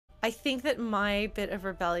I think that my bit of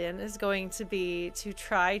rebellion is going to be to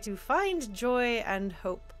try to find joy and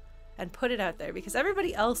hope and put it out there, because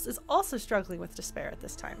everybody else is also struggling with despair at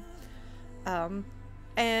this time.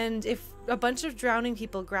 And if a bunch of drowning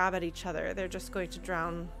people grab at each other, they're just going to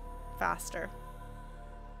drown faster.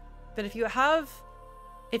 But if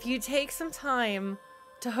you take some time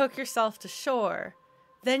to hook yourself to shore,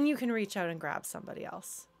 then you can reach out and grab somebody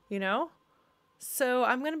else, you know? So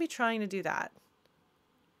I'm going to be trying to do that,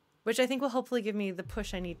 which I think will hopefully give me the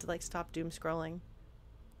push I need to like stop doom scrolling,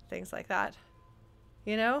 things like that.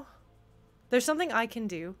 You know? There's something I can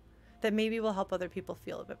do that maybe will help other people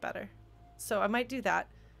feel a bit better. So I might do that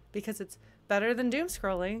because it's better than doom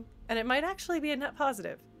scrolling, and it might actually be a net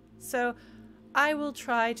positive. So I will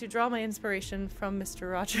try to draw my inspiration from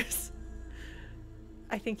Mr. Rogers.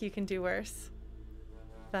 I think you can do worse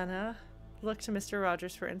than look to Mr.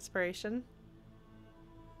 Rogers for inspiration.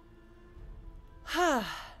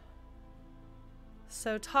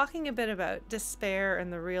 So talking a bit about despair in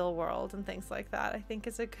the real world and things like that, I think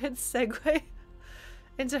is a good segue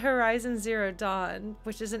into Horizon Zero Dawn,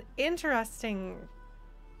 which is an interesting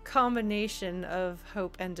combination of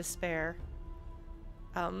hope and despair.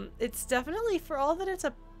 It's definitely, for all that it's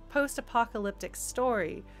a post-apocalyptic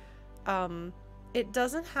story, it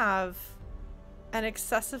doesn't have an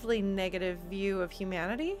excessively negative view of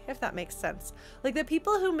humanity, if that makes sense. Like, the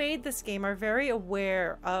people who made this game are very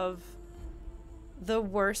aware of the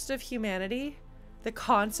worst of humanity, the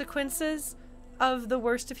consequences of the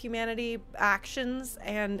worst of humanity actions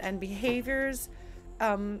and behaviors,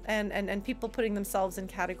 and people putting themselves in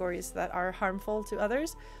categories that are harmful to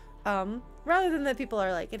others, rather than that people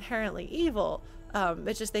are like inherently evil.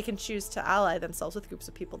 It's just they can choose to ally themselves with groups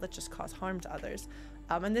of people that just cause harm to others.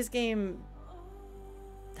 And this game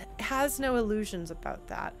has no illusions about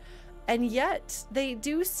that, and yet they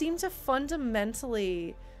do seem to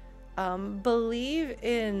fundamentally believe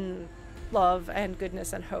in love and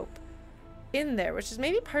goodness and hope in there, which is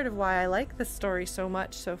maybe part of why I like the story so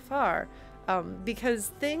much so far, because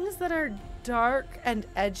things that are dark and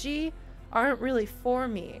edgy aren't really for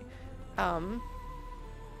me.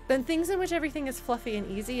 Then things in which everything is fluffy and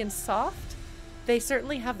easy and soft, they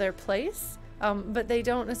certainly have their place, but they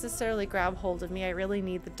don't necessarily grab hold of me. I really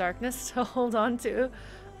need the darkness to hold on to.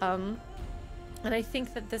 And I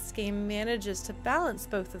think that this game manages to balance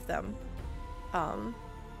both of them.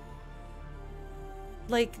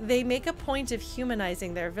 Like, they make a point of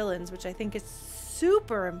humanizing their villains, which I think is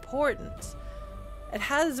super important. It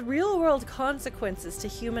has real-world consequences to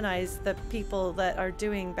humanize the people that are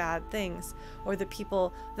doing bad things, or the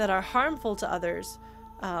people that are harmful to others.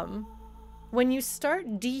 When you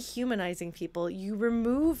start dehumanizing people, you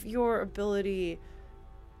remove your ability...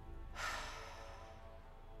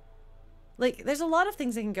 Like, there's a lot of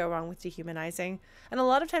things that can go wrong with dehumanizing, and a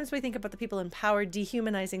lot of times we think about the people in power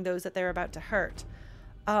dehumanizing those that they're about to hurt.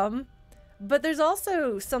 But there's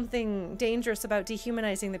also something dangerous about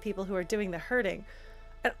dehumanizing the people who are doing the hurting.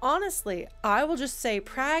 And honestly, I will just say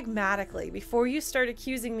pragmatically, before you start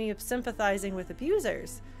accusing me of sympathizing with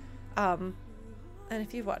abusers, and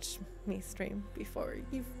if you've watched me stream before,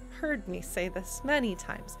 you've heard me say this many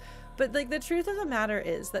times, but like, the truth of the matter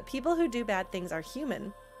is that people who do bad things are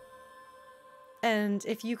human. And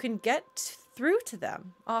if you can get through to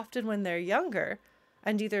them, often when they're younger,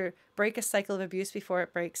 and either break a cycle of abuse before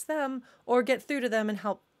it breaks them, or get through to them and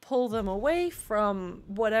help pull them away from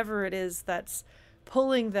whatever it is that's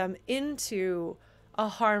pulling them into a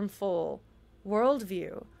harmful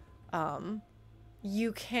worldview,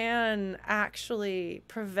 you can actually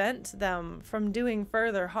prevent them from doing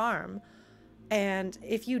further harm. And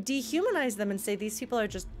if you dehumanize them and say these people are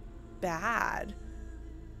just bad,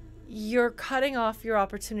 you're cutting off your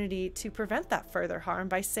opportunity to prevent that further harm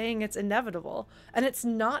by saying it's inevitable. And it's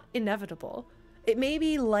not inevitable. It may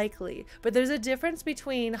be likely, but there's a difference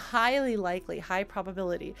between highly likely, high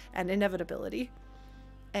probability, and inevitability.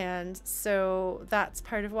 And so that's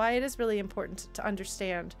part of why it is really important to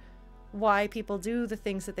understand why people do the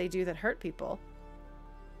things that they do that hurt people.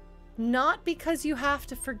 Not because you have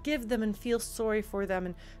to forgive them and feel sorry for them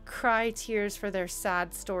and cry tears for their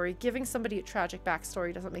sad story. Giving somebody a tragic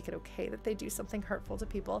backstory doesn't make it okay that they do something hurtful to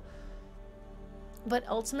people. But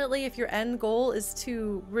ultimately, if your end goal is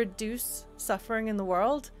to reduce suffering in the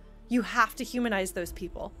world, you have to humanize those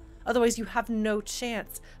people. Otherwise, you have no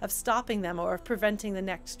chance of stopping them or of preventing the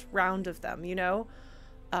next round of them, you know?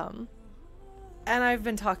 And I've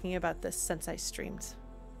been talking about this since I streamed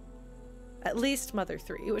at least Mother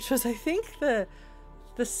 3, which was, I think, the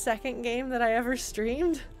second game that I ever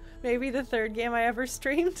streamed. Maybe the third game I ever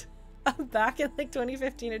streamed. back in like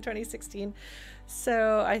 2015 or 2016.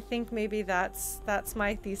 So I think maybe that's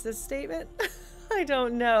my thesis statement. I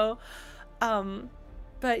don't know.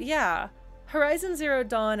 But yeah, Horizon Zero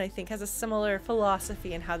Dawn, I think, has a similar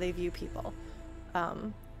philosophy in how they view people.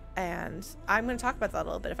 And I'm going to talk about that a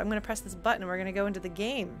little bit. If I'm going to press this button, we're going to go into the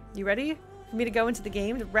game. You ready for me to go into the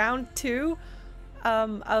game? Round 2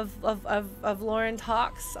 of Lauren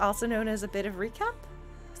Talks, also known as a bit of recap.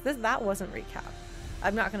 That wasn't recap.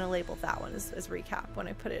 I'm not going to label that one as recap when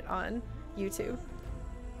I put it on YouTube.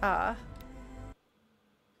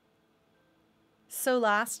 So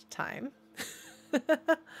last time...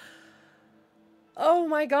 Oh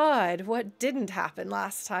my god, what didn't happen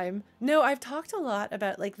last time? No, I've talked a lot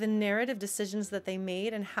about like the narrative decisions that they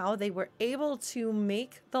made and how they were able to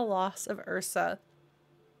make the loss of Ursa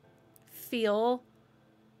feel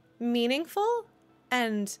meaningful,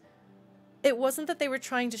 and it wasn't that they were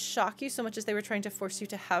trying to shock you so much as they were trying to force you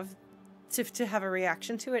to have a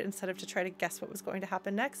reaction to it instead of to try to guess what was going to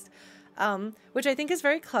happen next, which I think is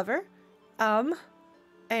very clever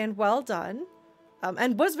and well done.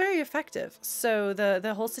 And was very effective. So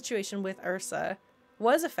the whole situation with Ursa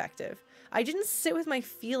was effective. I didn't sit with my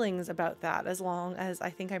feelings about that as long as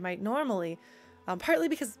I think I might normally, partly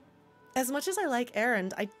because as much as I like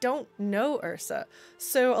Erend, I don't know Ursa.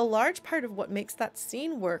 So a large part of what makes that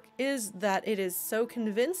scene work is that it is so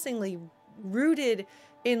convincingly rooted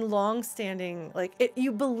in long-standing, like,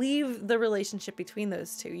 you believe the relationship between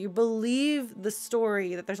those two. You believe the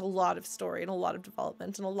story, that there's a lot of story and a lot of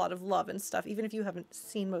development and a lot of love and stuff, even if you haven't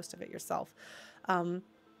seen most of it yourself. And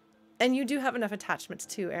you do have enough attachment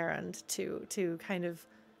to Erend to kind of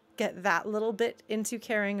get that little bit into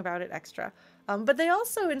caring about it extra. But they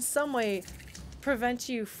also, in some way, prevent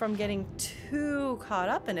you from getting too caught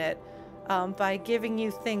up in it by giving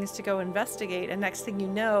you things to go investigate, and next thing you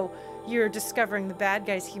know, you're discovering the bad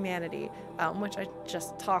guy's humanity, which I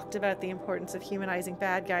just talked about, the importance of humanizing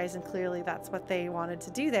bad guys, and clearly that's what they wanted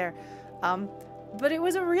to do there. But it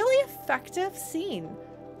was a really effective scene.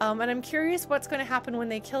 And I'm curious what's going to happen when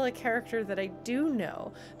they kill a character that I do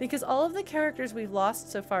know, because all of the characters we've lost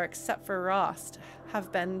so far, except for Rost,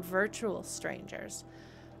 have been virtual strangers.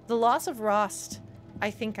 The loss of Rost, I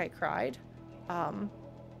think I cried.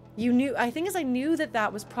 I think I knew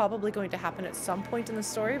that was probably going to happen at some point in the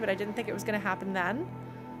story, but I didn't think it was going to happen then.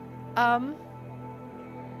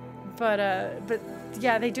 But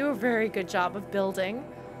yeah, they do a very good job of building.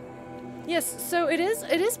 Yes, so it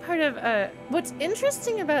is part of, what's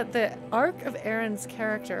interesting about the arc of Erend's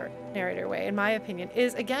character, narrator way, in my opinion,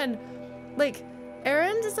 is, again, like,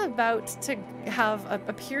 Erend is about to have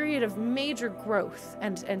a period of major growth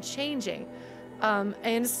and changing.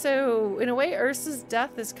 And so, in a way, Ursa's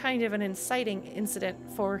death is kind of an inciting incident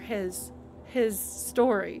for his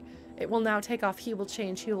story. It will now take off, he will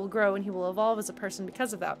change, he will grow, and he will evolve as a person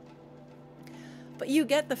because of that. But you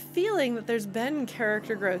get the feeling that there's been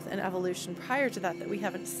character growth and evolution prior to that we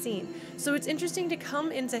haven't seen. So it's interesting to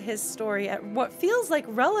come into his story at what feels like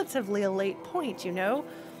relatively a late point, you know?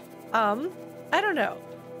 I don't know.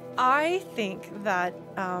 I think that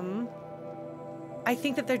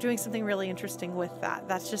they're doing something really interesting with that.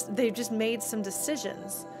 They've just made some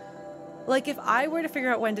decisions. Like, if I were to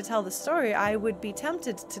figure out when to tell the story, I would be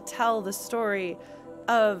tempted to tell the story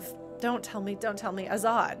of, don't tell me,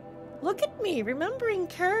 Azad. Look at me, remembering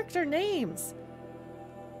character names.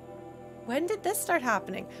 When did this start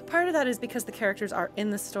happening? Part of that is because the characters are in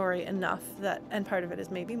the story enough that, and part of it is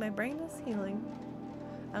maybe my brain is healing.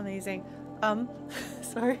 Amazing.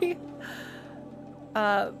 Sorry.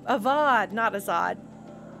 Avad, not Azad.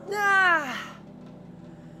 Ah!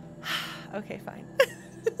 Okay, fine.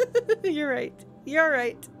 You're right. You're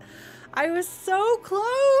right. I was so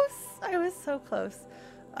close.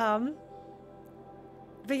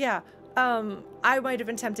 But yeah, I might have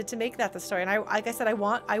been tempted to make that the story. And like I said, I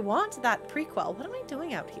want that prequel. What am I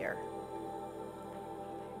doing out here?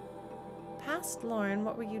 Past Lauren,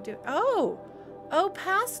 what were you doing? Oh,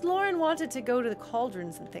 past Lauren wanted to go to the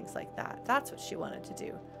cauldrons and things like that. That's what she wanted to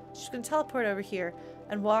do. She's going to teleport over here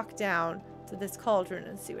and walk down to this cauldron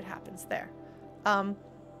and see what happens there. But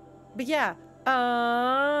yeah,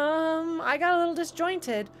 I got a little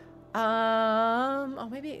disjointed. Oh,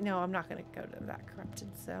 maybe, no, I'm not going to go to that corrupted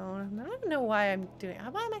zone. I don't even know why I'm doing it.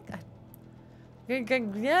 Why am I...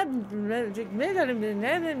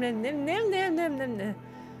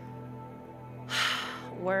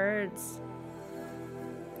 Words.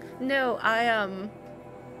 No, I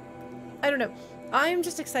don't know. I'm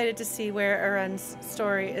just excited to see where Erend's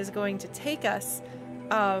story is going to take us.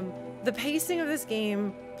 The pacing of this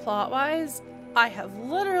game, plot-wise, I have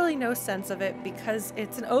literally no sense of it because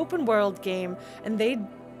it's an open world game and they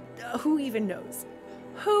who even knows?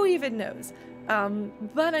 Who even knows?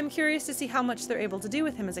 But I'm curious to see how much they're able to do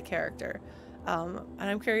with him as a character. And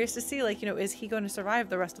I'm curious to see, like, you know, is he going to survive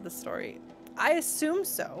the rest of the story? I assume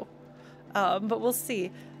so. But we'll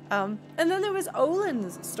see. And then there was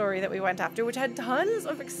Olin's story that we went after, which had tons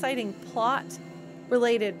of exciting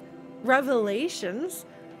plot-related revelations.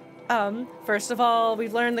 First of all,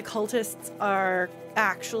 we've learned the cultists are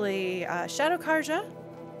actually Shadow Karja.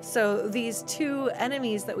 So these two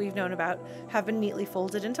enemies that we've known about have been neatly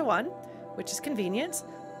folded into one, which is convenient.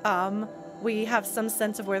 We have some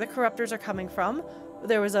sense of where the corruptors are coming from.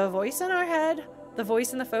 There was a voice in our head, the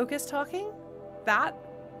voice in the focus talking. That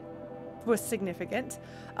was significant.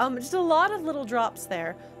 Just a lot of little drops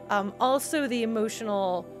there. Also the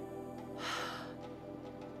emotional,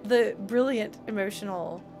 the brilliant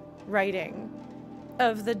emotional writing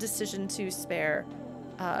of the decision to spare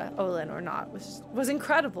Olin or not was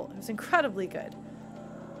incredible. It was incredibly good.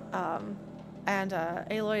 And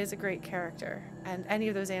Aloy is a great character, and any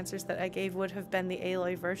of those answers that I gave would have been the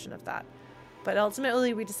Aloy version of that. But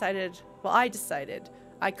ultimately we decided, well, I decided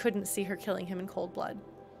I couldn't see her killing him in cold blood.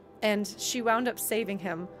 And she wound up saving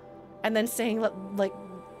him and then saying, like,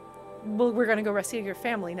 well, we're gonna go rescue your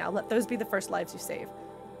family now. Let those be the first lives you save.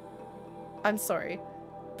 I'm sorry,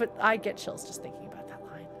 but I get chills just thinking about that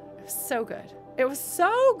line. It was so good. It was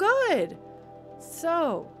so good.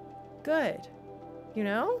 So good. You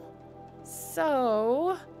know?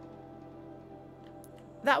 So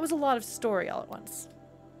that was a lot of story all at once.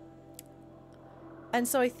 And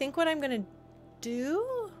so I think what I'm gonna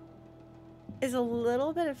do is a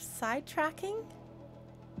little bit of sidetracking,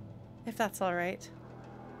 if that's all right.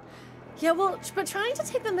 Yeah, well, but trying to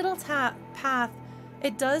take the middle path,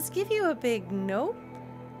 it does give you a big nope,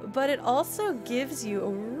 but it also gives you a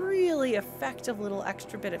really effective little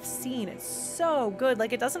extra bit of scene. It's so good.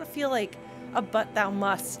 Like, it doesn't feel like a but thou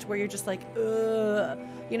must, where you're just like, ugh.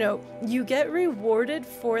 You know, you get rewarded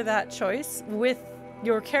for that choice with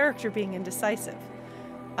your character being indecisive.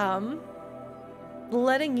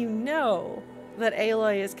 Letting you know that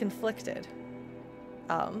Aloy is conflicted.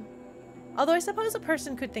 Although I suppose a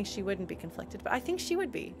person could think she wouldn't be conflicted, but I think she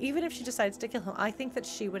would be. Even if she decides to kill him, I think that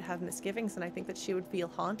she would have misgivings, and I think that she would feel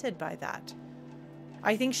haunted by that.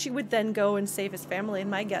 I think she would then go and save his family, and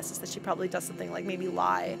my guess is that she probably does something like maybe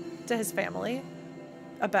lie to his family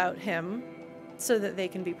about him so that they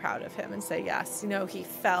can be proud of him and say, yes, you know, he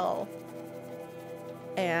fell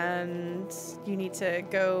and you need to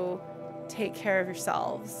go take care of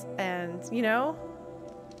yourselves, and, you know,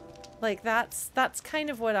 like, that's kind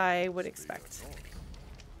of what I would expect.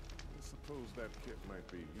 I suppose that kit might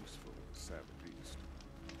be useful in the Savage East.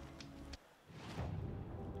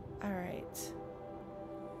 All right.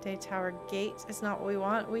 Day Tower Gate is not what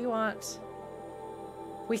we want.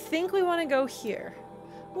 We think we want to go here.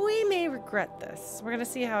 We may regret this. We're gonna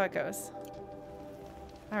see how it goes.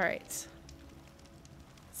 All right.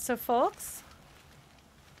 So, folks,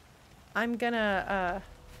 I'm gonna,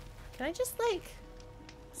 can I just, like,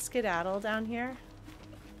 skedaddle down here?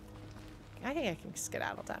 I think I can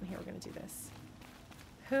skedaddle down here. We're gonna do this.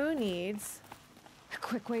 Who needs a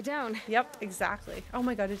quick way down? Yep, exactly. Oh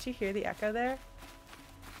my god, did you hear the echo there?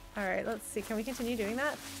 All right, let's see. Can we continue doing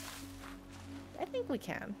that? I think we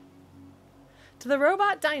can. To the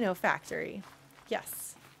robot dino factory.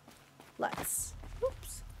 Yes. Let's.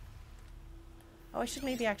 Oops. Oh, I should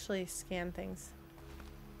maybe actually scan things.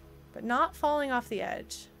 But not falling off the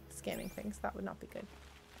edge. Scanning things. That would not be good.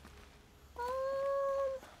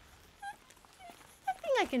 I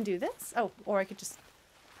think I can do this. Oh, or I could just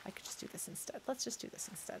do this instead. Let's just do this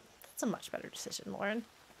instead. That's a much better decision, Lauren.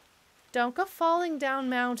 Don't go falling down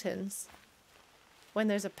mountains when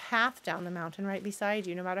there's a path down the mountain right beside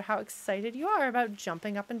you, no matter how excited you are about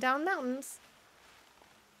jumping up and down mountains.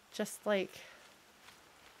 Just like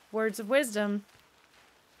words of wisdom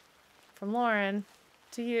from Lauren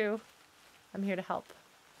to you. I'm here to help.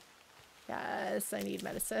 Yes, I need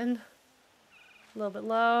medicine. A little bit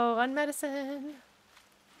low on medicine.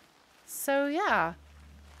 So yeah,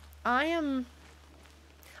 I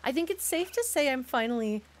think it's safe to say I'm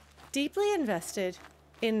finally deeply invested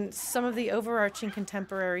in some of the overarching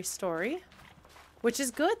contemporary story, which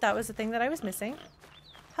is good. That was the thing that I was missing.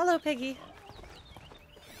 Hello, piggy.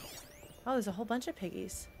 Oh, there's a whole bunch of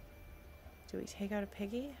piggies. Do we take out a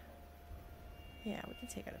piggy? Yeah, we can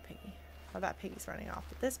take out a piggy. Oh, that piggy's running off,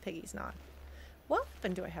 but this piggy's not. What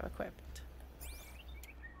weapon do I have equipped?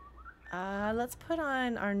 Let's put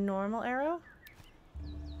on our normal arrow.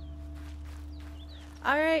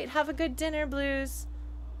 All right, have a good dinner, Blues.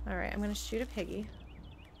 All right, I'm gonna shoot a piggy.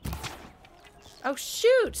 Oh,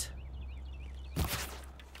 shoot!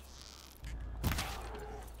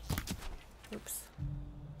 Oops.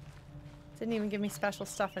 Didn't even give me special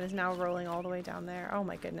stuff and is now rolling all the way down there. Oh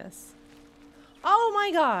my goodness. Oh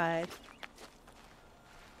my god!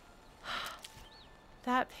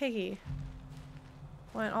 That piggy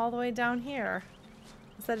went all the way down here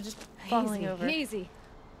instead of just falling over. Easy.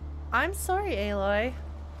 I'm sorry, Aloy.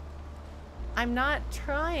 I'm not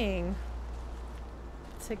trying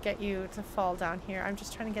to get you to fall down here. I'm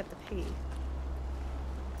just trying to get the piggy.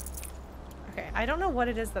 Okay, I don't know what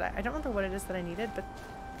it is that I don't remember what it is that I needed, but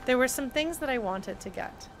there were some things that I wanted to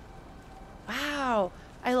get. Wow,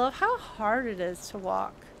 I love how hard it is to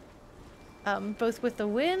walk. Both with the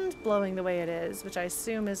wind blowing the way it is, which I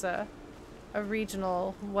assume is a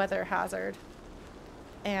regional weather hazard,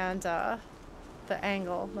 and the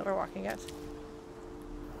angle that we're walking at.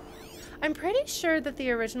 I'm pretty sure that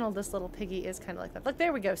the original This Little Piggy is kind of like that. Look,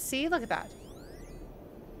 there we go. See? Look at that.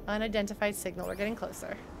 Unidentified signal. We're getting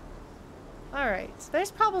closer. Alright. So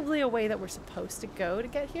there's probably a way that we're supposed to go to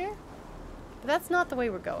get here. But that's not the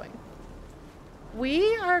way we're going.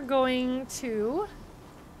 We are going to...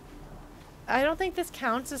 I don't think this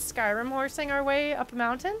counts as Skyrim horsing our way up a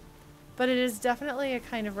mountain. But it is definitely a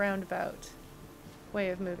kind of roundabout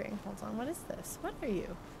way of moving. Hold on. What is this? What are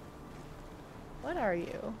you? What are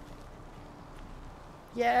you?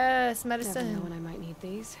 Yes, medicine. Never know when I might need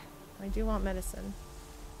these. I do want medicine.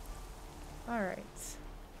 Alright.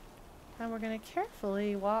 And we're going to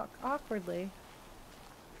carefully walk awkwardly.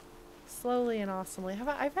 Slowly and awesomely. Have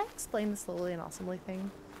I explained the slowly and awesomely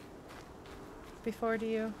thing before to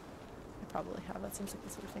you? I probably have. That seems like the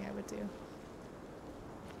sort of thing I would do.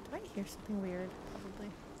 Do I hear something weird?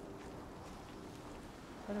 Probably.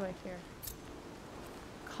 What do I hear?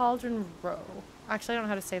 Cauldron Rho. Actually, I don't know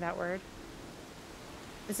how to say that word.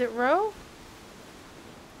 Is it Rho?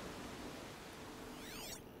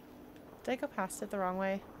 Did I go past it the wrong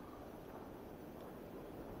way?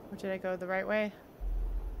 Or did I go the right way?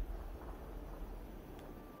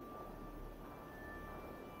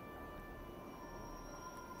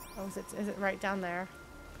 Oh, is it right down there?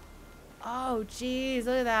 Oh, geez,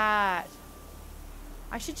 look at that.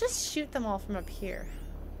 I should just shoot them all from up here.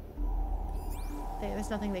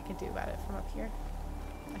 There's nothing they can do about it from up here.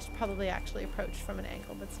 I should probably actually approach from an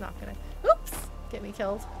angle that's not gonna... Oops! Get me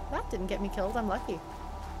killed. That didn't get me killed. I'm lucky.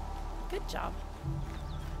 Good job.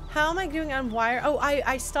 How am I doing on wire? Oh,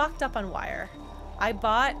 I stocked up on wire. I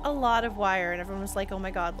bought a lot of wire and everyone was like, oh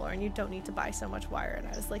my god, Lauren, you don't need to buy so much wire. And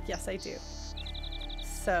I was like, yes, I do.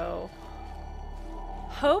 So,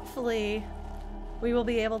 hopefully, we will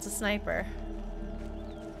be able to snipe her.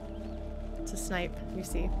 To snipe, you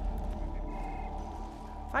see.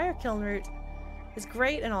 Fire kiln root is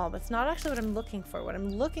great and all, but it's not actually what I'm looking for. What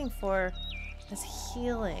I'm looking for is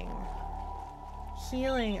healing.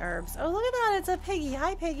 Healing herbs. Oh, look at that. It's a piggy.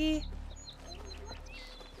 Hi, piggy.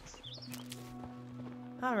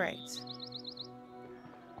 All right.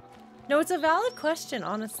 No, it's a valid question,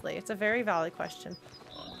 honestly. It's a very valid question.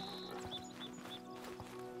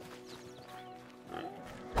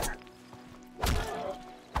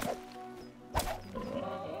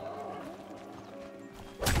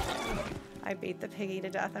 I beat the piggy to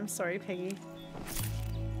death. I'm sorry, piggy.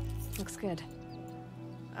 Looks good.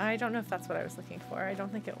 I don't know if that's what I was looking for. I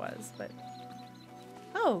don't think it was, but...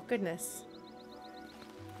 Oh, goodness.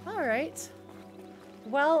 Alright.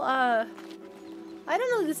 Well, I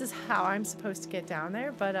don't know if this is how I'm supposed to get down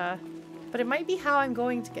there, but it might be how I'm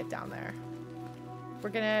going to get down there. We're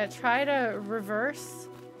gonna try to reverse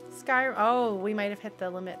Skyrim. Oh, we might have hit the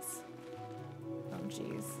limits. Oh,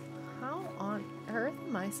 jeez. How on earth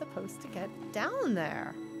am I supposed to get down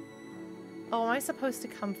there? Oh, am I supposed to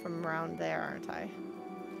come from around there, aren't I?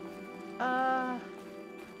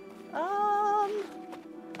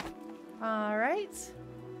 Alright.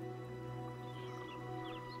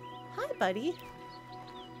 Hi, buddy.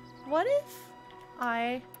 What if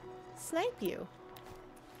I snipe you?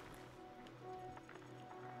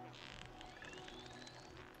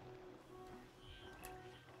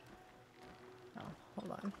 Oh,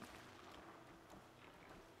 hold on.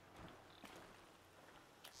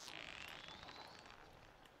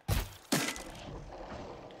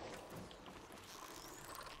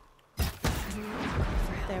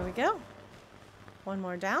 There we go. One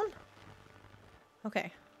more down.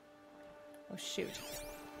 Okay. Oh, shoot.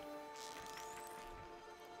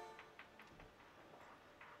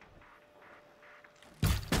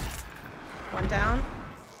 One down.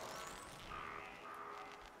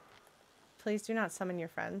 Please do not summon your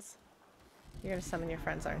friends. You're gonna summon your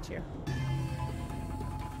friends, aren't you?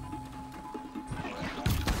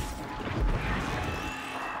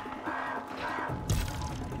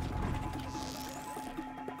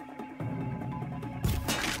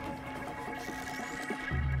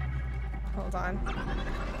 on.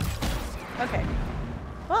 Okay.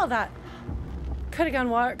 Well, that could have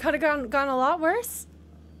gone a lot worse.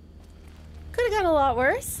 Could have gone a lot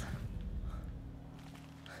worse.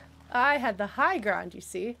 I had the high ground, you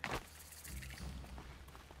see.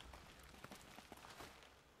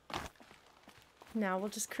 Now we'll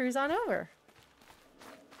just cruise on over.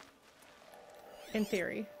 In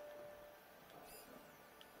theory.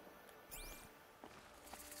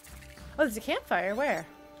 Oh, there's a campfire. Where?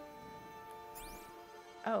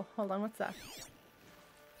 Oh, hold on. What's that?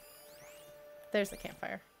 There's the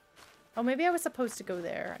campfire. Oh, maybe I was supposed to go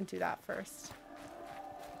there and do that first.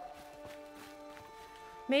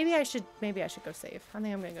 Maybe I should go save. I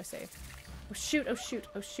think I'm gonna go save. Oh shoot, oh shoot,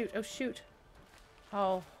 oh shoot, oh shoot.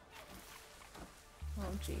 Oh.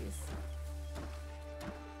 Oh jeez.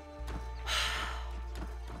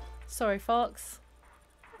 Sorry, folks.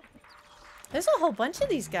 There's a whole bunch of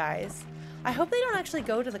these guys. I hope they don't actually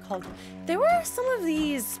go to the cauldron. There were some of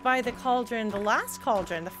these by the cauldron, the last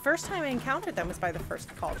cauldron. The first time I encountered them was by the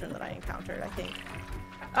first cauldron that I encountered, I think.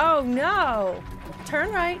 Oh no!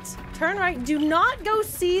 Turn right. Turn right. Do not go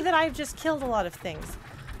see that I've just killed a lot of things.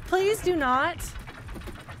 Please do not.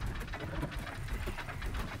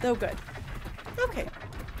 Oh, good. Okay.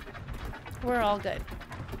 We're all good.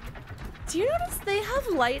 Do you notice they have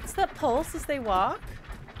lights that pulse as they walk?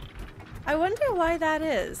 I wonder why that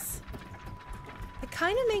is. It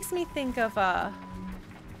kind of makes me think of,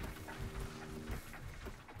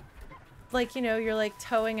 like, you know, you're like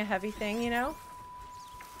towing a heavy thing, you know?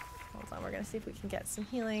 Hold on, we're gonna see if we can get some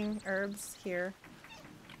healing herbs here.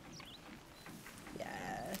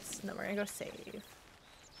 Yes, and then we're gonna go save.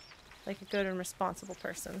 Like a good and responsible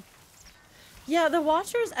person. Yeah, the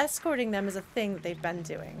Watchers escorting them is a thing that they've been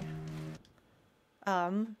doing.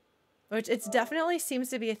 Which it definitely seems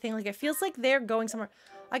to be a thing. Like, it feels like they're going somewhere.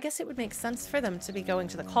 I guess it would make sense for them to be going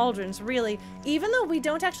to the cauldrons, really. Even though we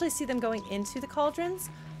don't actually see them going into the cauldrons,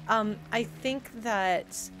 I think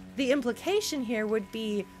that the implication here would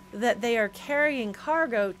be that they are carrying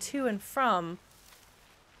cargo to and from,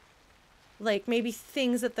 like, maybe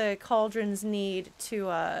things that the cauldrons need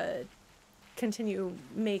to continue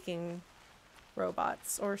making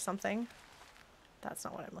robots or something. That's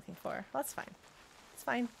not what I'm looking for. That's fine. It's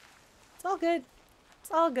fine. It's all good.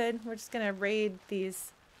 It's all good. We're just gonna raid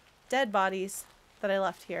these dead bodies that I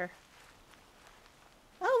left here.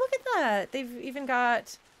 Oh, look at that. They've even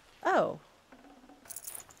got... Oh.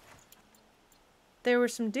 There were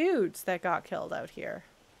some dudes that got killed out here.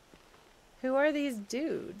 Who are these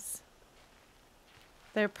dudes?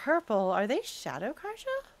 They're purple. Are they Shadow Karja?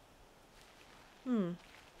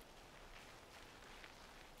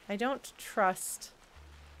 I don't trust...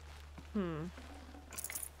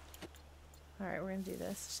 Alright, we're gonna do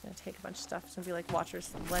this. Just gonna take a bunch of stuff. It's gonna be like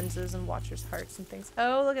Watcher's lenses and Watcher's hearts and things.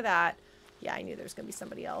 Oh, look at that. Yeah, I knew there was gonna be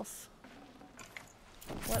somebody else.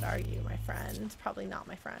 What are you, my friend? Probably not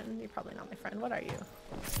my friend. You're probably not my friend. What are you?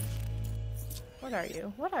 What are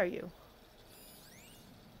you? What are you?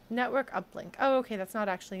 Network uplink. Oh, okay, that's not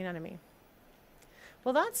actually an enemy.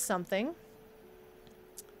 Well, that's something.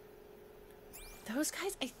 Those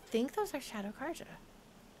guys, I think those are Shadow Karja.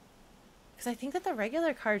 Because I think that the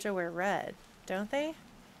regular Karja wear red, don't they?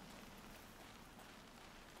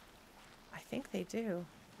 I think they do.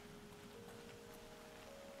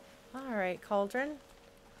 Alright, Cauldron.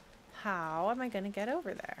 How am I going to get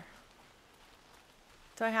over there?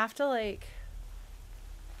 Do I have to, like...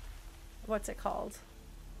 What's it called?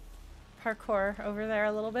 Parkour over there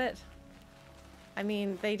a little bit? I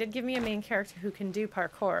mean, they did give me a main character who can do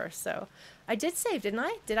parkour, so... I did save, didn't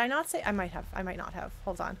I? Did I not save? I might have. I might not have.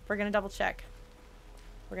 Hold on. We're gonna double check.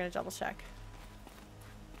 We're gonna double check.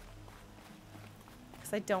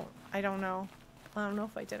 Because I don't know. I don't know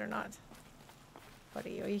if I did or not. What are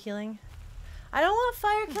you? Are you healing? I don't want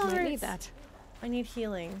fire kill roots. I need that. I need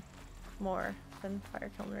healing more than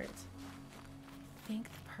fire kill roots. I think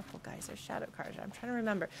the purple guys are Shadow Karja. I'm trying to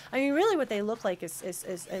remember. I mean, really, what they look like is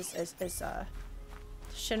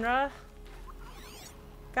Shinra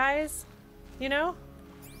guys, you know?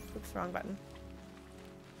 Oops, wrong button.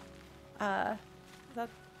 That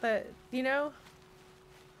the, you know?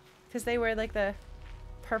 Because they wear like the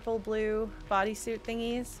purple blue bodysuit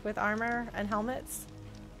thingies with armor and helmets.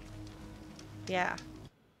 Yeah.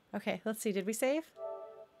 Okay, let's see. Did we save?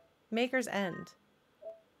 Maker's End.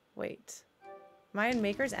 Wait. Am I in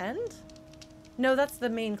Maker's End? No, that's the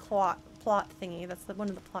main plot thingy. That's one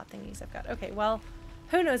of the plot thingies I've got. Okay, well,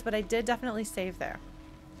 who knows, but I did definitely save there.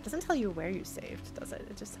 It doesn't tell you where you saved, does it?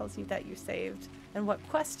 It just tells you that you saved and what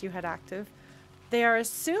quest you had active. They are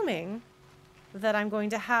assuming that I'm going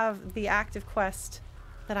to have the active quest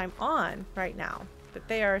that I'm on right now. but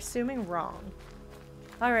they are assuming wrong.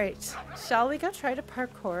 Alright, shall we go try to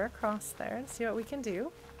parkour across there and see what we can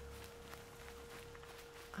do?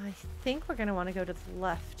 I think we're going to want to go to the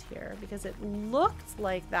left here because it looked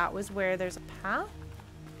like that was where there's a path.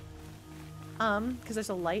 Because there's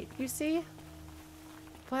a light, you see?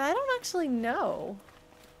 But I don't actually know.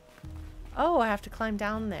 Oh, I have to climb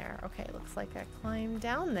down there. Okay, looks like I climbed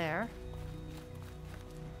down there.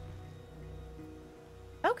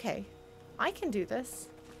 Okay, I can do this.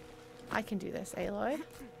 I can do this, Aloy.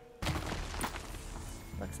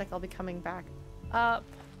 Looks like I'll be coming back up.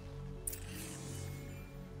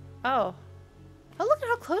 Oh. Oh, look at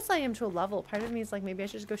how close I am to a level. Part of me is like, maybe I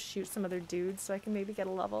should just go shoot some other dudes so I can maybe get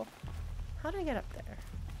a level. How do I get up there?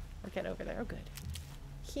 Or get over there? Oh, good.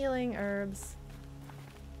 Healing herbs.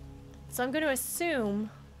 So I'm going to assume...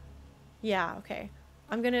 Yeah, okay.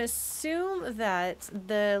 I'm going to assume that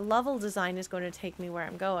the level design is going to take me where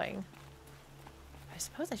I'm going. I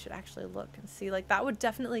suppose I should actually look and see. Like, that would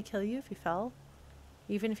definitely kill you if you fell.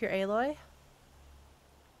 Even if you're Aloy.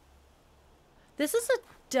 This is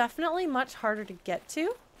definitely much harder to get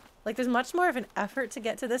to. Like, there's much more of an effort to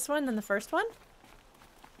get to this one than the first one.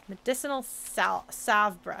 Medicinal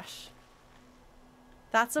salve brush.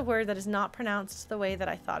 That's a word that is not pronounced the way that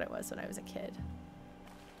I thought it was when I was a kid.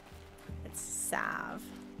 It's salve.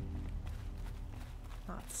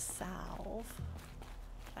 Not salve.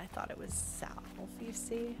 I thought it was salve, you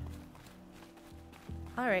see?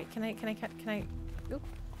 Alright, can I oop,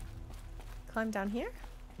 climb down here?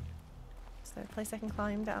 Is there a place I can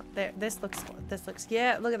climb down? There, this looks,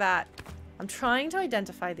 yeah, look at that. I'm trying to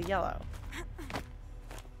identify the yellow.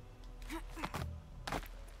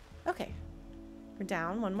 Okay. We're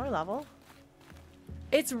down one more level.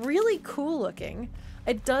 It's really cool looking.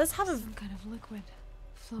 It does have some kind of liquid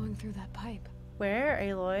flowing through that pipe. Where,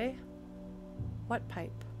 Aloy? What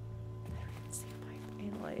pipe? I don't even see a pipe.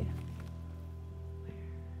 Aloy.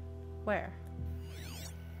 Where?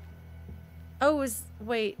 Oh,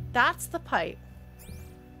 wait, that's the pipe.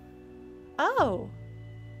 Oh.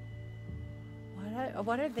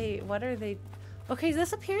 What are they? Okay,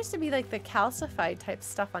 this appears to be like the calcified type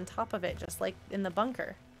stuff on top of it, just like in the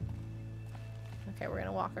bunker. Okay, we're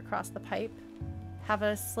gonna walk across the pipe. Have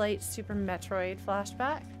a slight Super Metroid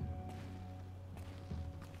flashback.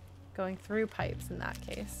 Going through pipes in that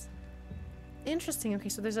case. Interesting. Okay,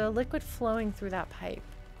 so there's a liquid flowing through that pipe.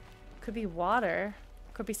 Could be water.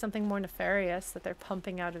 Could be something more nefarious that they're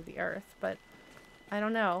pumping out of the earth, but I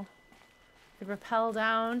don't know. Could rappel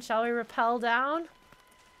down. Shall we rappel down?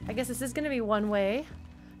 I guess this is going to be one way.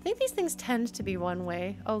 I think these things tend to be one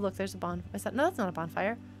way. Oh, look, there's a bonfire. Is that? No, that's not a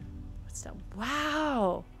bonfire. What's that?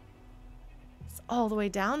 Wow. It's all the way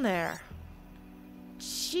down there.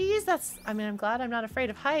 Jeez, that's... I mean, I'm glad I'm not afraid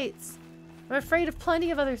of heights. I'm afraid of plenty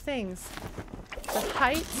of other things. But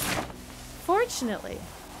heights, fortunately,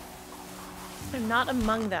 I'm not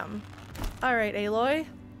among them. Alright, Aloy.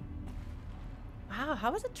 Wow,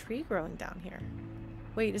 how is a tree growing down here?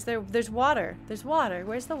 Wait, there's water. There's water.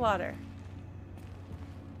 Where's the water?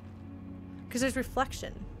 Because there's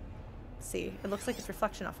reflection. See, it looks like it's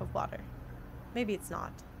reflection off of water. Maybe it's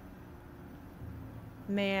not.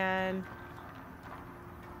 Man.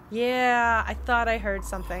 Yeah, I thought I heard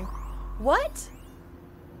something. What?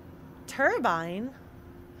 Turbine?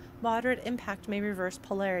 Moderate impact may reverse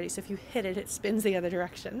polarity, so if you hit it, it spins the other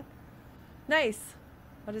direction. Nice.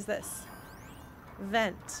 What is this?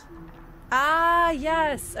 Vent. Ah,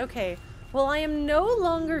 yes. Okay. Well, I am no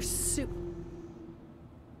longer Is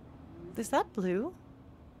that blue?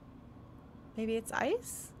 Maybe it's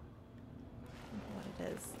ice? I don't know what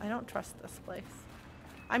it is. I don't trust this place.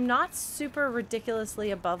 I'm not super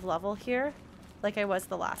ridiculously above level here like I was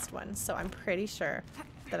the last one, so I'm pretty sure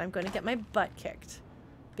that I'm going to get my butt kicked.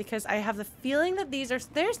 Because I have the feeling that these are...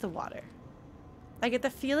 There's the water. I get the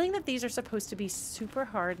feeling that these are supposed to be super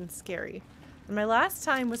hard and scary. And my last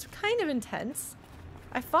time was kind of intense.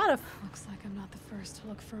 I fought a... Looks like I'm not the first to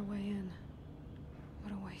look for a way in.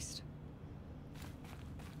 What a waste.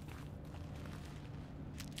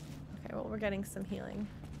 Okay, well, we're getting some healing.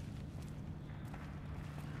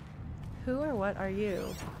 Who or what are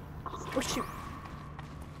you? Oh, shoot.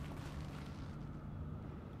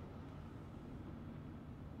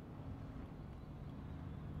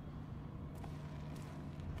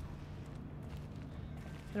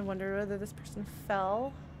 I wonder whether this person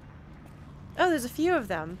fell. Oh, there's a few of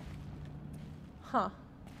them. Huh.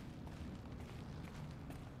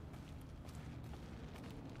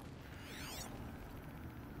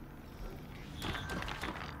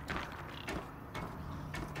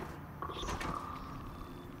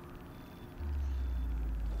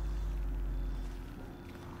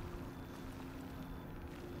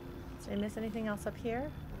 Did I miss anything else up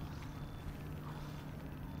here?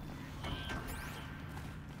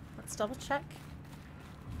 Let's double check.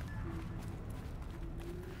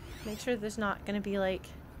 Make sure there's not going to be like...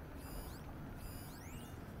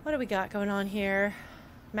 What do we got going on here?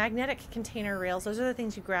 Magnetic container rails. Those are the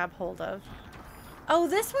things you grab hold of. Oh,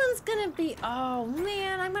 this one's going to be... Oh,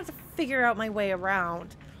 man. I'm going to have to figure out my way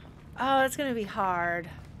around. Oh, it's going to be hard.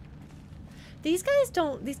 These guys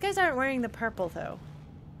don't... These guys aren't wearing the purple, though.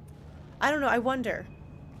 I don't know. I wonder.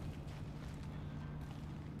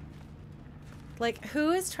 Like,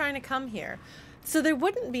 who is trying to come here? So there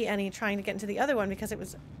wouldn't be any trying to get into the other one because it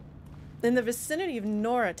was in the vicinity of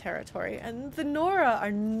Nora territory. And the Nora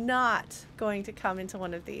are not going to come into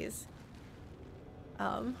one of these.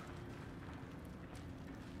 But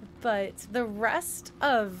the rest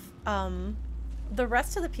of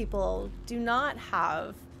the people do not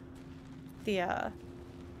have the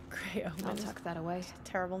Grey Omen. I'll tuck that away.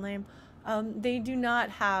 Terrible name. They do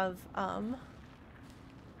not have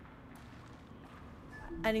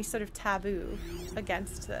any sort of taboo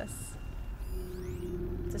against this.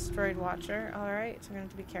 Destroyed Watcher. Alright, so we're going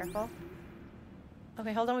to have to be careful.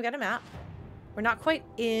 Okay, hold on, we got a map. We're not quite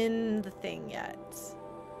in the thing yet.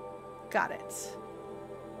 Got it.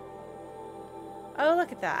 Oh,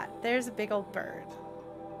 look at that. There's a big old bird.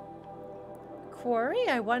 Quarry,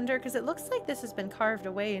 I wonder, because it looks like this has been carved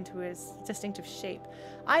away into its distinctive shape.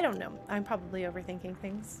 I don't know. I'm probably overthinking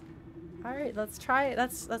things. Alright, let's try it.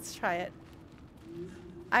 Let's try it.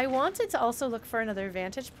 I wanted to also look for another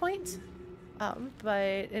vantage point. And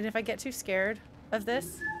if I get too scared of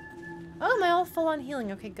this... Oh, am I all full on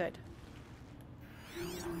healing? Okay, good.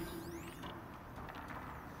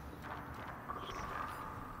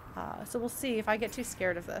 So we'll see if I get too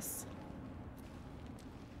scared of this.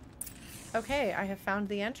 Okay, I have found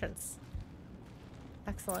the entrance.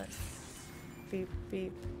 Excellent. Beep,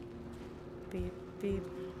 beep. Beep, beep.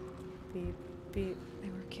 Beep, beep. They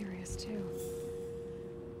were curious too.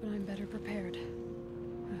 But I'm better prepared.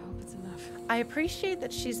 I hope it's enough. I appreciate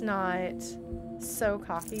that she's not so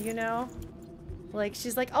cocky, you know? Like,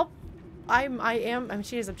 she's like, oh, I mean,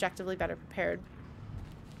 she is objectively better prepared.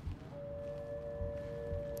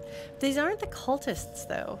 These aren't the cultists,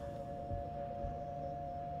 though.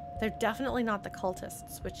 They're definitely not the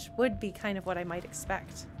cultists, which would be kind of what I might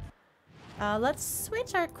expect. Let's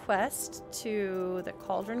switch our quest to the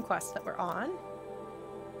Cauldron quest that we're on.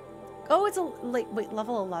 Oh, it's wait,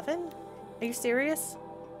 level 11? Are you serious?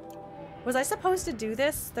 Was I supposed to do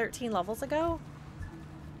this 13 levels ago?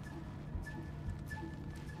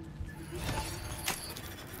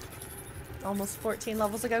 Almost 14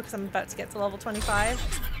 levels ago, because I'm about to get to level 25.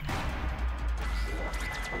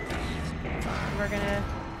 We're gonna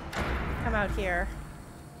come out here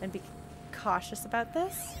and be cautious about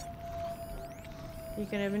this. Are you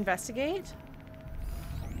gonna investigate?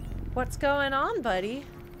 What's going on, buddy?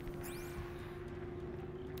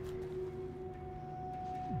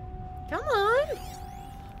 Come on!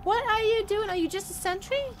 What are you doing? Are you just a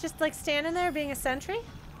sentry? Just like standing there being a sentry?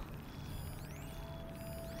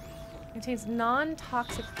 Contains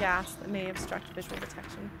non-toxic gas that may obstruct visual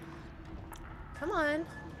detection. Come on.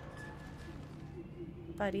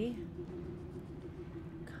 Buddy.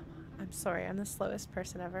 Come on. I'm sorry, I'm the slowest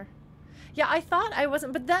person ever. Yeah, I thought I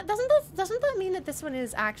wasn't, but doesn't that mean that this one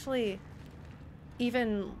is actually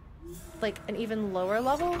even like an even lower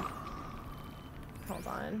level? Hold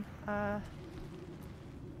on.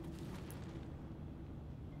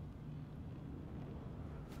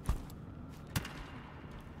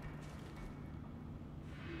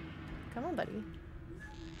 Come on, buddy.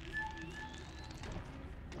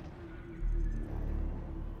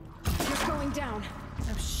 You're going down.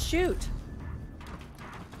 Oh, shoot.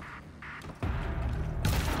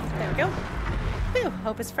 There we go. Phew,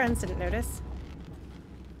 hope his friends didn't notice.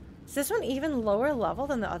 Is this one even lower level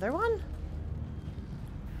than the other one?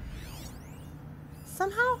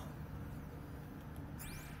 Somehow?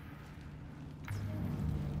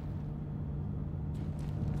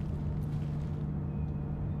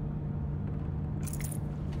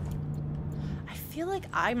 I feel like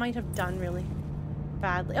I might have done really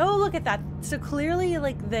badly. Oh, look at that. So clearly,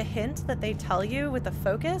 like, the hint that they tell you with the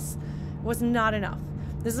focus was not enough.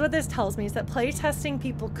 This is what this tells me, is that playtesting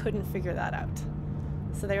people couldn't figure that out.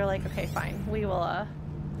 So they were like, okay, fine. We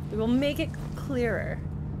will make it clearer.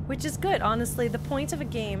 Which is good, honestly. The point of a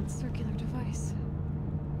game... Circular device.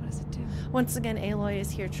 What does it do? Once again, Aloy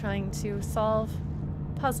is here trying to solve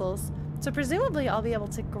puzzles. So presumably I'll be able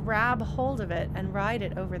to grab hold of it and ride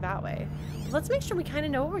it over that way. But let's make sure we kind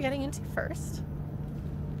of know what we're getting into first.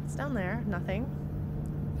 It's down there. Nothing.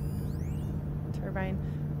 Turbine.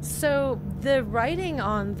 So the writing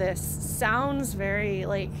on this sounds very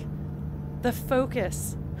like the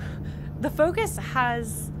focus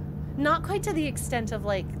has not quite to the extent of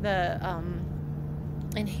like the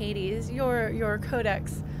in Hades your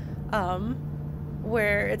codex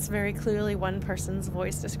where it's very clearly one person's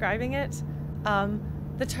voice describing it. The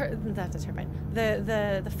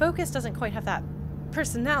focus doesn't quite have that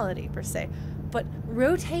personality per se, but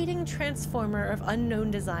rotating transformer of unknown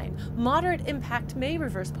design. Moderate impact may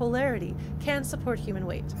reverse polarity. Can support human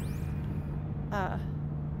weight.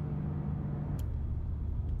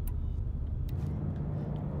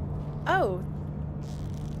 Oh.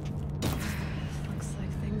 Looks like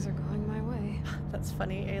things are going my way. That's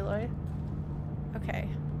funny, Aloy. Okay.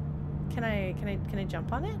 Can I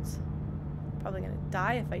jump on it? Probably gonna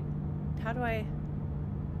die if I... How do I...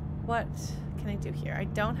 What can I do here? I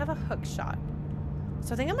don't have a hook shot.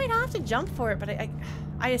 So I think I might have to jump for it, but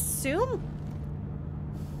I assume...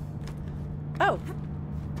 Oh.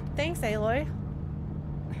 Thanks, Aloy.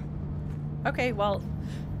 Okay, well,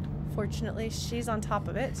 fortunately she's on top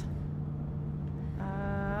of it.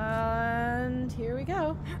 And here we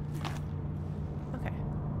go. Okay.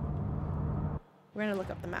 We're gonna look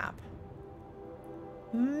up the map.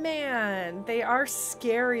 Man, they are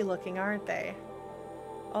scary looking, aren't they?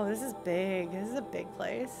 Oh, this is big. This is a big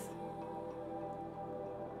place.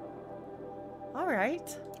 All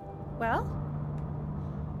right. Well,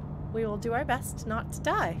 we will do our best not to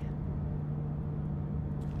die.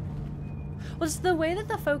 Well, just the way that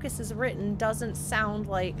the focus is written doesn't sound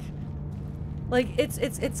like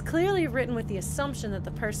it's clearly written with the assumption that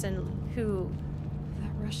the person who...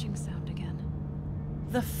 That rushing sound again.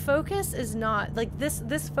 The focus is not like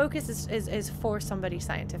this focus is for somebody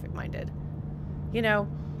scientific minded. You know,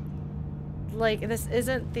 like this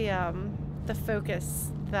isn't the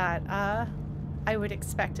focus that I would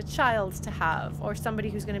expect a child to have, or somebody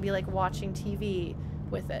who's going to be like watching TV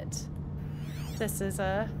with it. This is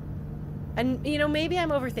and you know, maybe I'm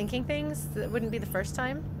overthinking things. That wouldn't be the first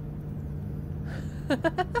time.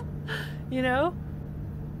 You know?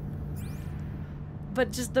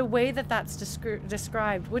 But just the way that that's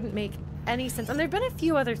described wouldn't make any sense. And there have been a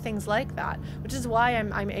few other things like that, which is why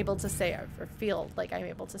I'm able to say, or feel like I'm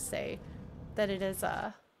able to say that it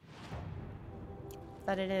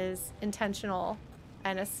is intentional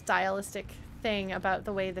and a stylistic thing about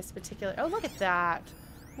the way this particular... Oh, look at that.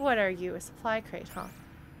 What are you? A supply crate, huh?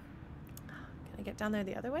 Can I get down there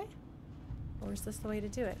the other way? Or is this the way to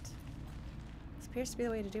do it? This appears to be the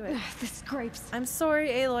way to do it. The scrapes. I'm sorry,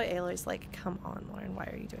 Aloy. Aloy's like, come on, Lauren. Why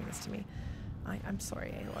are you doing this to me? I'm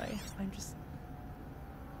sorry, Aloy. I'm just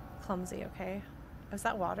clumsy, okay? Is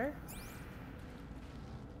that water?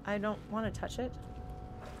 I don't want to touch it.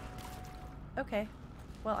 Okay.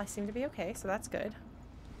 Well, I seem to be okay, so that's good.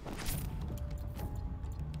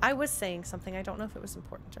 I was saying something. I don't know if it was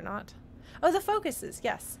important or not. Oh, the focuses.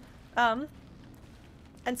 Yes. And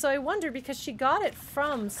so I wonder, because she got it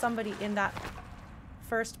from somebody in that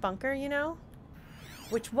first bunker, you know?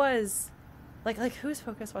 Which was... Like whose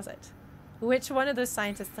focus was it? Which one of those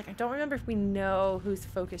scientists? Like, I don't remember if we know whose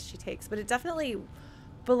focus she takes, but it definitely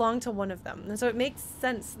belonged to one of them. And so it makes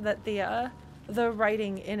sense that the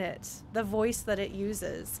writing in it, the voice that it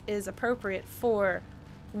uses, is appropriate for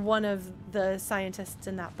one of the scientists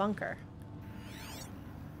in that bunker.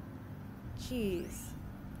 Jeez.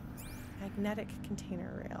 Magnetic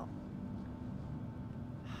container rail.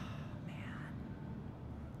 Oh, man.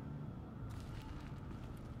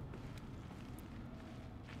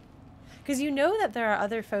 Because you know that there are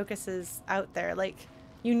other focuses out there. Like,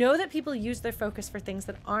 you know that people use their focus for things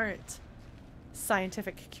that aren't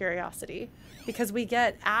scientific curiosity, because we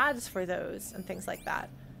get ads for those and things like that.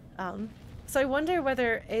 So I wonder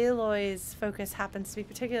whether Aloy's focus happens to be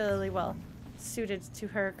particularly well suited to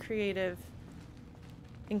her creative,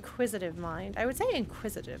 inquisitive mind. I would say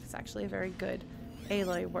inquisitive is actually a very good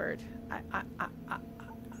Aloy word.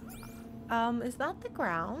 Is that the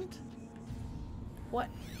ground? What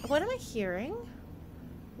am I hearing?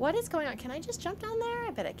 What is going on? Can I just jump down there?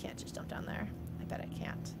 I bet I can't just jump down there. I bet I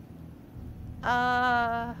can't.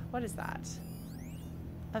 What is that?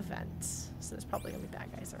 Event. So there's probably gonna be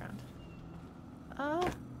bad guys around.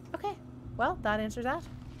 Okay. Well, that answers that.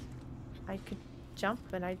 I could jump,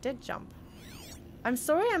 and I did jump. I'm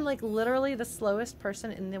sorry I'm like literally the slowest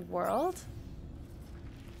person in the world.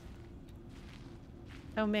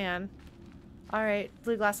 Oh man. Alright,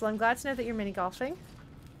 Blue Glass. Well, I'm glad to know that you're mini golfing.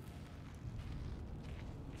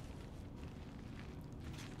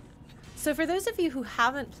 So for those of you who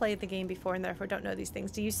haven't played the game before and therefore don't know these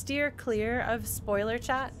things, do you steer clear of spoiler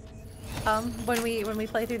chat when we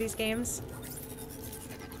play through these games?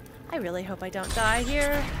 I really hope I don't die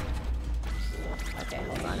here. Okay,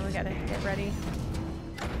 hold on. We gotta get ready.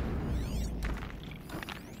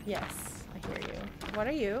 Yes, I hear you. What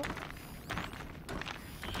are you?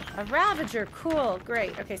 A Ravager. Cool.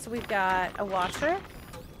 Great. Okay, so we've got a Watcher,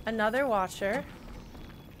 another Watcher,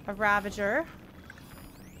 a Ravager.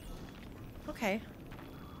 Okay.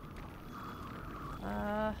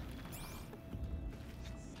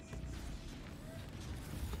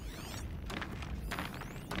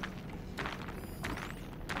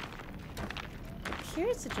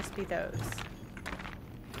 Appears to just be those.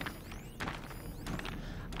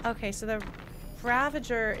 Okay, so the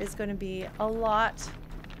Ravager is going to be a lot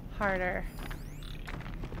harder.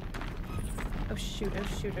 Oh shoot, oh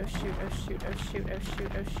shoot, oh shoot, oh shoot, oh shoot, oh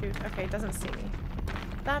shoot, oh shoot. Okay, it doesn't see me.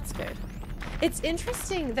 That's good. It's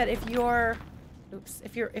interesting that if you're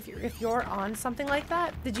if you're on something like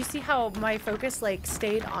that, did you see how my focus like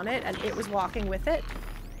stayed on it and it was walking with it?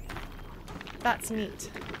 That's neat.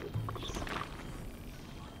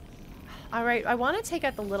 All right, I want to take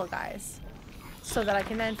out the little guys so that I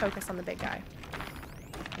can then focus on the big guy.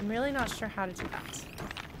 I'm really not sure how to do that.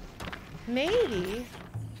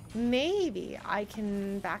 Maybe I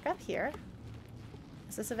can back up here.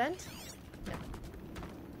 Is this a vent? No.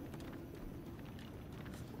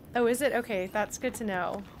 Oh, is it? Okay, that's good to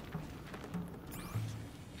know.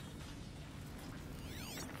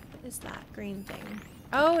 What is that green thing?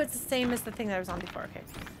 Oh, it's the same as the thing that I was on before. Okay.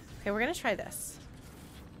 Okay, we're gonna try this.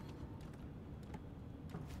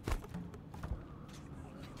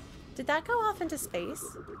 Did that go off into space?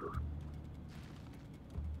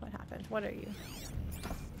 What happened? What are you?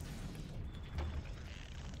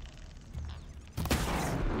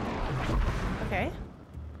 Okay.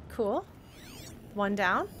 Cool. One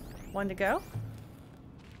down. One to go.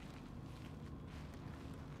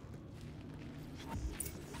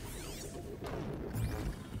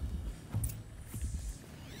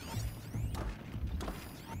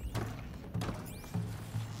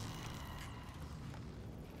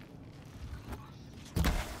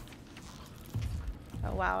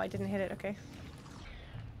 Oh wow, I didn't hit it. Okay.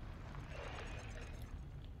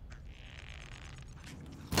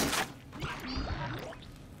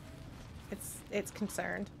 It's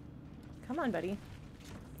concerned. Come on, buddy.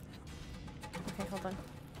 Okay, hold on.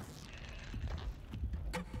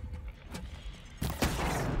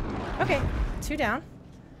 Okay, 2 down.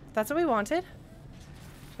 That's what we wanted.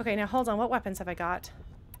 Okay, now hold on. What weapons have I got?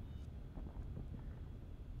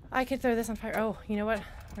 I could throw this on fire. Oh, you know what?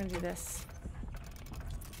 We're gonna do this.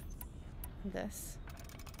 This.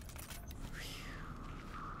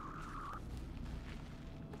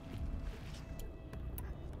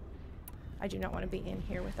 I do not want to be in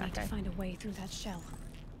here with that guy. Need to find a way through that shell.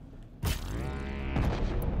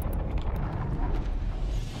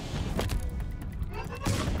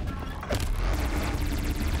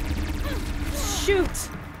 Shoot!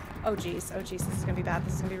 Oh jeez, oh jeez, this is gonna be bad.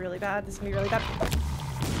 This is gonna be really bad. This is gonna be really bad.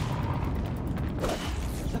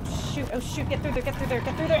 Oh shoot, get through there, get through there,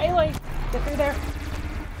 get through there, Aloy! Get through there.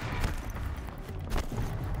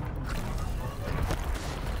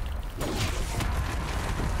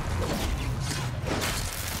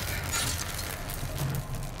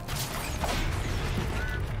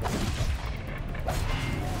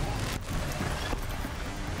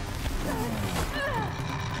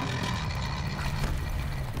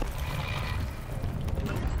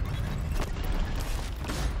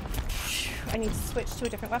 I need to switch to a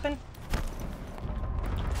different weapon.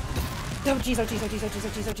 Oh jeez, oh jeez, oh jeez, oh jeez, oh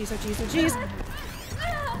jeez, oh jeez, oh jeez, oh jeez.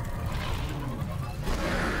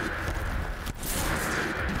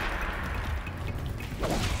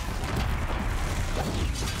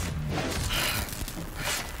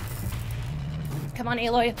 Come on,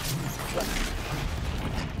 Aloy.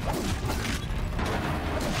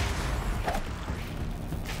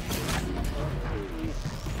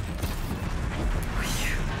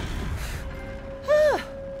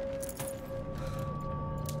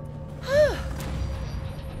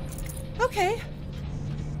 Okay.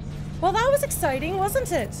 Well, that was exciting,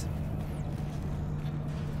 wasn't it?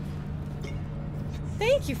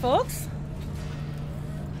 Thank you, folks.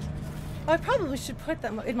 I probably should put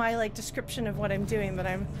them in my like description of what I'm doing, that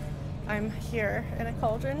I'm here in a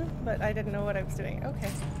cauldron, but I didn't know what I was doing. Okay.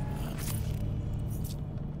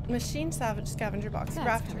 Machine scavenger box.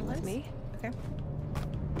 That's better with me. Okay.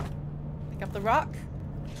 Pick up the rock.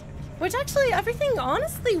 Which actually, everything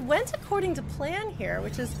honestly went according to plan here,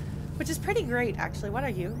 which is pretty great, actually. What are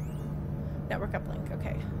you? Network uplink.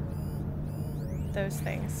 Okay. Those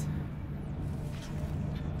things.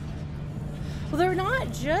 Well, they're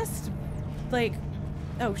not just like...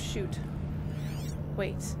 Oh, shoot.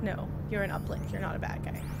 Wait, no. You're an uplink. You're not a bad guy.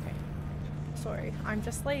 Okay. Sorry. I'm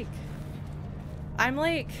just like... I'm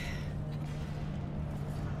like...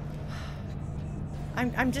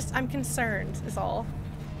 I'm concerned is all.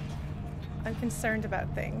 I'm concerned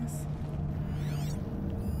about things.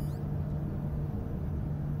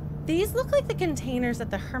 These look like the containers that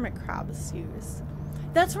the hermit crabs use.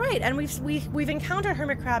 That's right, and we've encountered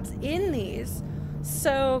hermit crabs in these.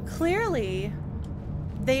 So clearly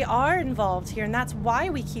they are involved here, and that's why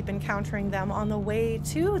we keep encountering them on the way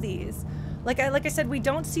to these. Like I said, we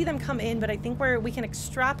don't see them come in, but I think we can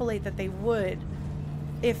extrapolate that they would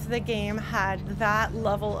if the game had that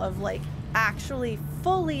level of like actually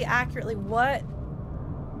fully accurately what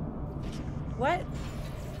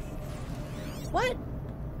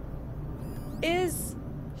is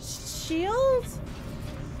shield?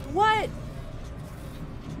 What?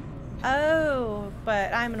 Oh,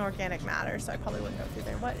 but I'm an organic matter, so I probably wouldn't go through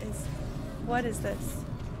there. What is this?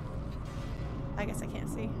 I guess I can't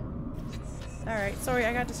see. Alright, sorry,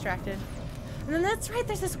 I got distracted. And then that's right,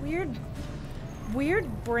 there's this weird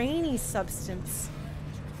brainy substance.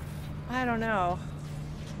 I don't know.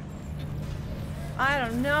 I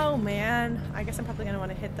don't know, man. I guess I'm probably gonna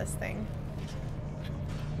want to hit this thing.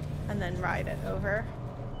 And then ride it over.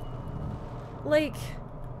 Like,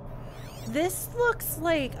 this looks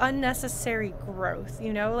like unnecessary growth,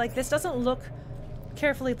 you know? Like, this doesn't look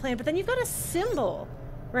carefully planned, but then you've got a symbol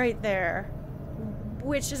right there,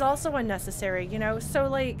 which is also unnecessary, you know? So,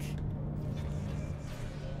 like,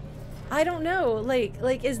 I don't know,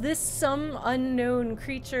 like, is this some unknown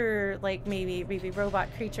creature, like maybe robot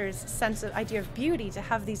creature's sense of idea of beauty to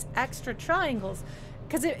have these extra triangles?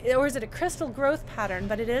 Or is it a crystal growth pattern?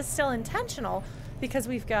 But it is still intentional because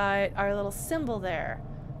we've got our little symbol there.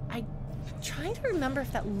 I'm trying to remember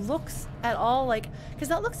if that looks at all like, because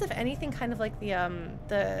that looks, if anything, kind of like the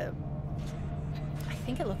I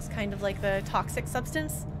think it looks kind of like the toxic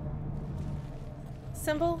substance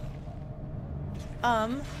symbol.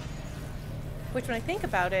 Which when I think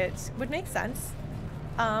about it would make sense.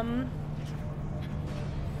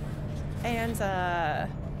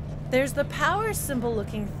 There's the power symbol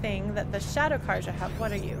looking thing that the shadow carja have.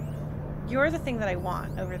 What are you? You're the thing that I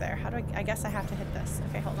want over there. How do I guess I have to hit this.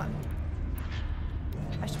 Okay, hold on.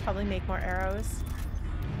 I should probably make more arrows.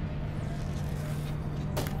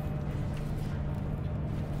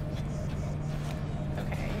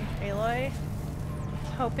 Okay, Aloy.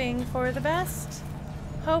 Hoping for the best.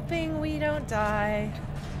 Hoping we don't die.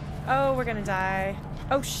 Oh, we're gonna die.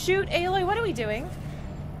 Oh shoot, Aloy, what are we doing?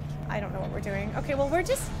 I don't know what we're doing. Okay, well we're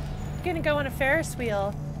just gonna go on a Ferris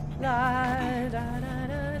wheel. La da da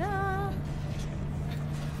da da.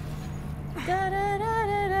 Da da da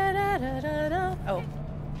da da da da da. Oh.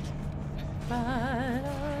 Ba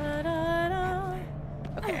da da da.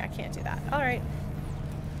 Okay, I can't do that. Alright.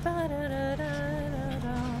 Ba da da da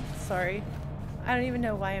da. Sorry. I don't even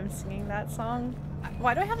know why I'm singing that song.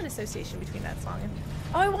 Why do I have an association between that song and...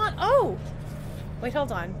 Oh! Wait,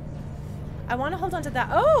 hold on. I want to hold on to that.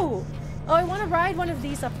 Oh, I want to ride one of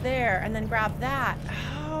these up there and then grab that.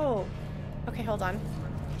 Oh. Okay, hold on.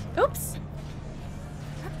 Oops.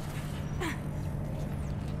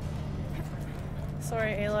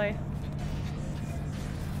 Sorry, Aloy.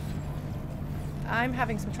 I'm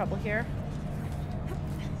having some trouble here.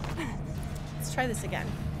 Let's try this again.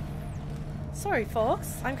 Sorry,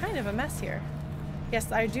 folks. I'm kind of a mess here. Yes,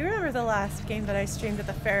 I do remember the last game that I streamed at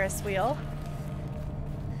the Ferris wheel.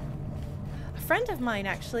 A friend of mine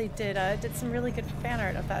actually did some really good fan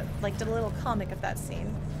art of that, like did a little comic of that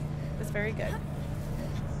scene. It was very good.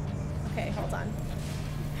 Okay, hold on.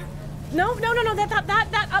 No,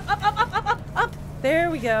 that, up. There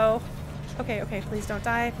we go. Okay, please don't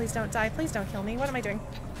die, please don't die, please don't kill me. What am I doing?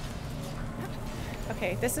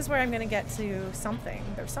 Okay, this is where I'm gonna get to something.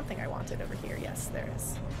 There's something I wanted over here. Yes, there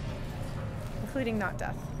is. Including not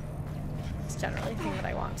death. It's generally the thing that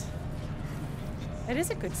I want. It is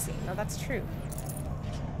a good scene, though, that's true.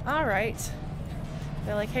 Alright.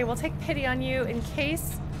 They're like, hey, we'll take pity on you in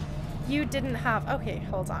case you didn't have... Okay,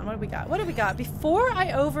 hold on. What do we got? What do we got? Before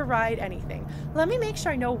I override anything, let me make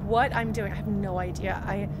sure I know what I'm doing. I have no idea.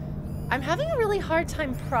 I'm having a really hard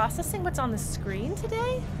time processing what's on the screen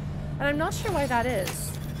today, and I'm not sure why that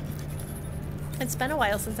is. It's been a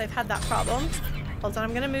while since I've had that problem. Hold on,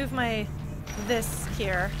 I'm gonna move my... this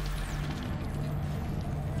here.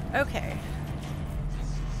 Okay.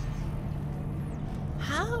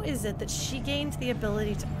 How is it that she gained the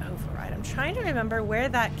ability to override? I'm trying to remember where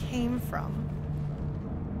that came from.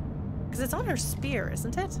 Because it's on her spear,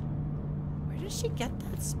 isn't it? Where did she get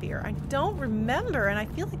that spear? I don't remember, and I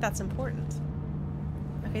feel like that's important.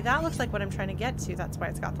 Okay, that looks like what I'm trying to get to. That's why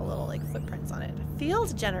it's got the little, like, footprints on it.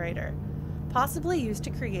 Field generator. possibly used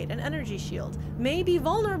to create an energy shield, may be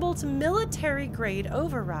vulnerable to military-grade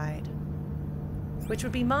override. Which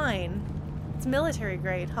would be mine. It's military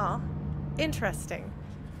grade, huh? Interesting.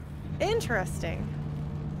 Interesting.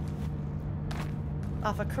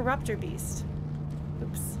 Off a corruptor beast.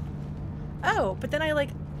 Oops. Oh, but then I, like,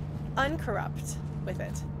 uncorrupt with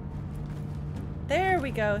it. There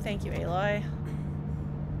we go. Thank you, Aloy.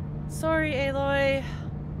 Sorry, Aloy.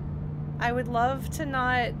 I would love to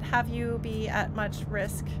not have you be at much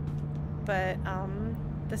risk, but,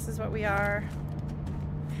 this is what we are.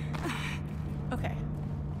 Okay.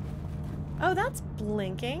 Oh, that's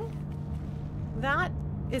blinking. That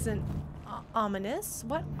isn't ominous.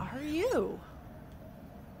 What are you?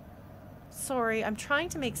 Sorry, I'm trying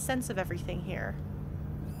to make sense of everything here.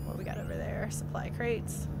 What we got over there? Supply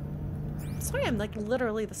crates. Sorry, I'm like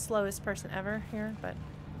literally the slowest person ever here, but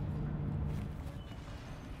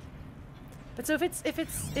so if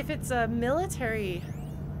it's a military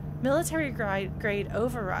grade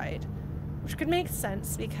override, which could make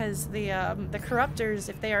sense because the corruptors,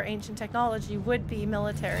 if they are ancient technology, would be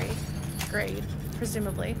military grade,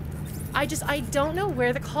 presumably. I don't know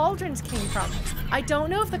where the cauldrons came from. I don't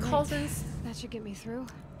know if the cauldrons... That should get me through.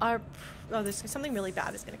 Are... Oh, there's something really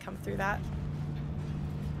bad is going to come through that.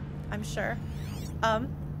 I'm sure.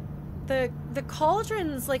 The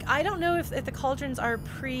cauldrons, like, I don't know if the cauldrons are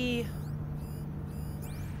pre...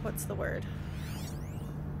 What's the word?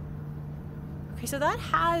 Okay, so that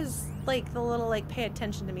has, like, the little, like, pay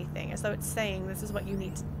attention to me thing, as though it's saying this is what you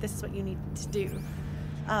need to do.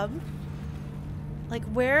 Like,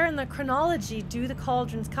 where in the chronology do the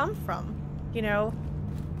cauldrons come from? You know?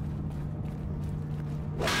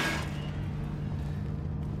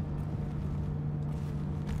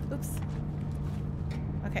 Oops.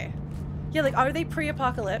 Okay. Yeah, like, are they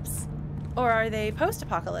pre-apocalypse? Or are they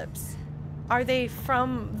post-apocalypse? Are they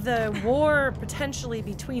from the war, potentially,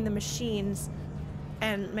 between the machines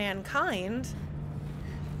and mankind?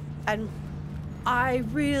 And I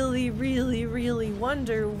really, really, really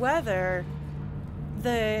wonder whether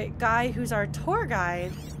the guy who's our tour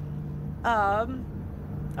guide, our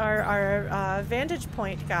vantage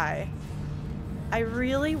point guy, I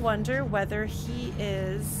really wonder whether he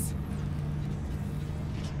is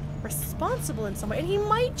responsible in some way. And he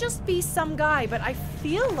might just be some guy, but I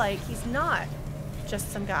feel like he's not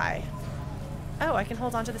just some guy. Oh, I can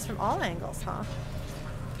hold on to this from all angles, huh?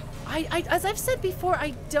 As I've said before,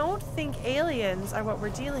 I don't think aliens are what we're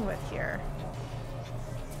dealing with here.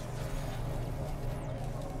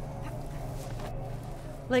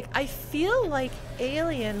 Like, I feel like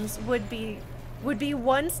aliens would be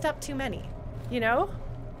one step too many, you know?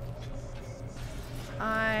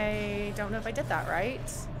 I don't know if I did that right,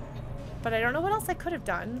 but I don't know what else I could have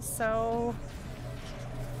done, so...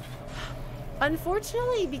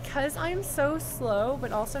 Unfortunately, because I'm so slow,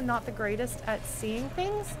 but also not the greatest at seeing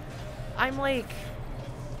things, I'm like...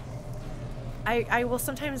 I will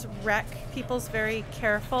sometimes wreck people's very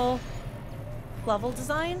careful level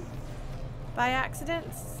design by accident.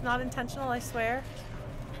 It's not intentional, I swear.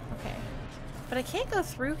 Okay. But I can't go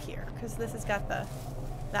through here, because this has got that.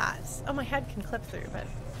 Oh, my head can clip through, but...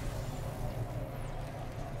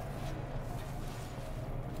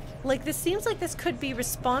 Like, this seems like this could be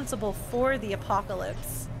responsible for the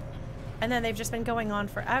apocalypse. And then they've just been going on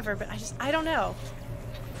forever, but I don't know.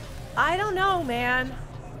 I don't know, man.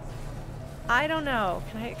 I don't know.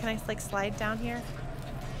 Can I like, slide down here?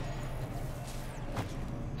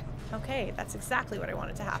 Okay, that's exactly what I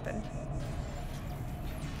wanted to happen.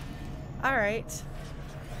 Alright.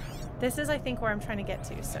 This is, I think, where I'm trying to get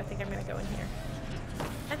to, so I think I'm gonna go in here.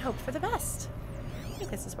 And hope for the best. I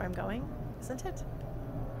think this is where I'm going, isn't it?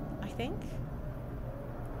 I think.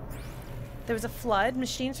 There was a flood.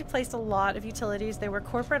 Machines replaced a lot of utilities. There were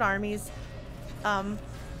corporate armies.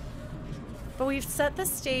 But we've set the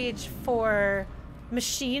stage for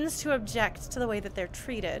machines to object to the way that they're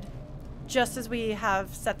treated. Just as we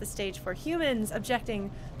have set the stage for humans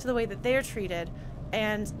objecting to the way that they're treated,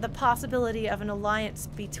 and the possibility of an alliance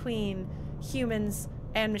between humans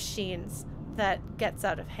and machines that gets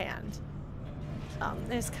out of hand.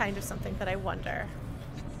 Is kind of something that I wonder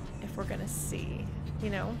if we're gonna see,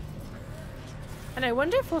 you know? And I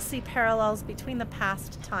wonder if we'll see parallels between the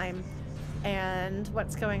past time and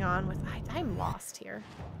what's going on with... I'm lost here.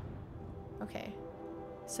 Okay.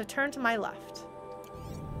 So turn to my left.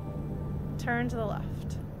 Turn to the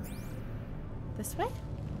left. This way?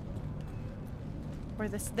 Or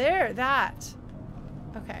this... There! That!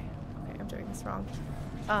 Okay. Okay, I'm doing this wrong.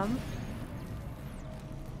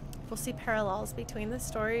 We'll see parallels between the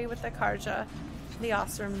story with the Karja, the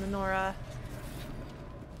Osram, the Nora,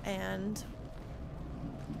 and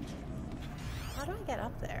how do I get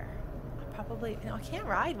up there? Probably, no, I can't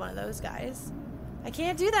ride one of those guys. I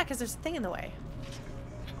can't do that because there's a thing in the way.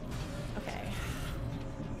 Okay.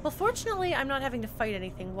 Well, fortunately, I'm not having to fight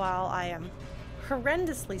anything while I am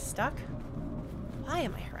horrendously stuck. Why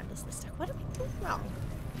am I horrendously stuck? What am I doing wrong?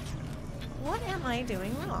 What am I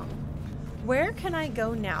doing wrong? Where can I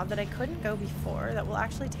go now that I couldn't go before that will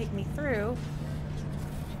actually take me through?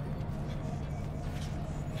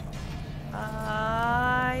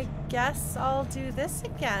 I guess I'll do this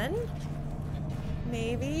again.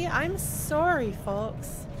 Maybe. I'm sorry,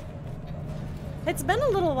 folks. It's been a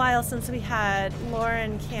little while since we had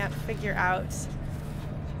Lauren can't figure out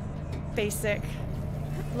basic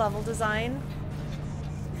level design.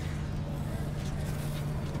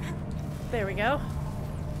 There we go.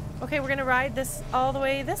 Okay, we're gonna ride this all the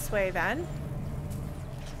way this way then.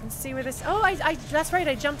 And see where this... Oh, that's right,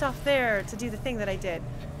 I jumped off there to do the thing that I did.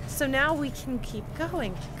 So now we can keep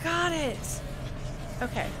going. Got it!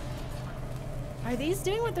 Okay. Are these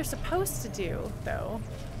doing what they're supposed to do, though?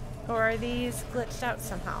 Or are these glitched out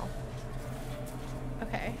somehow?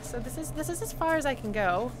 Okay, so this is as far as I can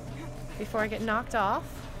go before I get knocked off.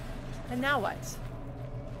 And now what?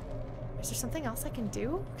 Is there something else I can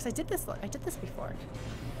do? Because I did this before.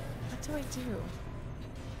 What do I do?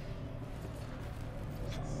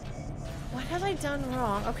 What have I done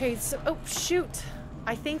wrong? Okay, so oh shoot.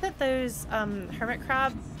 I think that those hermit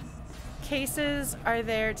crab cases are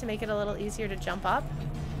there to make it a little easier to jump up.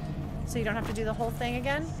 So you don't have to do the whole thing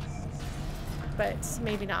again. But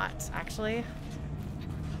maybe not, actually.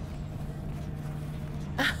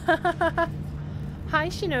 Hi,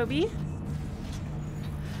 Shinobi.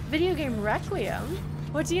 Video game Requiem?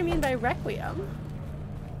 What do you mean by Requiem?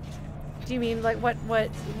 Do you mean like what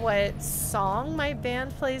song my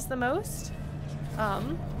band plays the most?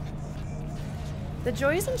 The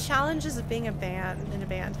joys and challenges of being in a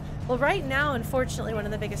band. Well, right now, unfortunately, one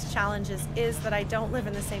of the biggest challenges is that I don't live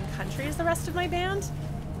in the same country as the rest of my band,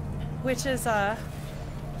 which is a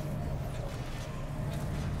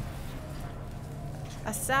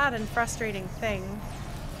sad and frustrating thing.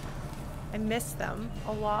 I miss them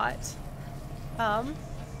a lot. Oh,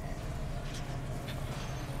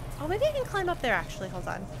 maybe I can climb up there, actually. Hold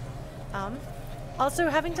on. Also,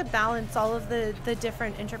 having to balance all of the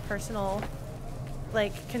different interpersonal,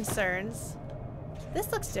 like, concerns. This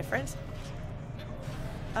looks different.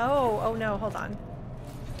 Oh no, hold on.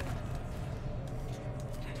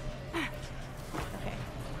 Okay,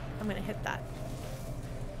 I'm gonna hit that.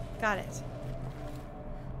 Got it.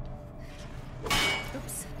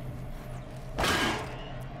 Oops.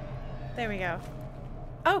 There we go.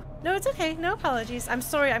 Oh, no, it's okay. No apologies. I'm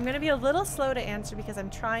sorry. I'm going to be a little slow to answer because I'm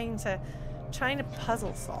trying to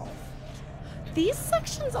puzzle solve. These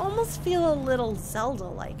sections almost feel a little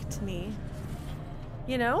Zelda-like to me.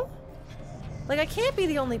 You know? Like, I can't be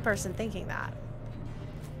the only person thinking that.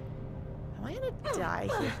 Am I going to die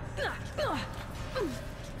here?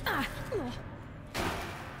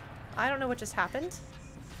 I don't know what just happened.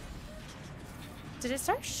 Did it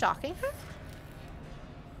start shocking her?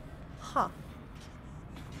 Huh.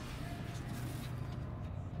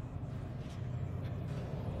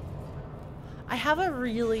 I have a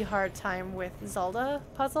really hard time with Zelda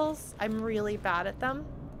puzzles. I'm really bad at them.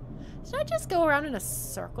 Should I just go around in a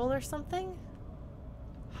circle or something?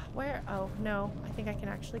 Where? Oh, no. I think I can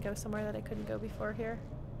actually go somewhere that I couldn't go before here.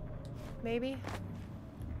 Maybe?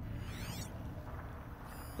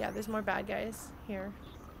 Yeah, there's more bad guys here.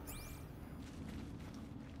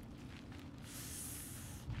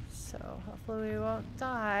 So hopefully we won't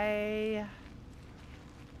die.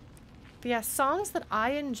 But yeah, songs that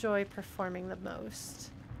I enjoy performing the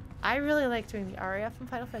most. I really like doing the aria from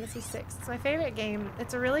Final Fantasy VI. It's my favorite game.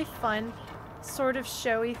 It's a really fun, sort of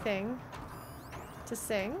showy thing to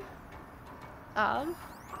sing.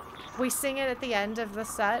 We sing it at the end of the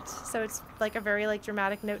set, so it's like a very like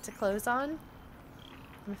dramatic note to close on.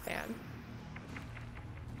 I'm a fan.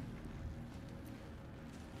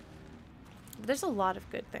 But there's a lot of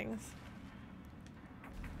good things.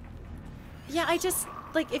 Yeah, I just,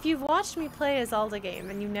 like, if you've watched me play a Zelda game,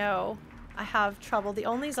 then you know I have trouble. The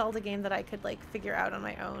only Zelda game that I could, like, figure out on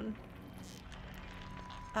my own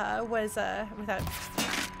was, without...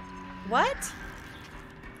 What?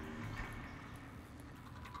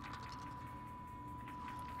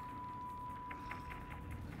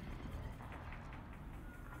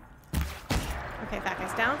 Okay, that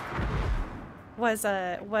guy's down. Was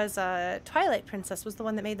Twilight Princess was the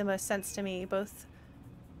one that made the most sense to me, both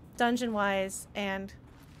dungeon-wise and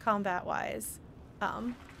combat-wise.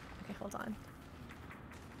 Okay, hold on.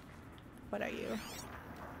 What are you?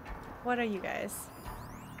 What are you guys?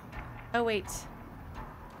 Oh, wait.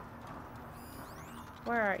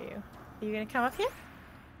 Where are you? Are you gonna come up here?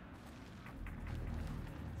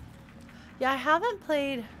 Yeah, I haven't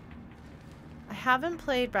played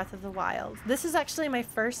Breath of the Wild. This is actually my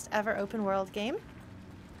first ever open world game,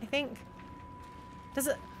 I think. Does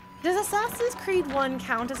Assassin's Creed 1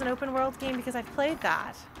 count as an open world game? Because I've played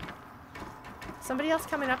that. Somebody else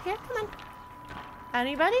coming up here? Come on.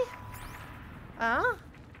 Anybody?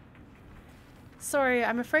 Sorry,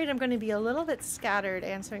 I'm afraid I'm going to be a little bit scattered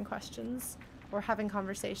answering questions or having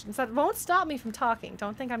conversations. That won't stop me from talking.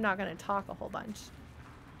 Don't think I'm not going to talk a whole bunch.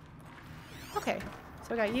 Okay,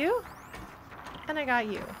 so I got you, and I got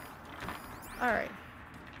you. Alright.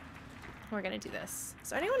 We're going to do this.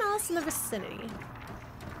 Is there anyone else in the vicinity?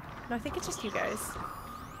 No, I think it's just you guys.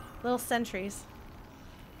 Little sentries.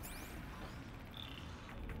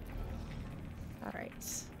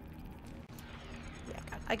 Alright. Yeah,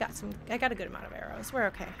 I got a good amount of arrows. We're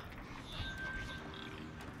okay.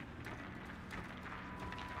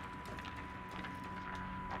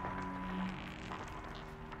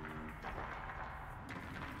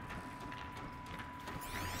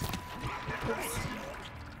 Oops.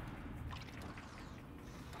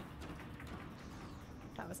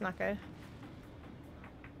 That was not good.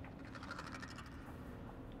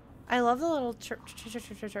 I love the little chirp, chirp,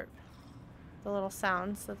 chirp, chirp, chirp. The little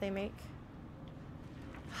sounds that they make.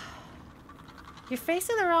 You're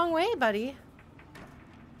facing the wrong way, buddy.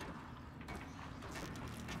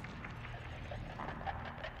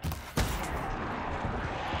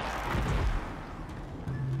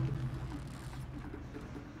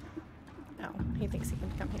 Oh, he thinks he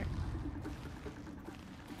can come here.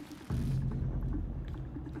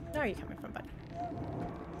 Where are you coming from, buddy?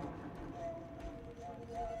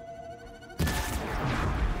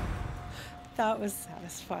 That was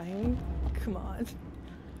satisfying. Come on.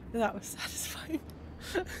 That was satisfying.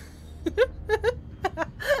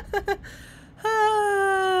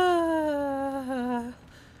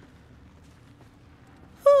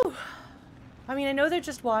 Whew. I mean, I know they're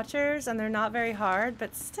just watchers and they're not very hard,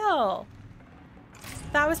 but still.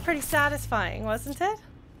 That was pretty satisfying, wasn't it?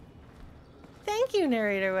 Thank you,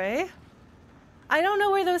 Narrator Way. I don't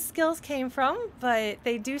know where those skills came from, but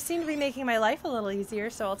they do seem to be making my life a little easier,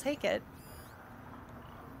 so I'll take it.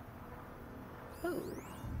 Ooh,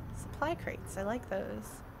 supply crates. I like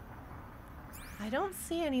those. I don't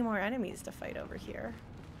see any more enemies to fight over here.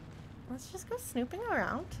 Let's just go snooping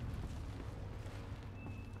around.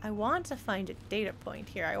 I want to find a data point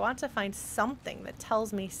here. I want to find something that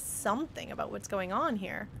tells me something about what's going on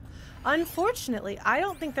here. Unfortunately, I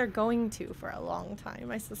don't think they're going to for a long time.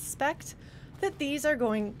 I suspect that these are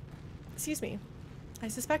going... Excuse me. I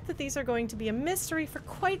suspect that these are going to be a mystery for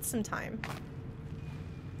quite some time.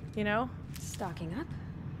 You know? Stocking up?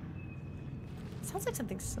 Sounds like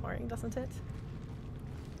something snoring, doesn't it?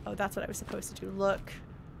 Oh, that's what I was supposed to do. Look.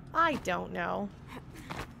 I don't know.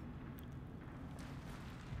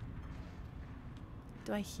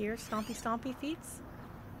 Do I hear stompy stompy feets?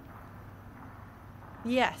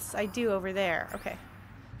 Yes, I do over there. Okay.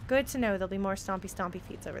 Good to know there'll be more stompy stompy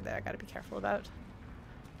feets over there. I gotta be careful about.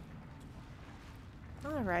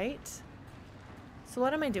 Alright. So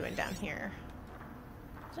what am I doing down here?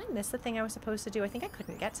 Did I miss the thing I was supposed to do? I think I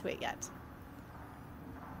couldn't get to it yet.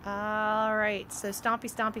 Alright, so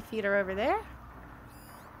stompy stompy feet are over there.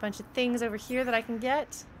 Bunch of things over here that I can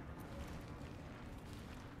get.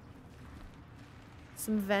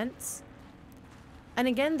 Some vents. And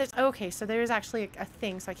again, there's... Okay, so there's actually a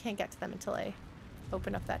thing, so I can't get to them until I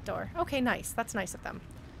open up that door. Okay, nice. That's nice of them.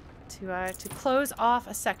 To close off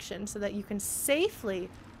a section so that you can safely...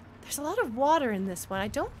 There's a lot of water in this one. I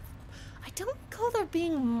don't recall there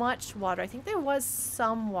being much water. I think there was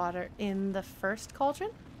some water in the first cauldron.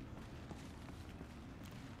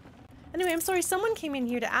 Anyway, I'm sorry, someone came in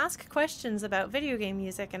here to ask questions about video game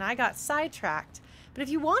music and I got sidetracked. But if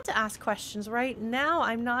you want to ask questions right now,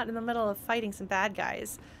 I'm not in the middle of fighting some bad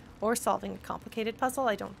guys or solving a complicated puzzle,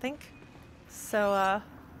 I don't think. So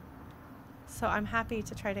I'm happy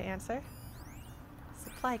to try to answer.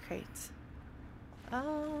 Supply crate.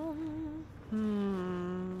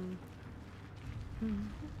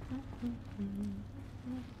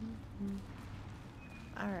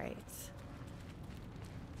 Alright.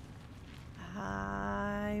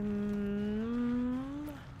 I'm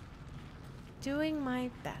doing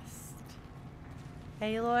my best.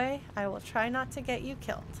 Aloy, I will try not to get you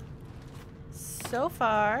killed. So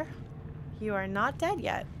far, you are not dead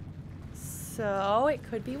yet. So it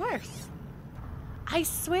could be worse. I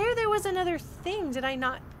swear there was another thing. Did I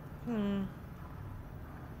not?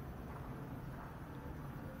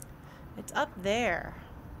 It's up there.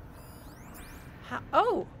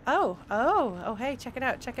 Oh, hey, check it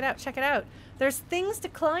out, check it out, check it out. There's things to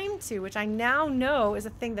climb to, which I now know is a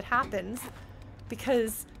thing that happens.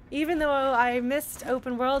 Because even though I missed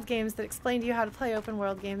open world games that explain to you how to play open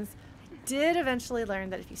world games, I did eventually learn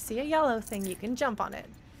that if you see a yellow thing, you can jump on it.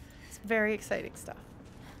 It's very exciting stuff.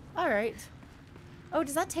 Alright. Oh,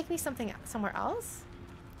 does that take me somewhere else?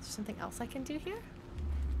 Is there something else I can do here?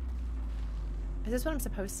 Is this what I'm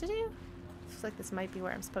supposed to do? Looks like this might be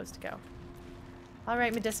where I'm supposed to go.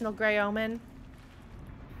 Alright, medicinal gray omen.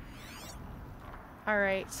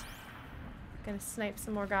 Alright. Gonna snipe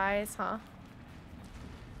some more guys, huh?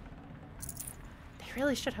 They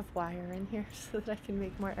really should have wire in here so that I can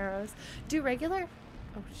make more arrows. Do regular...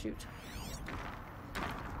 Oh, shoot.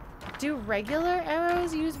 Do regular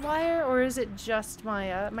arrows use wire, or is it just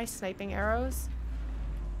my my sniping arrows?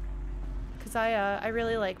 Because I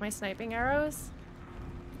really like my sniping arrows.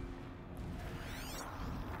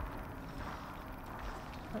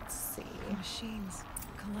 Let's see. The machines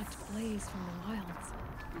collect blaze from the wilds,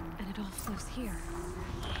 and it all flows here.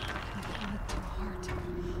 Like blood to a heart.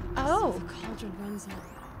 Oh! So the cauldron runs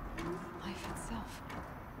on life itself.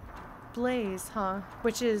 Blaze, huh?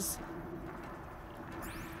 Which is...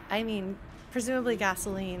 I mean, presumably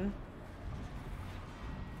gasoline.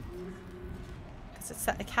 Because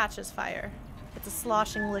it catches fire. It's a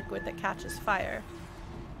sloshing liquid that catches fire.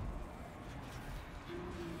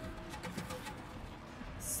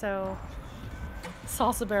 So,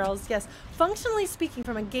 salsa barrels, yes. Functionally speaking,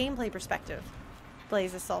 from a gameplay perspective,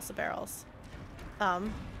 Blaze is salsa barrels.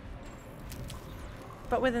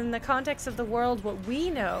 But within the context of the world, what we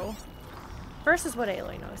know versus what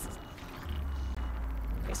Aloy knows.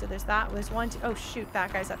 Okay, so there's that. There's one, two. Oh, shoot,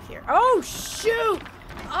 that guy's up here. Oh, shoot!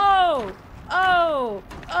 Oh! Oh!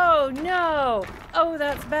 Oh, no! Oh,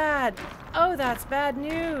 that's bad. Oh, that's bad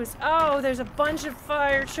news. Oh, there's a bunch of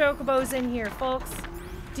fire chocobos in here, folks.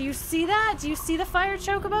 Do you see that? Do you see the fire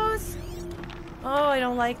chocobos? Oh, I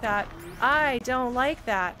don't like that. I don't like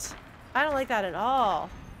that. I don't like that at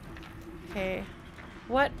all. Okay.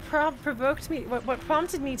 What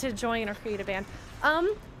prompted me to join or create a band?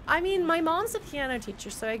 I mean, my mom's a piano teacher,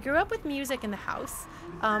 so I grew up with music in the house.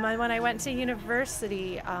 And when I went to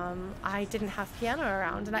university, I didn't have piano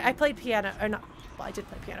around, and I played piano, or not, well, I did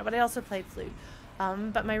play piano, but I also played flute.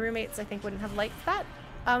 But my roommates, I think, wouldn't have liked that.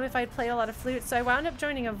 If I'd played a lot of flute, so I wound up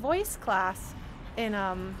joining a voice class in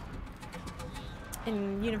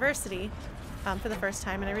university for the first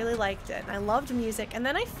time, and I really liked it. And I loved music, and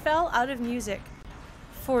then I fell out of music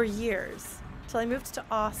for years till I moved to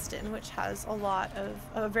Austin, which has a lot of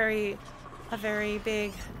a very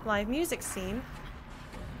big live music scene.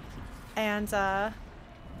 And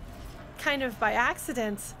kind of by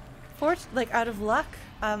accident, like out of luck,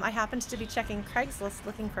 I happened to be checking Craigslist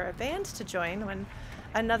looking for a band to join when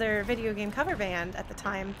another video game cover band at the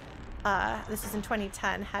time, this was in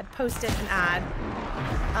 2010, had posted an ad.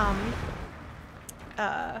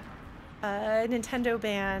 A Nintendo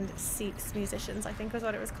band seeks musicians, I think was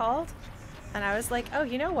what it was called. And I was like, oh,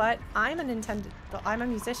 you know what? I'm a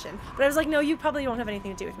musician. But I was like, no, you probably won't have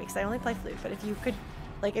anything to do with me because I only play flute. But if you could,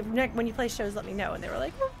 like, when you play shows, let me know. And they were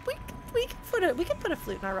like, well, we could put a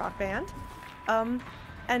flute in our rock band.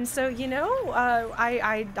 And so, you know,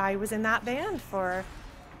 I was in that band for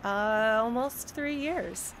almost 3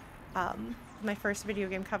 years. My first video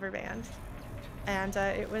game cover band. And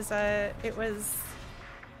it was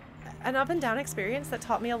an up and down experience that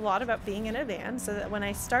taught me a lot about being in a band, so that when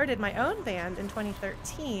I started my own band in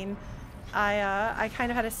 2013, I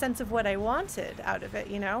kind of had a sense of what I wanted out of it,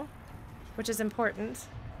 you know, which is important.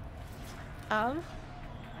 Can't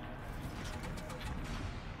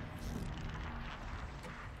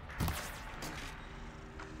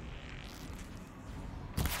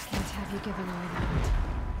have you given away that.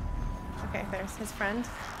 Okay, there's his friend.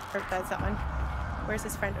 Or that's that one. Where's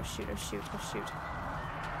his friend? Oh shoot, oh shoot, oh shoot.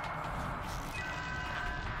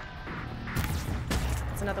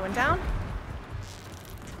 Another one down.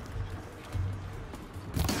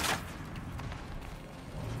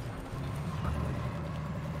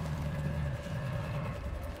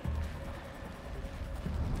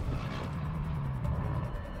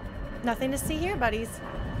 Nothing to see here, buddies.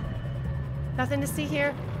 Nothing to see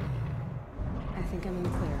here. I think I'm in the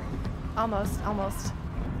clear. Almost, almost.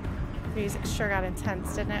 The music sure got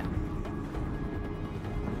intense, didn't it?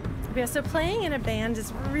 Yeah, so playing in a band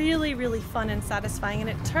is really, really fun and satisfying, and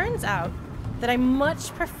it turns out that I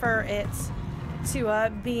much prefer it to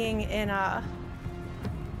being in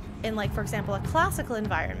like, for example, a classical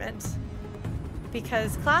environment,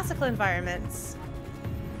 because classical environments,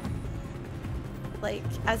 like,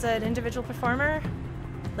 as an individual performer,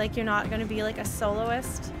 like, you're not going to be like a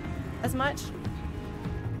soloist as much.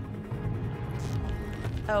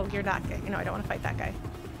 Oh, you're that guy. No, I don't want to fight that guy.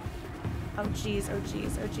 Oh, jeez. Oh,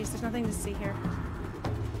 jeez. Oh, jeez. There's nothing to see here.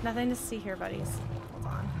 Nothing to see here, buddies. Hold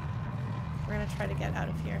on. We're gonna try to get out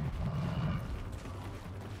of here.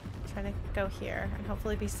 Trying to go here and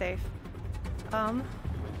hopefully be safe.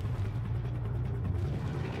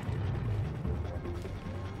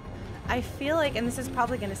 I feel like, and this is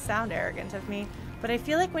probably going to sound arrogant of me, but I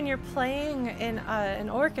feel like when you're playing in an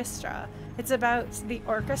orchestra, it's about the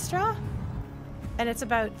orchestra and it's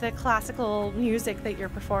about the classical music that you're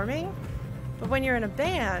performing. But when you're in a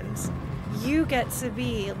band, you get to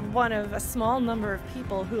be one of a small number of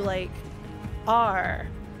people who like are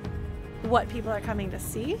what people are coming to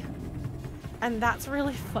see. And that's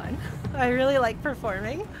really fun. I really like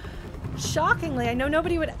performing. Shockingly, I know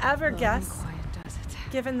nobody would ever guess,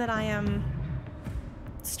 given that I am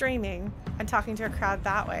streaming and talking to a crowd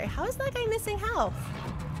that way. How is that guy missing health?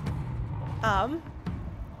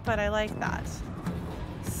 But I like that.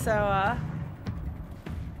 So,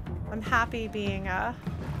 I'm happy being,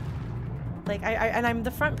 like, and I'm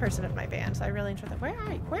the front person of my band, so I really enjoy that.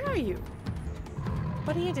 Where are you?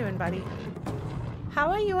 What are you doing, buddy?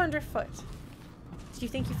 How are you underfoot? Do you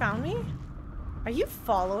think you found me? Are you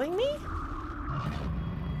following me?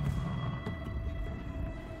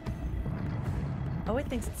 Oh, it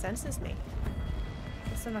thinks it senses me.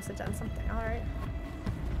 This one must have done something. Alright.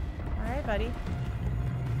 Alright, buddy.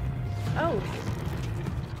 Oh.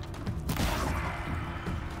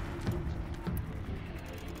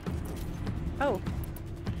 Oh.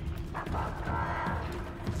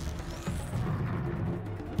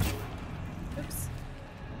 Oops.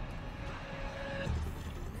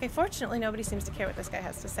 Okay, fortunately nobody seems to care what this guy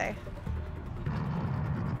has to say.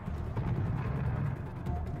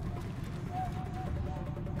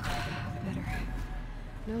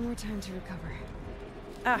 No more time to recover.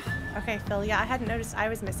 Ah, okay, Phil. Yeah, I hadn't noticed I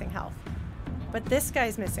was missing health. But this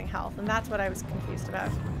guy's missing health, and that's what I was confused about.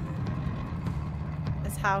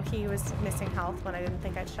 Is how he was missing health when I didn't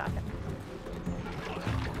think I'd shot him.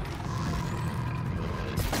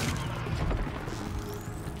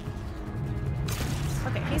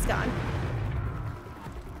 Okay, he's gone.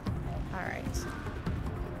 Alright.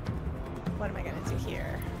 What am I gonna do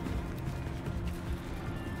here?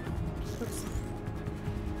 Oops.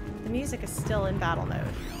 The music is still in battle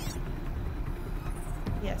mode.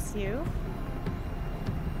 Yes, you.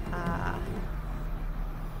 Are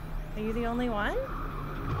you the only one?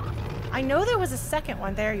 I know there was a second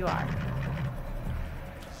one. There you are.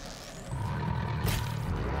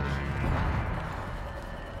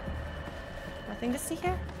 Nothing to see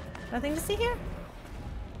here? Nothing to see here?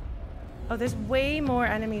 Oh, there's way more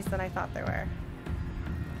enemies than I thought there were.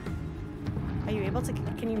 Are you able to...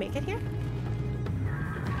 Can you make it here?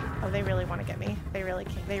 Oh, they really want to get me. They really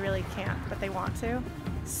can't, but they want to.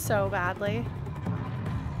 So badly.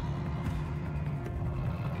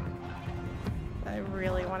 They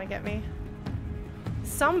really want to get me.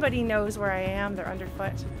 Somebody knows where I am. They're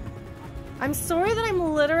underfoot. I'm sorry that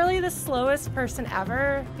I'm literally the slowest person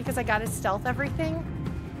ever because I gotta stealth everything.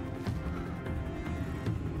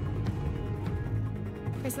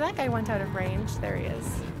 Okay, so that guy went out of range. There he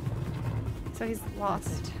is. So he's lost.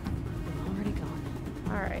 That's it. I'm already gone.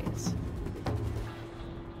 Alright.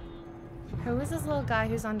 Who is this little guy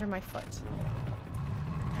who's under my foot?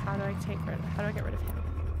 How do I get rid of him?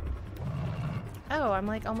 Oh, I'm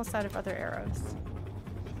like almost out of other arrows.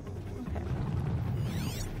 Okay.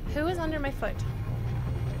 Who is under my foot?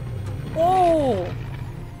 Oh!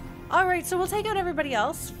 Alright, so we'll take out everybody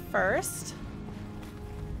else first.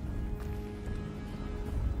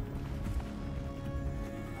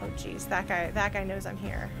 Oh geez, that guy knows I'm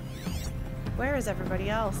here. Where is everybody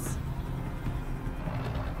else?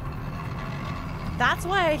 That's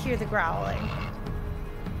why I hear the growling.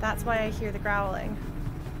 That's why I hear the growling.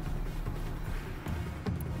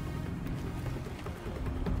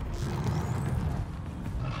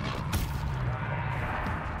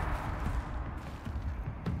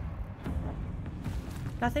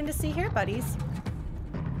 Nothing to see here, buddies.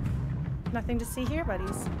 Nothing to see here,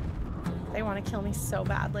 buddies. They want to kill me so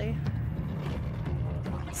badly.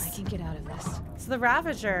 I can get out of this. So the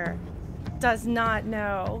Ravager does not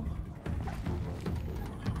know.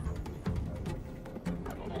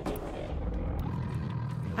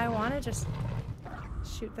 I want to just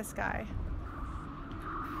shoot this guy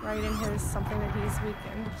right in his something that he's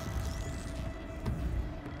weakened.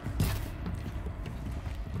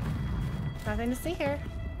 Nothing to see here.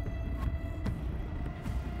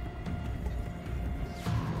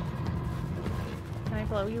 Can I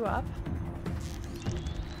blow you up?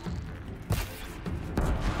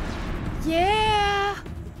 Yeah!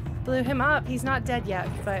 Blew him up. He's not dead yet,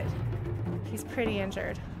 but He's pretty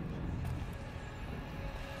injured.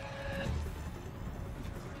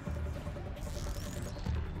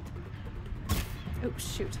 Oh,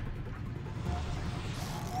 shoot.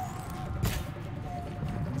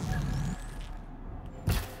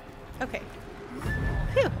 Okay.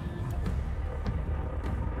 Phew.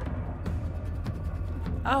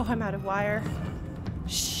 Oh, I'm out of wire.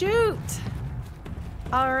 Shoot!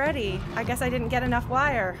 Alrighty. I guess I didn't get enough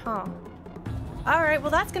wire, huh? Alright, well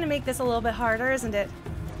that's gonna make this a little bit harder, isn't it?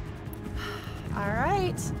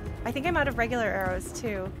 Alright. I think I'm out of regular arrows,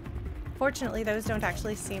 too. Fortunately, those don't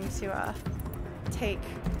actually seem to, take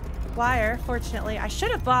wire. Fortunately, I should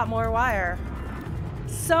have bought more wire.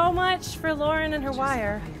 So much for Lauren and her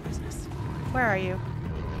wire. Where are you?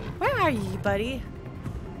 Where are you, buddy?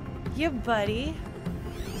 You buddy.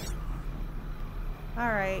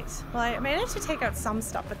 Alright. Well, I managed to take out some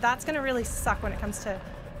stuff, but that's gonna really suck when it comes to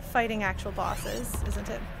fighting actual bosses, isn't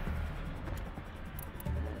it?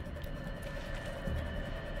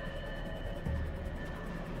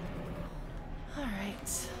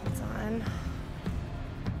 Alright. Hold on.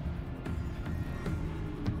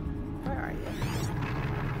 Where are you?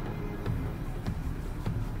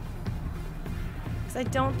 Because I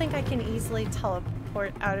don't think I can easily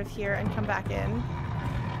teleport out of here and come back in.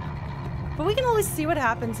 But we can always see what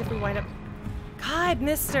happens if we wind up... God,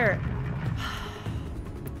 mister!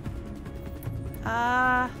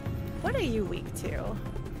 What are you weak to?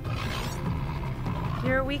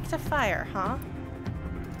 You're weak to fire, huh?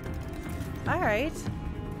 Alright.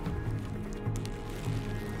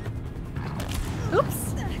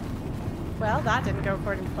 Oops! Well, that didn't go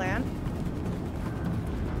according to plan.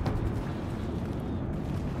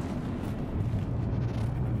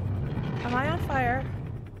 Am I on fire?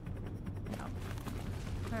 No.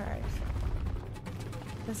 Alright.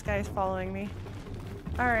 This guy's following me.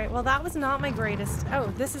 Alright, well that was not my greatest... Oh,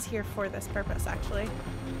 this is here for this purpose, actually.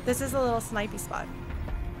 This is a little snipey spot.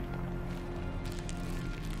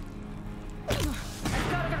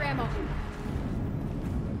 I've got other ammo.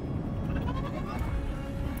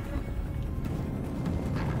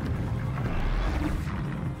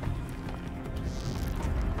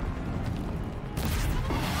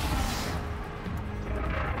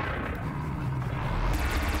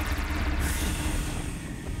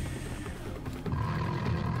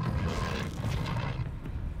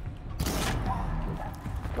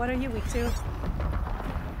 What are you weak to?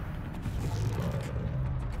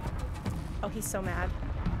 Oh, he's so mad.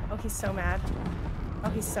 Oh, he's so mad. Oh,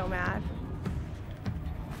 he's so mad.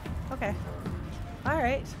 Okay.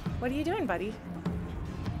 Alright. What are you doing, buddy?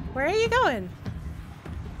 Where are you going?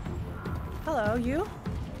 Hello, you?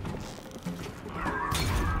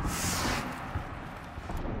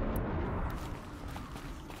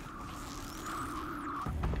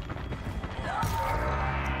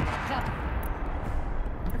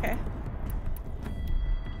 Okay.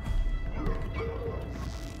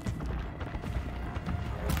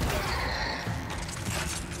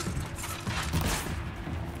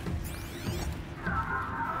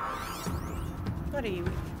 What are you?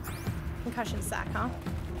 Concussion sack, huh?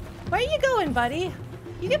 Where are you going, buddy?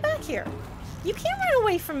 You get back here. You can't run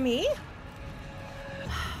away from me.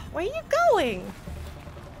 Where are you going?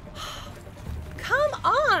 Come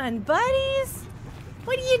on, buddies.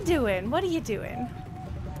 What are you doing? What are you doing?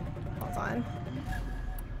 Hold on.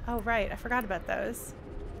 Oh, right. I forgot about those.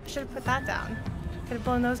 I should have put that down. Could have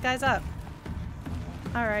blown those guys up.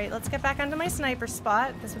 All right, let's get back onto my sniper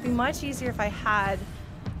spot. This would be much easier if I had...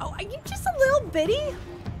 Oh, are you just a little bitty?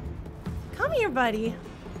 Come here, buddy.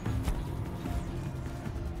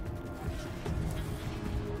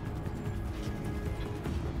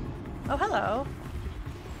 Oh, hello.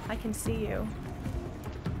 I can see you.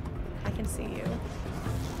 I can see you.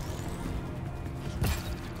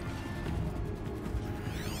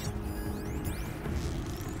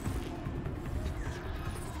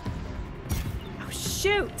 Oh,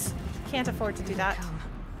 shoot! Can't afford to do that.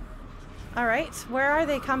 All right, where are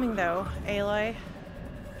they coming, though, Aloy?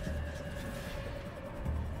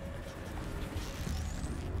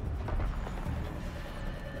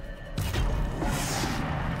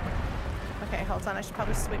 Okay, hold on. I should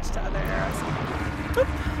probably switch to other arrows. Boop.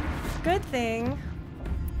 Good thing.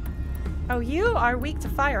 Oh, you are weak to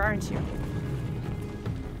fire, aren't you?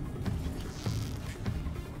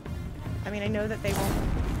 I mean, I know that they won't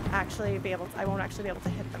actually be able to, I won't actually be able to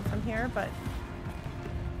hit them from here, but...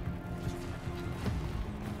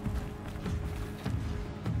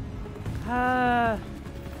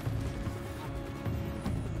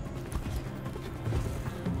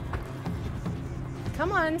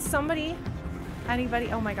 Come on, somebody.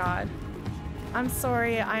 Anybody? Oh my god. I'm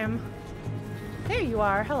sorry, I am... There you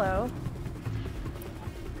are. Hello.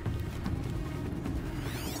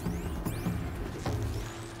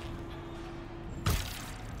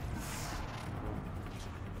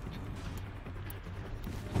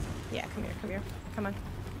 Yeah, come here, come here. Come on.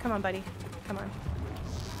 Come on, buddy. Come on.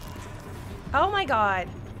 Oh my god.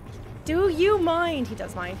 Do you mind? He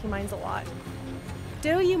does mind. He minds a lot.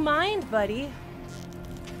 Do you mind, buddy?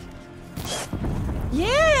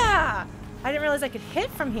 Yeah! I didn't realize I could hit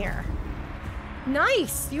from here.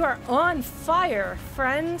 Nice! You are on fire,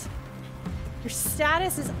 friend. Your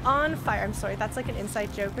status is on fire. I'm sorry, that's like an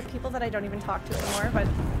inside joke with people that I don't even talk to anymore, but...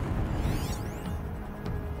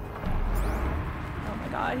 Oh my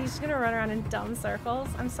god, he's just gonna run around in dumb circles.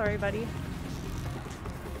 I'm sorry, buddy.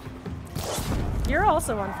 You're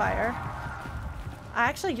also on fire.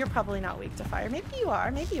 Actually, you're probably not weak to fire. Maybe you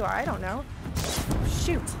are. Maybe you are. I don't know.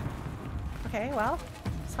 Shoot. Okay, well,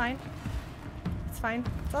 it's fine. It's fine.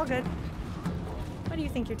 It's all good. What do you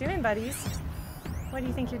think you're doing, buddies? What do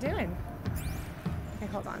you think you're doing? Okay,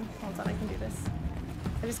 hold on. Hold on, I can do this.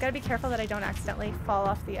 I just gotta be careful that I don't accidentally fall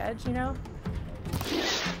off the edge, you know?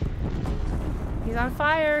 He's on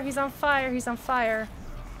fire. He's on fire. He's on fire.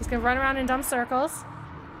 He's gonna run around in dumb circles.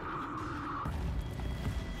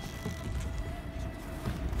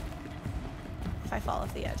 If I fall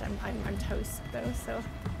off the edge, I'm toast though, so.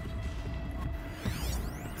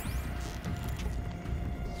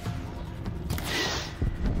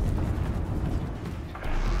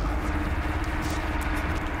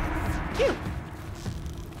 Phew.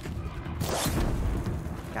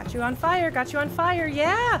 Got you on fire, got you on fire,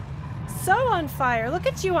 yeah! So on fire, look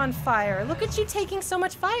at you on fire. Look at you taking so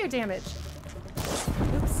much fire damage.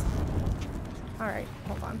 Oops. Alright,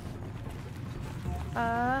 hold on.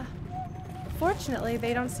 Fortunately,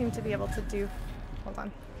 they don't seem to be able to do... Hold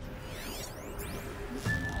on.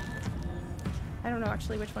 I don't know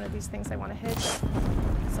actually which one of these things I want to hit.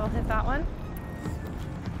 So I'll hit that one.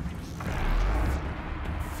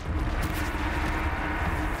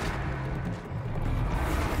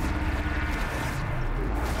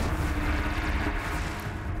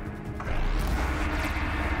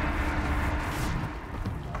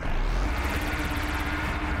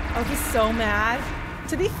 Oh, he's so mad.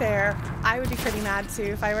 To be fair, I would be pretty mad too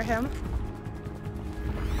if I were him.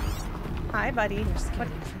 Hi, buddy.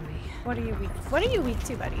 What are you weak? What are you weak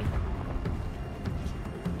to, buddy?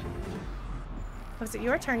 Was it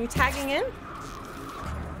your turn? You tagging in?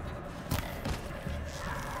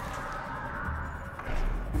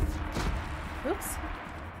 Oops.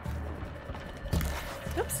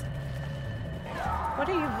 Oops. What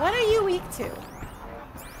are you weak to?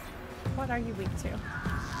 What are you weak to?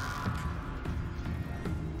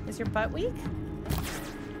 Is your butt weak?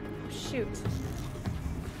 Shoot.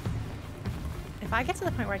 If I get to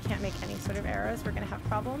the point where I can't make any sort of arrows, we're gonna have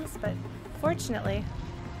problems, but fortunately,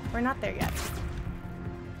 we're not there yet.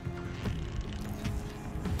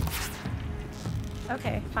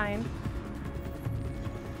 Okay, fine.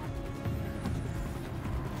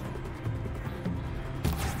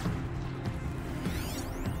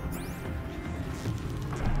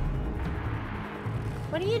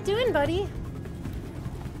 What are you doing, buddy?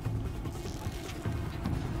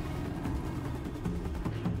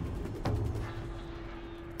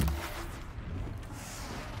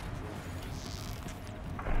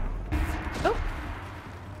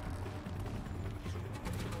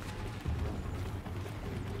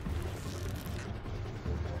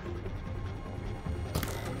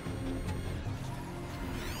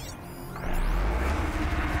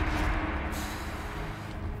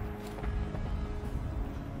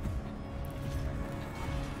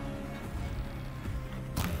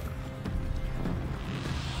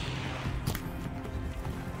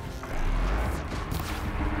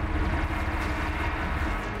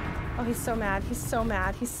 Oh, he's so mad. He's so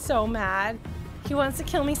mad. He's so mad. He wants to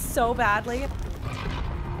kill me so badly. Oops.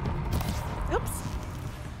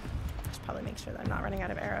 I should probably make sure that I'm not running out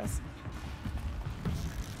of arrows.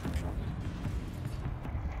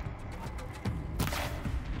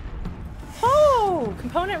 Oh!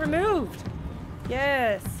 Component removed!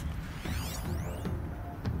 Yes.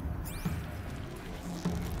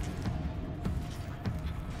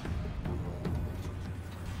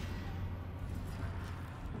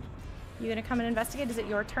 You gonna come and investigate? Is it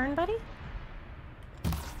your turn, buddy?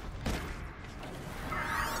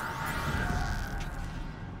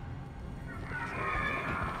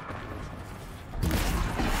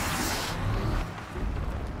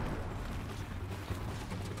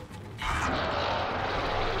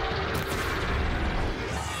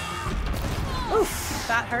 Oof,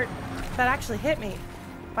 that hurt. That actually hit me.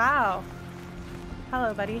 Wow.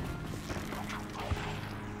 Hello, buddy.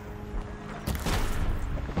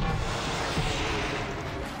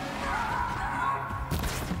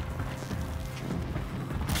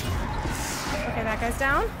 Okay, that guy's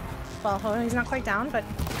down. Well, he's not quite down, but...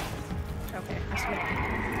 Okay, I should...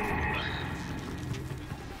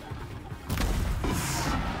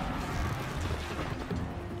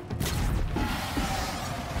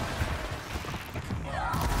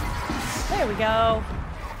 we go.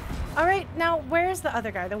 All right, now where's the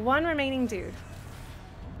other guy? The one remaining dude.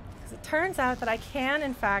 Because it turns out that I can,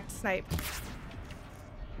 in fact, snipe.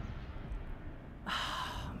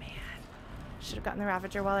 Oh, man. Should have gotten the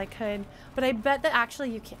Ravager while I could. But I bet that actually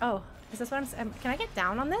you can. Oh, is this what I'm saying? Can I get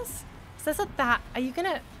down on this? Is this at that? Are you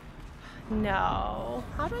gonna? No.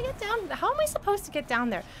 How do I get down? How am I supposed to get down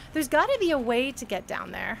there? There's got to be a way to get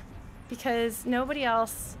down there. Because nobody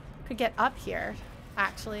else could get up here.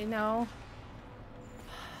 Actually, no.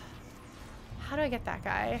 How do I get that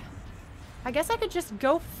guy? I guess I could just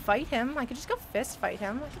go fight him. I could just go fist fight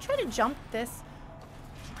him. I could try to jump this.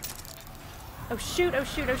 Oh shoot, oh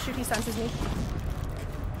shoot, oh shoot, he senses me.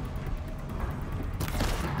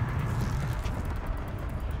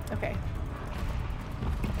 Okay.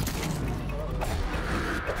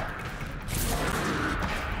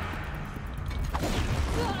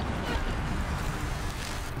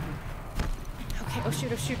 Okay, oh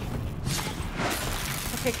shoot, oh shoot.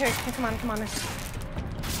 Okay, okay, come on, come on.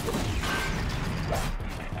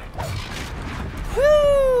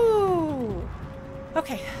 Woo!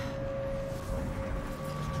 Okay.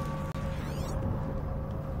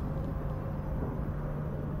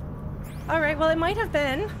 Alright, well it might have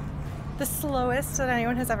been the slowest that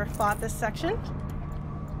anyone has ever fought this section.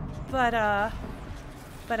 But I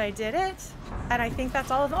did it. And I think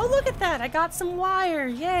that's all of them. Oh, look at that! I got some wire!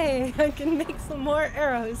 Yay! I can make some more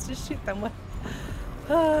arrows to shoot them with.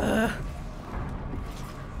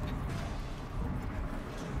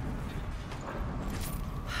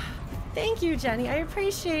 Thank you, Jenny. I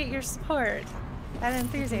appreciate your support and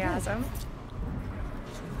enthusiasm.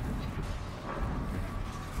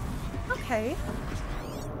 Okay.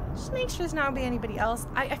 Just make sure there's not be anybody else.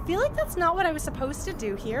 I feel like that's not what I was supposed to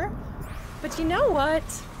do here. But you know what?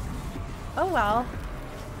 Oh well.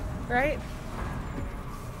 Right?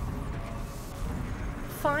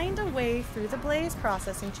 Find a way through the blaze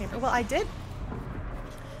processing chamber. Well, I did.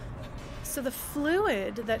 So the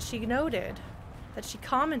fluid that she noted, that she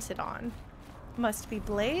commented on, must be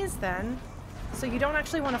blaze then. So you don't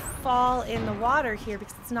actually want to fall in the water here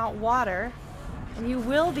because it's not water. And you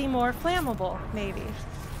will be more flammable, maybe.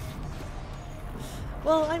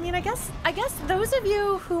 Well, I mean, I guess those of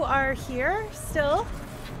you who are here still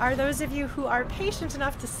are those of you who are patient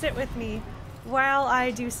enough to sit with me while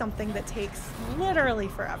I do something that takes literally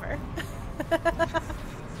forever.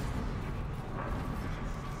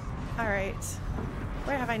 All right.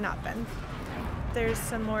 Where have I not been? There's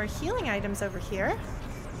some more healing items over here.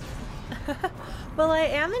 Well, I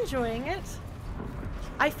am enjoying it.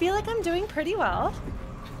 I feel like I'm doing pretty well,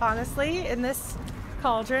 honestly, in this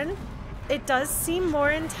cauldron. It does seem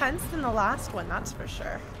more intense than the last one, that's for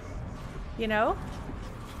sure. You know?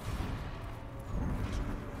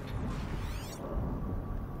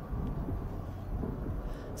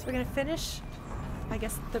 So we're gonna finish, I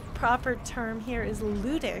guess the proper term here is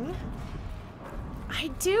looting. I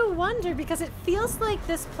do wonder, because it feels like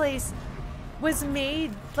this place was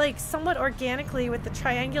made like somewhat organically with the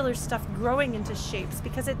triangular stuff growing into shapes,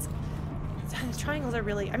 because it's triangles are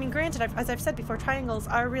really, I mean, granted, as I've said before, triangles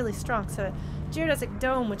are really strong. So a geodesic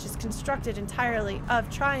dome, which is constructed entirely of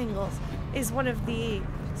triangles, is one of the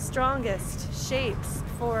strongest shapes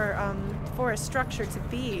for a structure to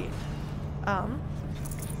be.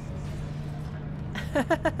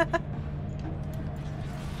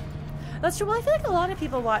 That's true. Well, I feel like a lot of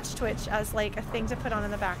people watch Twitch as like a thing to put on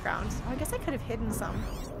in the background. Oh, I guess I could have hidden some.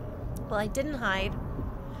 Well, I didn't hide.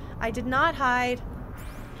 I did not hide.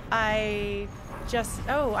 I just...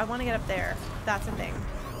 Oh, I want to get up there. That's a thing.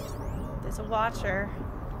 There's a watcher.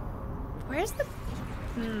 Where's the...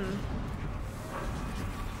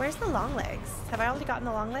 Where's the long legs? Have I already gotten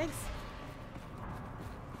the long legs?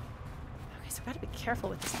 Okay, so I've got to be careful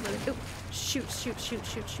with this fluid. Ooh, shoot, shoot, shoot,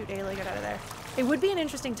 shoot, shoot. Ayla, get out of there. It would be an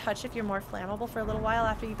interesting touch if you're more flammable for a little while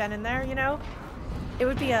after you've been in there, you know? It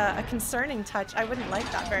would be a concerning touch. I wouldn't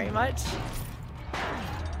like that very much.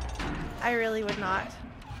 I really would not.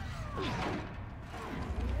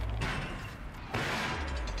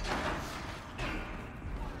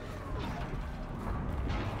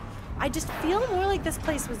 I just feel more like this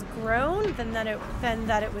place was grown than that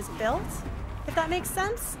it was built, if that makes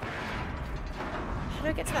sense. How do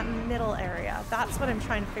I get to that middle area? That's what I'm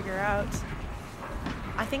trying to figure out.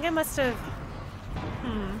 I think I must have...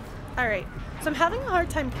 Alright. So I'm having a hard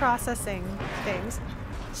time processing things.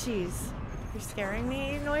 Jeez. You're scaring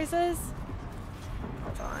me, noises?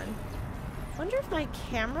 Hold on. I wonder if my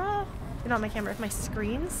camera... Not my camera, if my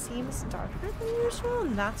screen seems darker than usual,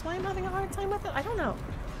 and that's why I'm having a hard time with it? I don't know.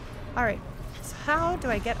 Alright. So how do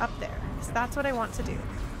I get up there? Because that's what I want to do.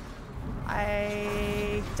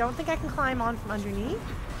 I don't think I can climb on from underneath.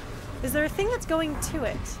 Is there a thing that's going to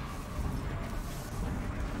it?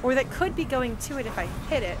 Or that could be going to it if I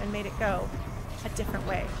hit it and made it go a different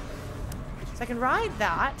way. So I can ride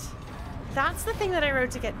that. That's the thing that I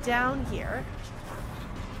rode to get down here.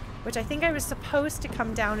 Which I think I was supposed to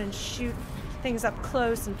come down and shoot things up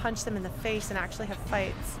close and punch them in the face and actually have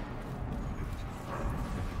fights.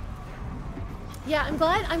 Yeah, I'm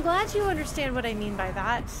glad you understand what I mean by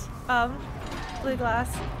that. Blue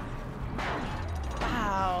glass.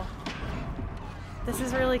 Wow. This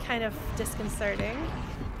is really kind of disconcerting.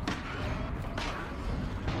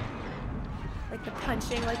 Like the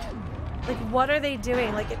punching, like what are they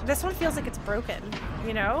doing? Like this one feels like it's broken,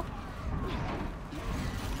 you know?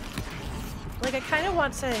 Like I kind of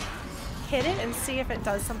want to hit it and see if it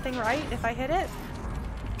does something right if I hit it.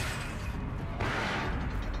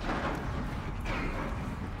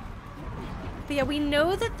 But yeah, we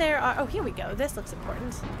know that there are, oh, here we go. This looks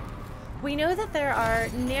important. We know that there are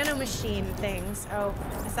nanomachine things. Oh,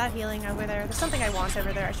 is that healing over there? There's something I want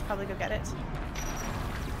over there. I should probably go get it.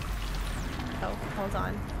 Oh, hold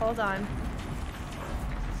on. Hold on.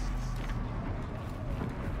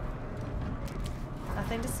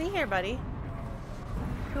 Nothing to see here, buddy.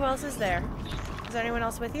 Who else is there? Is there anyone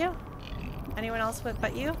else with you? Anyone else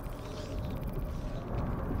but you?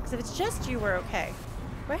 Because if it's just you, we're okay.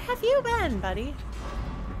 Where have you been, buddy?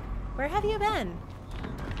 Where have you been?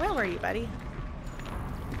 Where were you, buddy?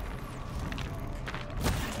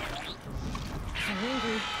 I'm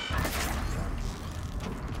angry.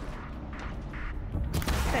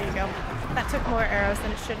 There you go. That took more arrows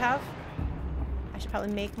than it should have. I should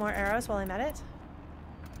probably make more arrows while I'm at it.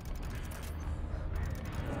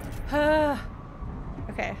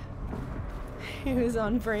 Okay. He was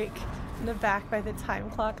on break in the back by the time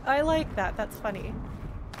clock. I like that. That's funny.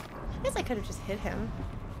 I guess I could have just hit him.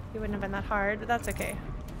 He wouldn't have been that hard, but that's okay.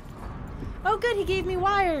 Oh good, he gave me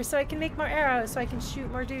wires so I can make more arrows so I can shoot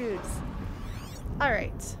more dudes.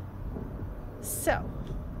 Alright. So.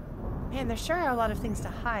 Man, there sure are a lot of things to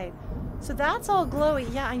hide. So that's all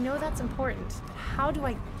glowy. Yeah, I know that's important. How do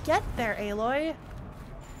I get there, Aloy?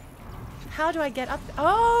 How do I get up?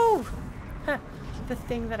 Oh! Huh. The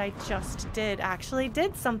thing that I just did actually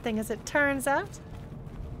did something, as it turns out.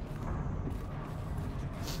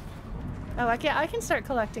 Oh, I can start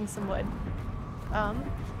collecting some wood.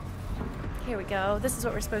 Here we go. This is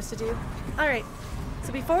what we're supposed to do. Alright.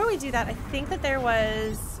 So before we do that, I think that there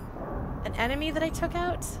was an enemy that I took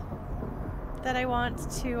out that I want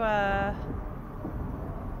to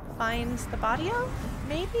find the body of?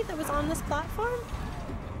 Maybe that was on this platform?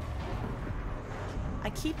 I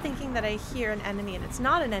keep thinking that I hear an enemy, and it's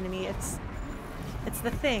not an enemy, it's the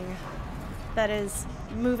thing that is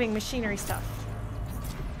moving machinery stuff.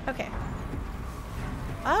 Okay.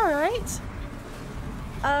 Alright.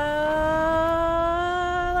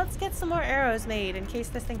 Let's get some more arrows made in case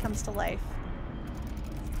this thing comes to life.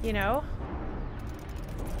 You know?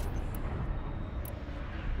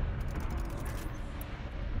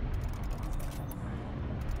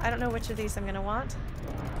 I don't know which of these I'm gonna want.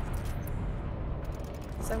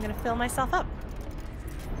 So I'm gonna fill myself up.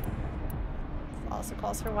 Also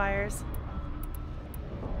calls for wires.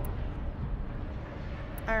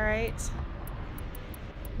 Alright.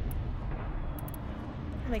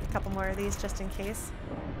 I'll make a couple more of these just in case.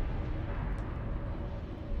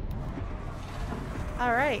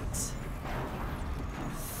 Alright.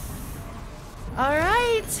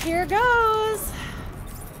 Alright, here goes!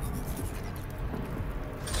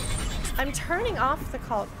 I'm turning off the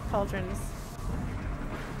cauldrons.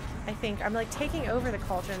 I think. I'm like taking over the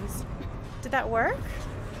cauldrons. Did that work?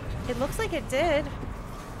 It looks like it did.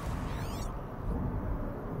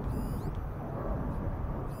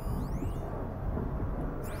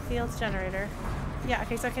 Fields generator. Yeah,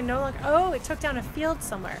 okay, so I can no longer... Oh, it took down a field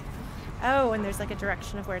somewhere. Oh, and there's like a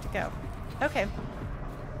direction of where to go. Okay.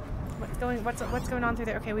 What's going on through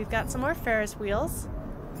there? Okay, we've got some more Ferris wheels.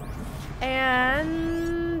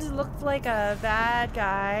 And looked like a bad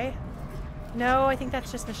guy. No, I think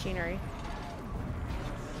that's just machinery.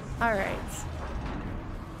 Alright.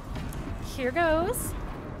 Here goes.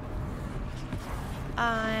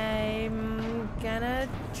 I'm gonna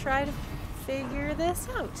try to figure this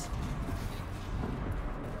out.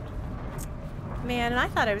 Man, and I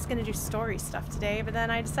thought I was gonna do story stuff today, but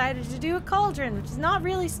then I decided to do a cauldron, which is not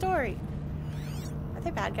really story. Are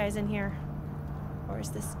there bad guys in here? Or is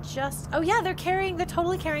this just... Oh yeah, they're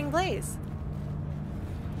totally carrying Blaze.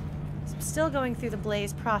 So I'm still going through the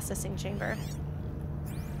Blaze processing chamber.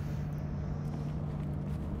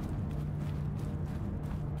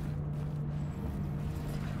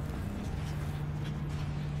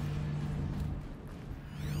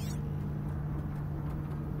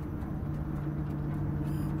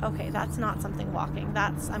 Okay, that's not something walking.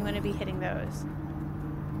 That's, I'm gonna be hitting those.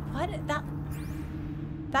 What?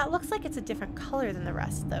 That looks like it's a different color than the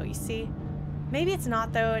rest, though, you see? Maybe it's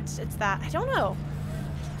not, though. It's that. I don't know.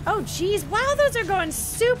 Oh, geez. Wow, those are going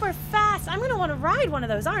super fast. I'm gonna want to ride one of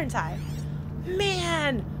those, aren't I?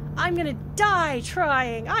 Man, I'm gonna die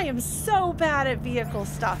trying. I am so bad at vehicle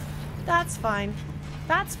stuff. That's fine.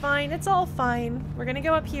 That's fine. It's all fine. We're gonna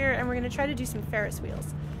go up here, and we're gonna try to do some Ferris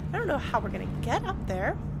wheels. I don't know how we're gonna get up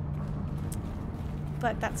there,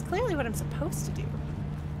 but that's clearly what I'm supposed to do.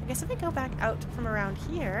 I guess if I go back out from around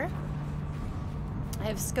here, I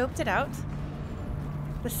have scoped it out.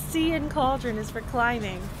 The sea and cauldron is for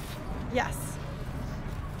climbing. Yes.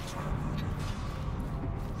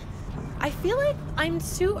 I feel like I'm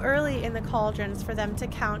too early in the cauldrons for them to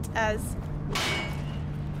count as...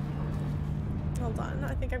 Hold on,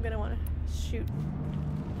 I think I'm gonna want to shoot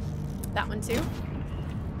that one too.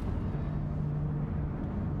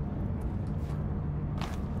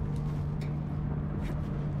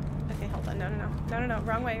 Okay, hold on. No,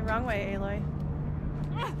 wrong way, Aloy.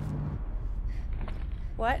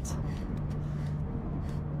 What?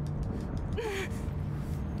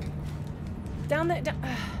 Down there.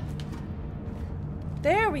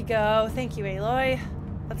 There we go. Thank you, Aloy.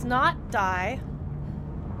 Let's not die.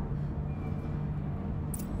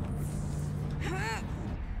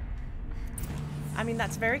 I mean,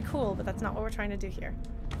 that's very cool, but that's not what we're trying to do here.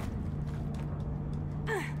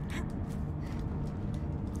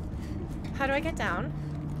 How do I get down?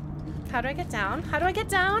 How do I get down? How do I get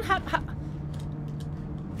down? How...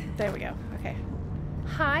 There we go. Okay.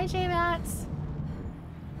 Hi, J-Bats.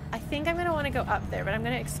 I think I'm going to want to go up there, but I'm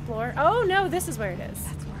going to explore. Oh, no, this is where it is.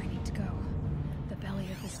 That's where I need to go. The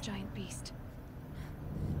belly of this giant beast.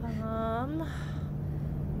 All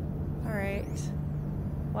right.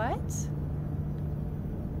 What?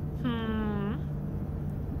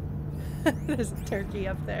 There's a turkey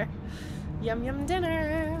up there. Yum, yum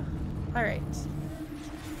dinner. All right.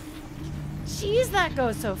 Jeez, that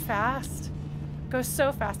goes so fast. Goes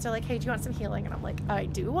so fast. They're like, hey, do you want some healing? And I'm like, I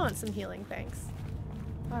do want some healing, thanks.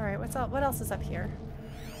 All right, what's up? What else is up here?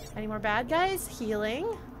 Any more bad guys? Healing.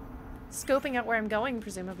 Scoping out where I'm going,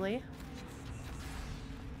 presumably.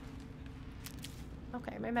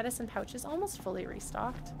 Okay, my medicine pouch is almost fully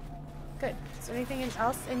restocked. Good. Is there anything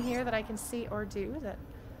else in here that I can see or do that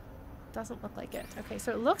doesn't look like it? Okay,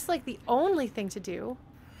 so it looks like the only thing to do...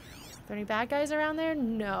 Are there any bad guys around there?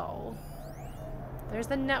 No. There's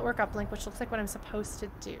the network uplink, which looks like what I'm supposed to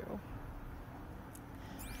do.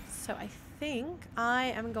 So I think I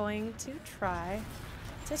am going to try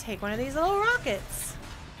to take one of these little rockets.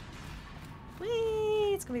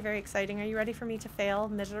 Whee! It's gonna be very exciting. Are you ready for me to fail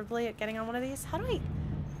miserably at getting on one of these? How am I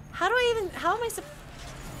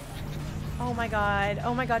oh my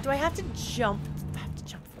god, do I have to jump? I have to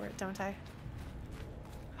jump for it, don't I?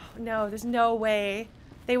 Oh no, there's no way.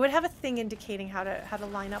 They would have a thing indicating how to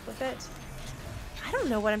line up with it. I don't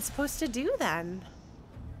know what I'm supposed to do then.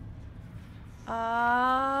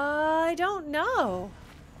 I don't know.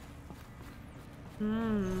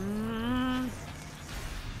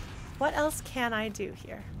 What else can I do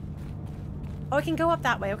here? Oh, I can go up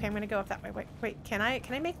that way. Okay, I'm gonna go up that way. Wait, can I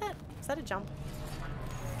make that? Is that a jump?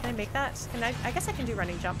 Can I make that? I guess I can do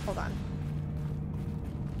running jump. Hold on.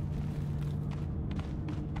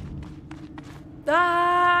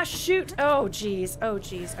 Ah, shoot! Oh, jeez. Oh,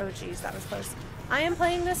 jeez. Oh, jeez. That was close. I am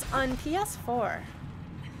playing this on PS4.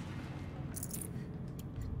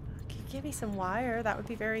 Can you give me some wire? That would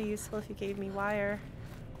be very useful if you gave me wire.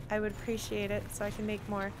 I would appreciate it so I can make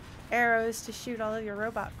more arrows to shoot all of your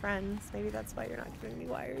robot friends. Maybe that's why you're not giving me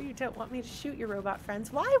wire. You don't want me to shoot your robot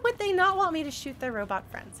friends. Why would they not want me to shoot their robot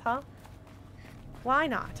friends, huh? Why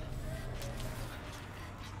not?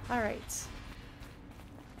 All right.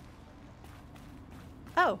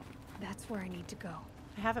 Oh. That's where I need to go.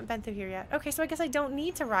 I haven't been through here yet. Okay, so I guess I don't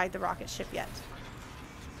need to ride the rocket ship yet.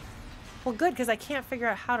 Well, good, because I can't figure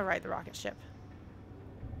out how to ride the rocket ship.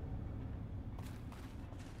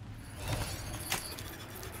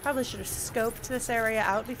 Probably should have scoped this area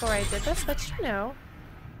out before I did this, but you know.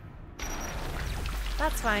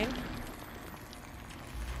 That's fine.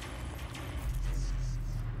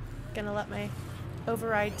 Gonna let my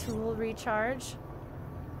override tool recharge.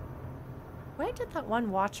 Where did that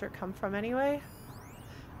one watcher come from anyway?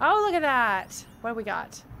 Oh, look at that! What do we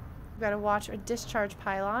got? We got a discharge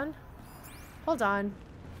pylon. Hold on.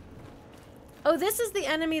 Oh, this is the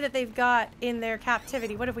enemy that they've got in their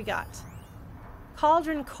captivity. What have we got?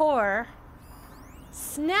 Cauldron core.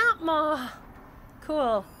 Snap maw.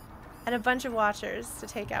 Cool. And a bunch of watchers to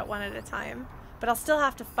take out one at a time. But I'll still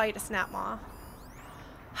have to fight a snap maw.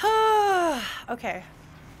 Okay.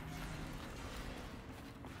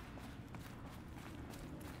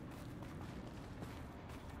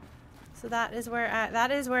 So that is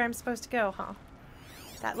where I'm supposed to go, huh?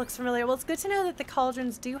 That looks familiar. Well, it's good to know that the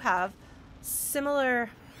cauldrons do have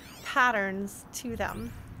similar patterns to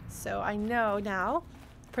them. So I know now,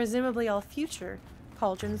 presumably all future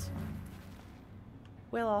cauldrons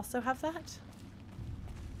will also have that.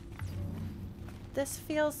 This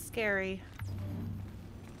feels scary.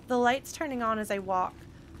 The lights turning on as I walk.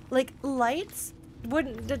 Like, lights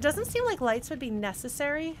wouldn't... It doesn't seem like lights would be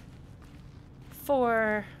necessary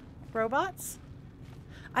for robots.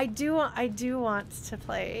 I do want to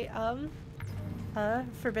play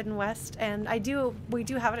Forbidden West, and we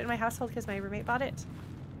do have it in my household because my roommate bought it.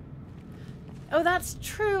 Oh, that's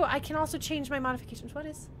true. I can also change my modifications. What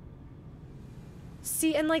is...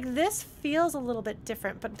 See, and like this feels a little bit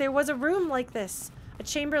different, but there was a room like this, a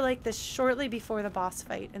chamber like this shortly before the boss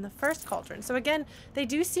fight in the first cauldron. So again, they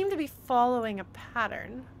do seem to be following a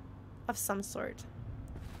pattern of some sort.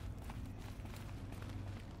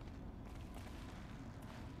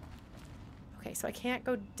 Okay, so I can't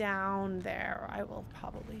go down there, or I will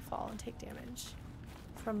probably fall and take damage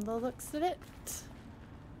from the looks of it.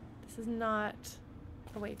 This is not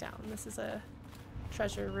a way down. This is a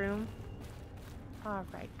treasure room. All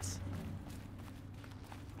right.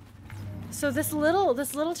 So this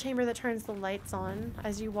little chamber that turns the lights on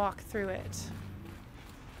as you walk through it.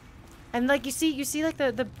 And like you see like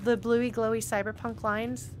the bluey glowy cyberpunk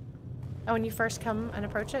lines when you first come and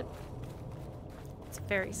approach it. It's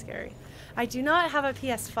very scary. I do not have a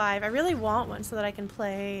PS5. I really want one so that I can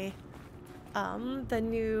play the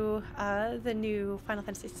new Final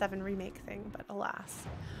Fantasy VII remake thing, but alas.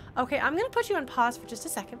 Okay, I'm gonna put you on pause for just a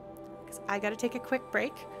second. I gotta take a quick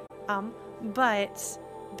break, but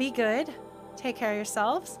be good, take care of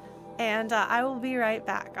yourselves, and I will be right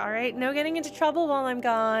back, alright? No getting into trouble while I'm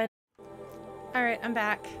gone. Alright, I'm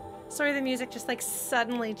back. Sorry the music just like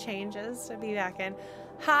suddenly changes. I'll be back in.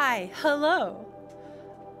 Hi, hello.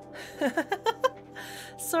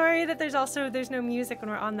 Sorry that there's no music when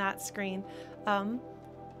we're on that screen,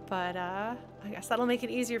 but I guess that'll make it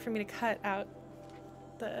easier for me to cut out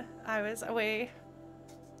I was away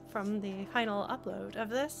from the final upload of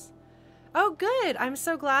this. Oh good, I'm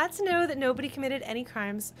so glad to know that nobody committed any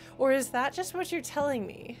crimes. Or is that just what you're telling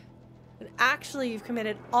me? And actually you've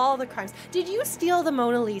committed all the crimes. Did you steal the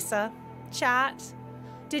Mona Lisa, chat?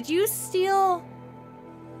 Did you steal...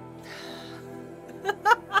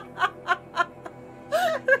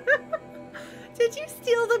 Did you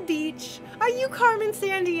steal the beach? Are you Carmen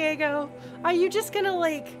Sandiego? Are you just gonna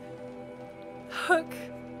like hook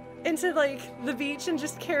into like the beach and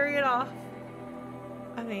just carry it off?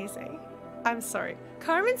 Amazing. I'm sorry.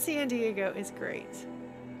 Carmen Sandiego is great.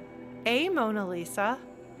 A Mona Lisa?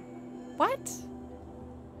 What?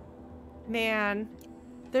 Man,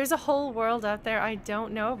 there's a whole world out there I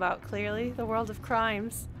don't know about, clearly. The world of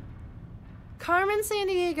crimes. Carmen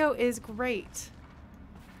Sandiego is great.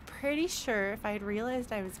 Pretty sure if I had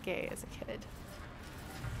realized I was gay as a kid.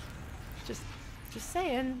 Just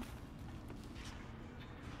saying.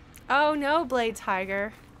 Oh no, Blade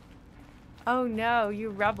Tiger. Oh no, you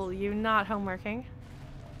rebel, you not homeworking.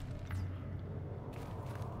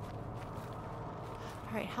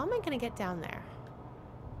 Alright, how am I gonna get down there?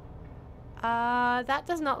 That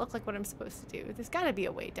does not look like what I'm supposed to do. There's gotta be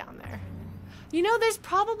a way down there. You know, there's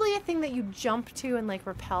probably a thing that you jump to and like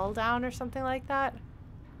rappel down or something like that.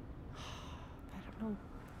 I don't know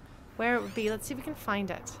where it would be. Let's see if we can find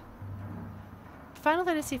it. Final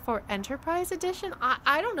Fantasy IV Enterprise Edition?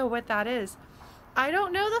 I don't know what that is. I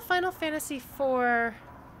don't know the Final Fantasy IV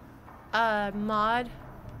mod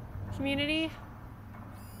community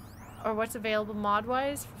or what's available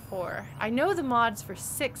mod-wise for 4. I know the mods for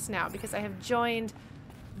 6 now because I have joined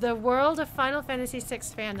the World of Final Fantasy VI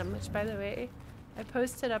fandom, which, by the way, I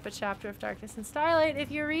posted up a chapter of Darkness and Starlight.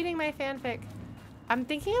 If you're reading my fanfic, I'm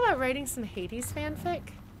thinking about writing some Hades fanfic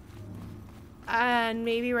and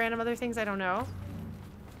maybe random other things, I don't know.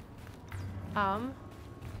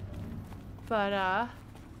 But I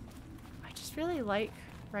just really like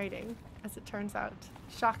writing, as it turns out.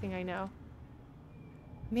 Shocking, I know.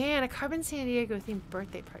 Man, a Carmen Sandiego themed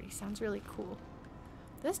birthday party sounds really cool.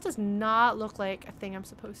 This does not look like a thing I'm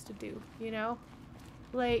supposed to do, you know?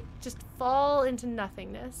 Like, just fall into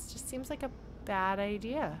nothingness. Just seems like a bad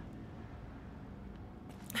idea.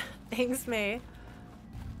 Thanks, May.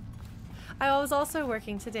 I was also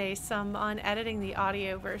working today some on editing the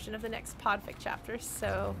audio version of the next podfic chapter,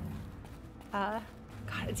 so God,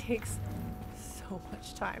 it takes so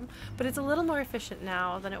much time. But it's a little more efficient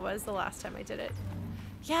now than it was the last time I did it.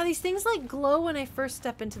 Yeah, these things like glow when I first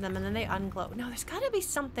step into them and then they unglow. No, there's gotta be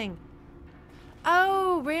something.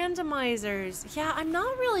 Oh, randomizers. Yeah, I'm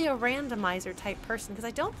not really a randomizer type person because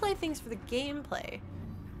I don't play things for the gameplay,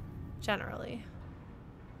 generally.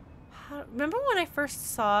 Remember when I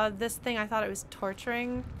first saw this thing, I thought it was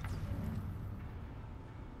torturing?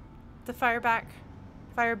 The fire back,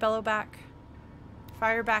 fire bellow back,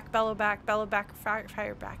 fire back, bellow back, bellow back, fire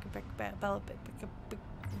back, bellow back.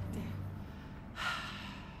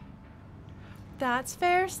 That's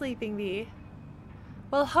fair, Sleeping Bee.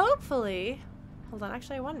 Well, hopefully, hold on,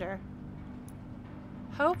 actually I wonder.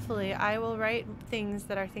 Hopefully I will write things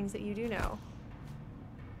that are things that you do know.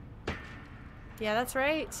 Yeah, that's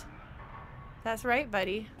right. That's right,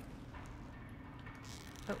 buddy.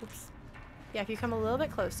 Oh, oops. Yeah, if you come a little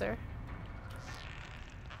bit closer.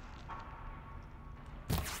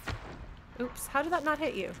 Oops, how did that not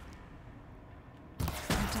hit you?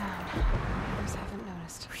 I'm down. Others haven't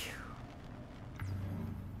noticed. Whew.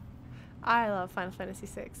 I love Final Fantasy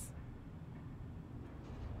VI.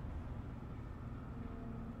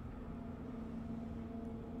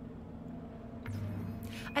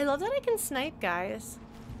 I love that I can snipe guys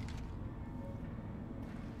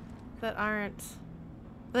that aren't...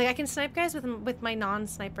 Like, I can snipe guys with my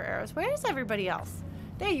non-sniper arrows. Where is everybody else?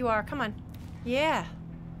 There you are. Come on. Yeah.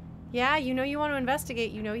 Yeah, you know you want to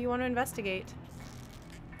investigate. You know you want to investigate.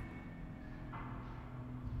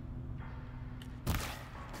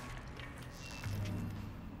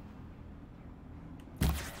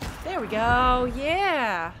 There we go.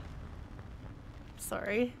 Yeah.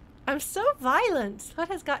 Sorry. I'm so violent. What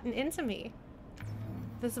has gotten into me?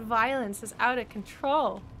 This violence is out of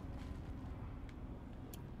control.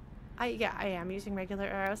 Yeah, I am using regular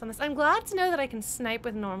arrows on this. I'm glad to know that I can snipe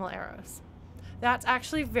with normal arrows. That's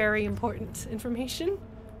actually very important information.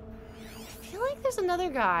 I feel like there's another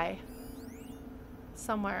guy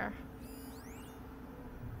somewhere.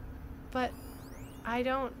 But I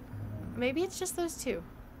don't... Maybe it's just those two.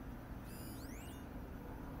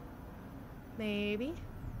 Maybe.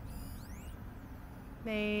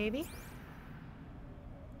 Maybe.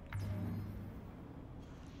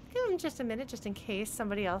 Give him just a minute, just in case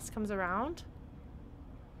somebody else comes around.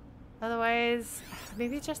 Otherwise,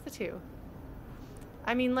 maybe it's just the two.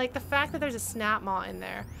 I mean, like, the fact that there's a snap maw in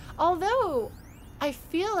there. Although, I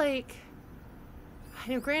feel like... I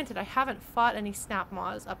know, granted, I haven't fought any snap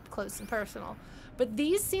maws up close and personal. But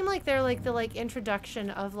these seem like they're, like, the, like, introduction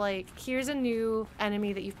of, like, here's a new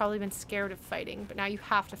enemy that you've probably been scared of fighting, but now you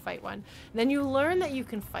have to fight one. Then you learn that you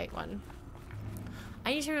can fight one.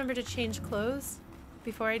 I need to remember to change clothes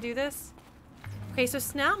before I do this. Okay, so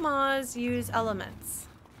snap maws use elements.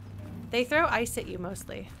 They throw ice at you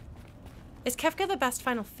mostly. Is Kefka the best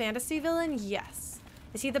Final Fantasy villain? Yes.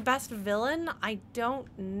 Is he the best villain? I don't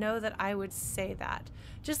know that I would say that.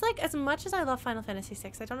 Just like as much as I love Final Fantasy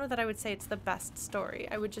VI, I don't know that I would say it's the best story.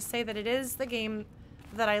 I would just say that it is the game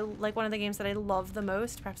that I like, one of the games that I love the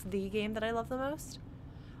most, perhaps the game that I love the most.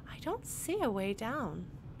 I don't see a way down.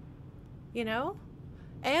 You know?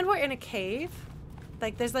 And we're in a cave.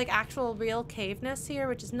 Like, there's, like, actual real caveness here,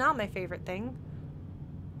 which is not my favorite thing.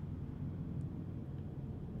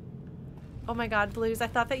 Oh my god, Blues, I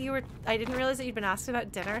thought that you were... I didn't realize that you'd been asked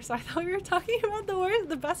about dinner, so I thought we were talking about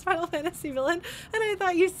the best Final Fantasy villain, and I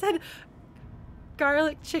thought you said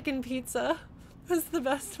garlic chicken pizza was the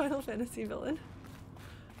best Final Fantasy villain.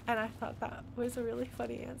 And I thought that was a really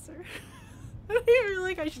funny answer. I feel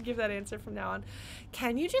like I should give that answer from now on.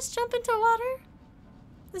 Can you just jump into water?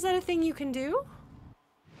 Is that a thing you can do?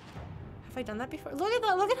 Have I done that before? Look at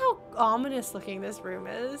that. Look at how ominous looking this room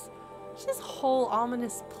is. It's this whole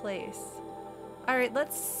ominous place. All right,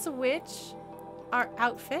 let's switch our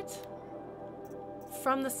outfit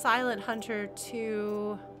from the Silent Hunter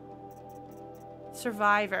to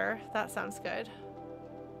Survivor. That sounds good.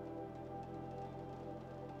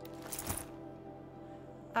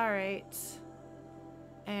 All right.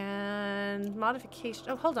 And modification.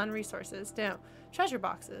 Oh, hold on. Resources. No. Treasure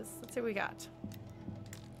boxes. Let's see what we got.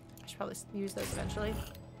 I should probably use those eventually.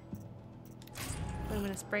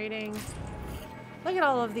 Luminous braiding. Look at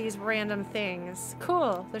all of these random things.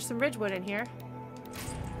 Cool. There's some ridgewood in here.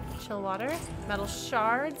 Chill water. Metal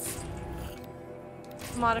shards.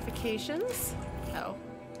 Modifications. Oh.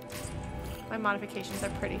 My modifications are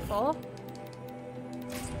pretty full.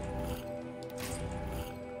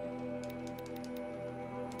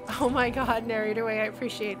 Oh my god, narrator way, I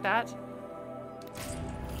appreciate that.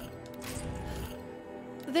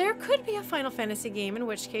 There could be a Final Fantasy game in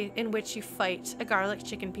which you fight a garlic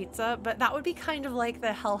chicken pizza, but that would be kind of like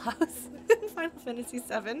the Hell House in Final Fantasy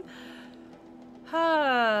VII.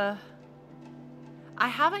 I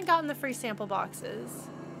haven't gotten the free sample boxes.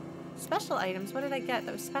 Special items, what did I get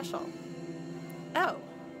that was special? Oh.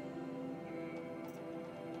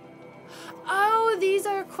 Oh, these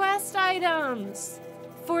are quest items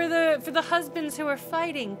for the husbands who are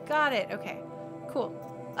fighting. Got it. Okay, cool.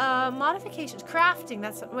 Modifications, crafting.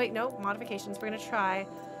 That's wait, no, modifications. We're gonna try.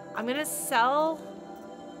 I'm gonna sell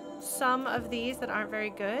some of these that aren't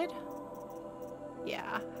very good.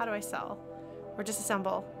 Yeah. How do I sell? Or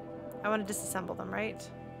disassemble? I want to disassemble them, right?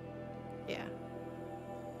 Yeah.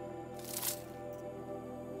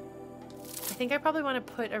 I think I probably want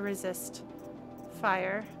to put a resist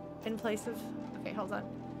fire in place of... Okay, hold on.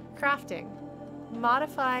 Crafting.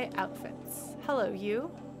 Modify outfits. Hello,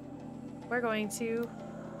 you. We're going to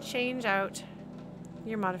change out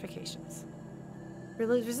your modifications.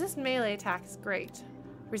 Resist melee attack is great.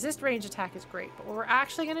 Resist range attack is great. But what we're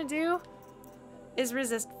actually going to do is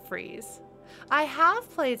resist freeze. I have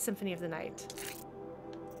played Symphony of the Night.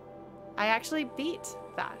 I actually beat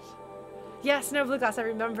that. Yes, no, Blue Glass, I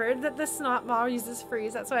remembered that the Snot Maw uses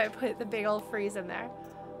freeze. That's why I put the big old freeze in there.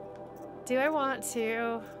 Do I want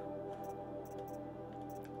to?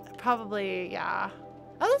 Probably, yeah.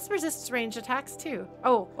 Oh, this resists range attacks too.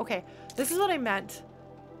 Oh, okay. This is what I meant.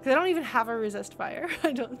 Because I don't even have a resist fire,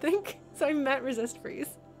 I don't think. So I meant resist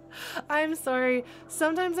freeze. I'm sorry.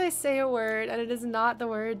 Sometimes I say a word and it is not the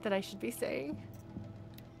word that I should be saying.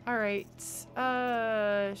 Alright.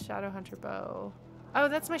 Shadow Hunter bow. Oh,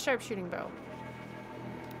 that's my sharpshooting bow.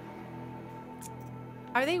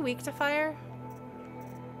 Are they weak to fire?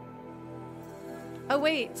 Oh,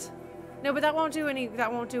 wait. No, but that won't do any...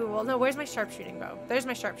 That won't do... Well, no, where's my sharpshooting bow? There's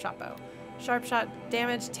my sharp shot bow. Sharp shot,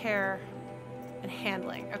 damage, tear, and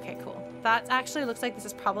handling. Okay, cool. That actually looks like this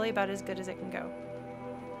is probably about as good as it can go.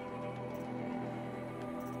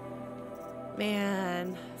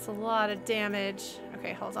 Man, it's a lot of damage.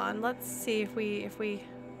 Okay, hold on. Let's see if we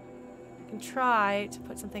can try to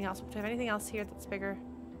put something else. Do we have anything else here that's bigger?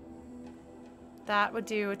 That would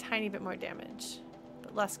do a tiny bit more damage,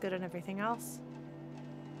 but less good on everything else.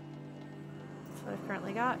 That's what I've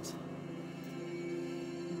currently got.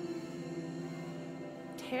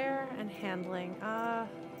 Tear and handling. I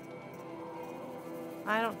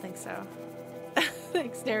don't think so.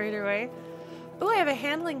 Thanks, narrator way. Oh, I have a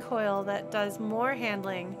handling coil that does more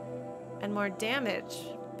handling and more damage,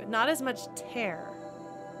 but not as much tear.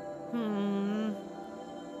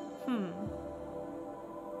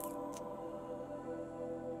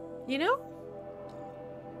 You know,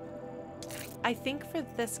 I think for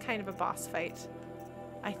this kind of a boss fight,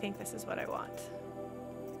 I think this is what I want.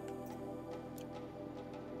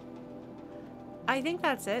 I think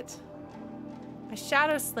that's it. A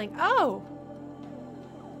shadow sling. Oh!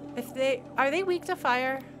 If they... Are they weak to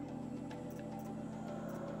fire?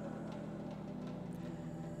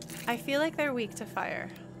 I feel like they're weak to fire.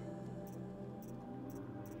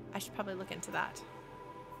 I should probably look into that.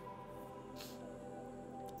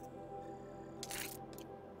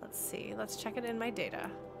 Let's see. Let's check it in my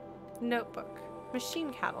data. Notebook.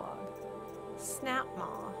 Machine catalog. Snap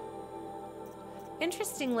Maw.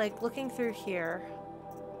 Interesting, like, looking through here.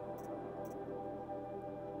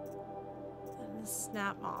 And the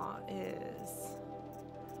Snap Maw is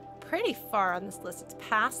pretty far on this list. It's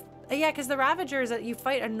past... yeah, because the Ravagers that you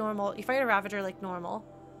fight a normal... You fight a Ravager like normal.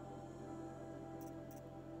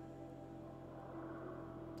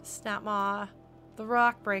 Snap Maw. The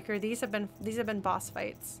Rock Breaker. These have been boss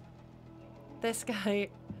fights. This guy,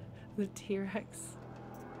 the T-Rex.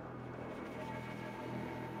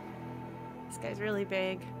 This guy's really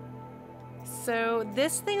big. So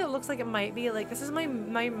this thing that looks like it might be like, this is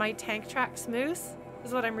my tank track smooth. This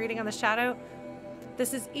is what I'm reading on the shadow.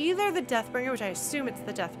 This is either the Deathbringer, which I assume it's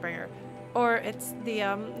the Deathbringer, or it's the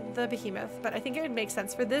Behemoth. But I think it would make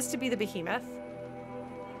sense for this to be the Behemoth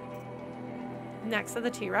next to the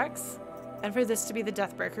T-Rex, and for this to be the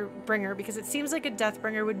Deathbringer, because it seems like a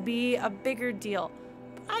Deathbringer would be a bigger deal.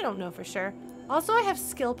 But I don't know for sure. Also, I have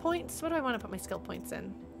skill points. What do I want to put my skill points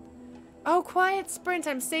in? Oh, Quiet Sprint.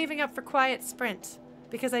 I'm saving up for Quiet Sprint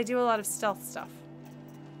because I do a lot of stealth stuff.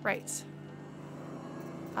 Right.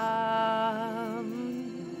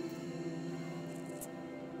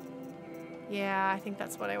 Yeah, I think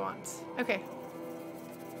that's what I want. Okay.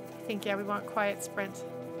 I think, yeah, we want Quiet Sprint.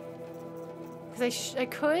 Because I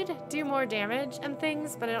could do more damage and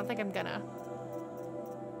things, but I don't think I'm gonna.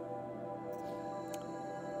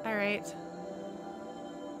 Alright.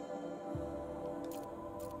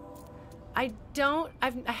 I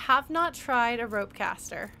have not tried a rope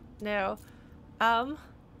caster. No. Wow,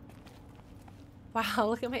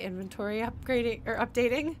 look at my inventory upgrading or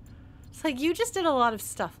updating. It's like you just did a lot of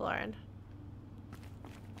stuff, Lauren.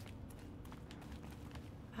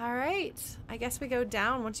 Alright. I guess we go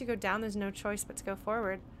down. Once you go down, there's no choice but to go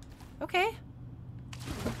forward. Okay.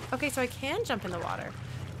 Okay, so I can jump in the water.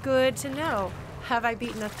 Good to know. Have I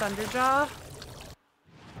beaten a Thunderjaw?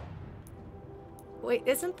 Wait,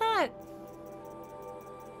 isn't that...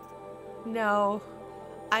 No.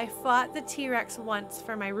 I fought the T-Rex once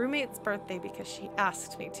for my roommate's birthday because she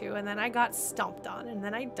asked me to, and then I got stomped on, and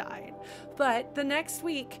then I died. But the next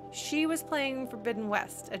week, she was playing Forbidden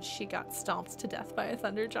West, and she got stomped to death by a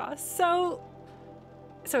Thunderjaw. So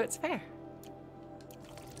it's fair.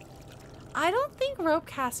 I don't think rope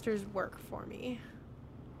casters work for me.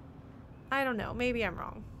 I don't know. Maybe I'm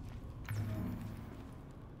wrong.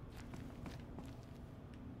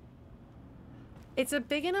 It's a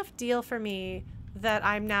big enough deal for me that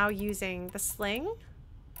I'm now using the sling,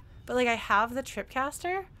 but like I have the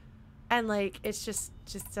tripcaster, and like it's just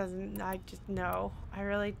doesn't. I just no.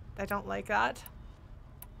 I don't like that.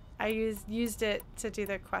 I used it to do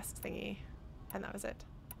the quest thingy, and that was it.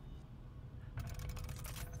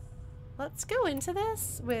 Let's go into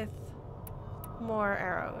this with more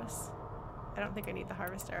arrows. I don't think I need the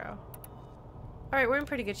harvest arrow. All right, we're in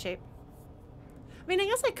pretty good shape. I mean, I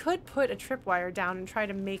guess I could put a tripwire down and try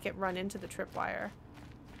to make it run into the tripwire.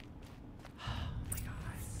 Oh my god.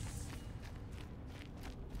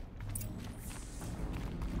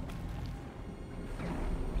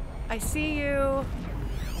 I see you.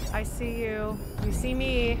 I see you. You see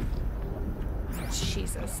me.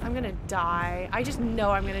 Jesus, I'm gonna die. I just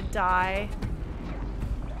know I'm gonna die.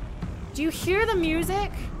 Do you hear the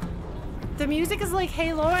music? The music is like,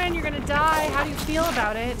 hey Lauren, you're gonna die. How do you feel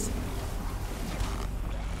about it?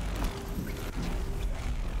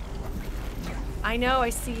 I know, I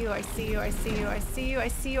see you, I see you, I see you, I see you, I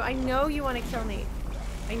see you. I know you want to kill me.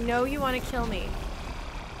 I know you want to kill me.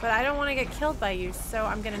 But I don't want to get killed by you, so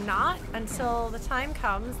I'm gonna not until the time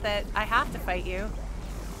comes that I have to fight you.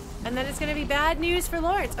 And then it's gonna be bad news for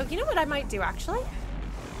Lawrence. Oh, you know what I might do, actually?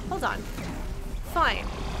 Hold on. Fine.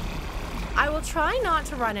 I will try not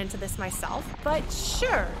to run into this myself, but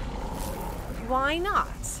sure. Why not?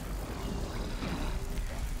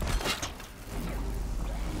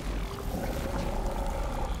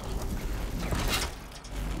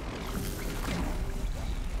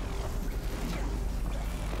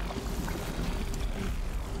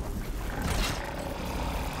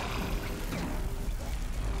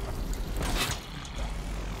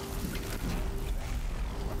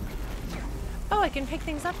 I can pick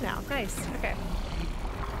things up now. Nice. Okay.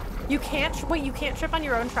 You can't. Wait. You can't trip on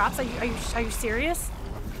your own traps. Are you serious?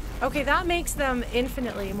 Okay, that makes them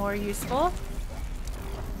infinitely more useful.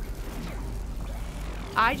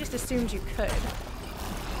 I just assumed you could.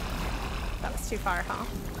 That was too far, huh?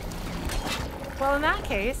 Well, in that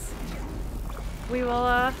case, we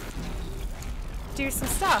will do some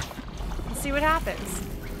stuff and see what happens.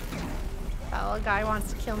 That little guy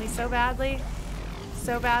wants to kill me so badly.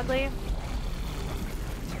 So badly.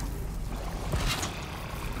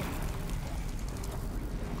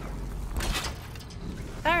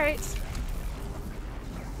 Alright.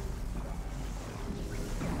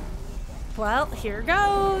 Well, here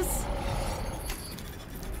goes.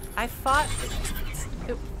 I fought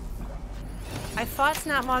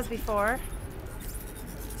Snapmaws before.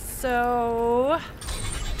 So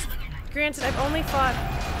granted, I've only fought.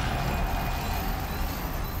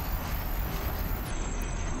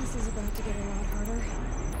 This is about to get a lot harder.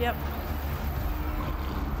 Yep.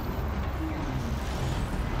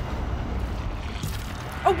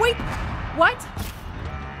 Oh wait! What?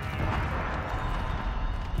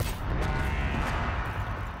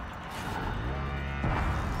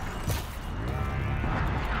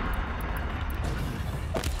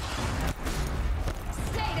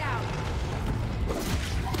 Stay down.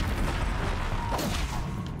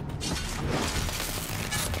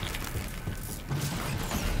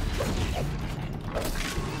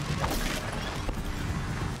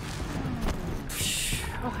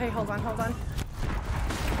 Okay, hold on, hold on.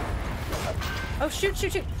 Oh, shoot,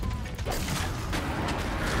 shoot, shoot.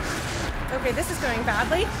 Okay, this is going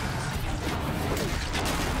badly.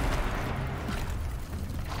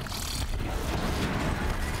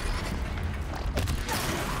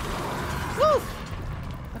 Woo!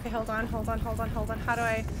 Okay, hold on, hold on, hold on, hold on. How do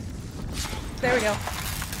I... There we go.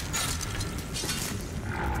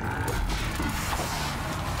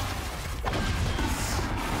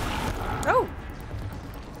 Oh!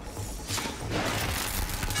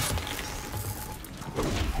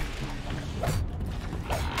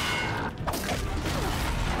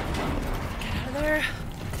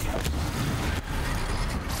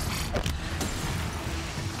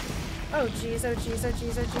 Oh geez, oh geez, oh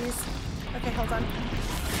geez, oh geez. Okay, hold on.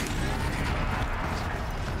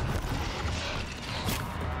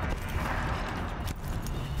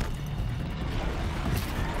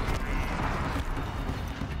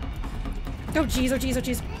 Oh jeez, oh jeez, oh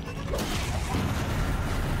jeez.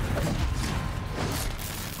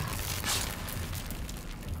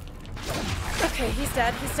 Okay, he's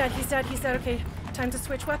dead, he's dead, he's dead, he's dead. Okay, time to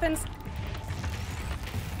switch weapons.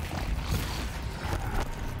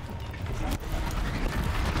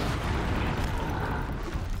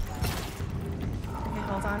 Okay,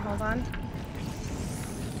 hold on, hold on.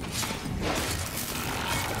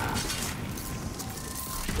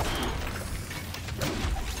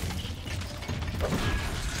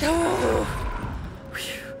 Oh!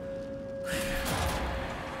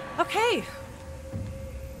 Okay.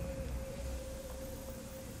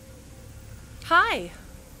 Hi.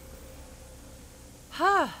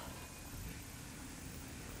 Huh.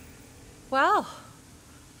 Well,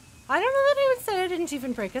 I don't know that I would say I didn't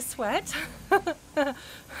even break a sweat. Oh,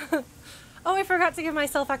 I forgot to give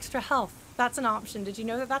myself extra health. That's an option. Did you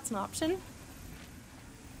know that that's an option?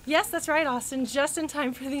 Yes, that's right, Austin. Just in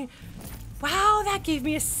time for the... Wow, that gave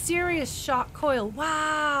me a serious shock coil.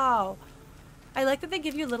 Wow. I like that they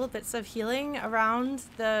give you little bits of healing around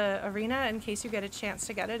the arena in case you get a chance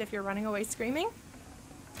to get it if you're running away screaming.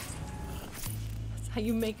 That's how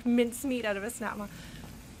you make mincemeat out of a snapma.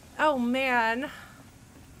 Oh, man.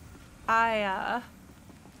 Oh,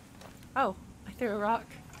 I threw a rock.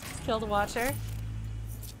 Killed a watcher.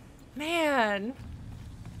 Man.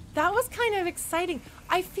 That was kind of exciting.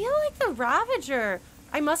 I feel like the Ravager...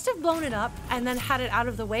 I must have blown it up and then had it out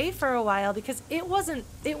of the way for a while because it wasn't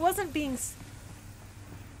being...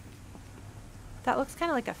 That looks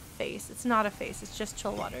kind of like a face. It's not a face, it's just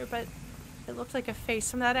chill water, but it looked like a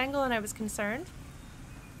face from that angle and I was concerned.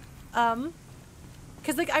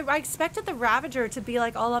 Because like I expected the Ravager to be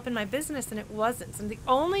like all up in my business and it wasn't. And the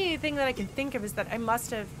only thing that I can think of is that I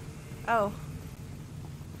must have... Oh,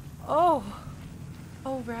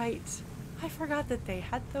 right. I forgot that they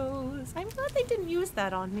had those. I'm glad they didn't use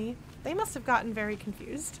that on me. They must have gotten very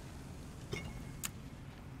confused.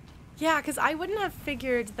 Yeah, because I wouldn't have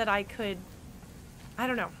figured that I could... I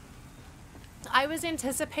don't know. I was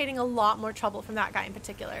anticipating a lot more trouble from that guy in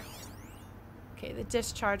particular. Okay, the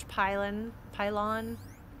discharge pylon.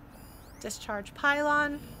 Discharge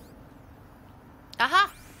pylon.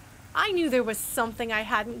 Aha! I knew there was something I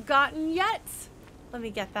hadn't gotten yet. Let me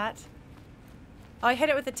get that. Oh, I hit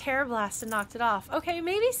it with a Terror Blast and knocked it off. Okay,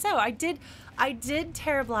 maybe so. I did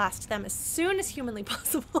Terror Blast them as soon as humanly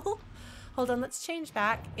possible. Hold on, let's change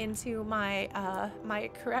back into my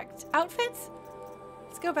my correct outfits.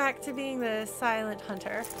 Let's go back to being the Silent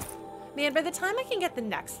Hunter. Man, by the time I can get the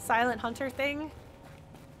next Silent Hunter thing...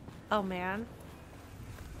 Oh, man.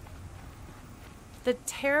 The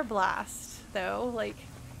Terror Blast, though, like...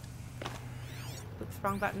 Oops,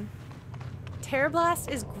 wrong button. Terror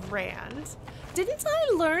Blast is grand. Didn't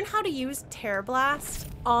I learn how to use Terror Blast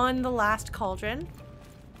on the last Cauldron?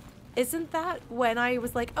 Isn't that when I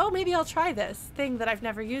was like, oh, maybe I'll try this thing that I've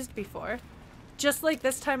never used before? Just like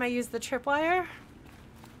this time I used the tripwire?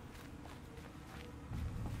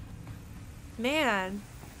 Man,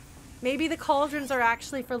 maybe the Cauldrons are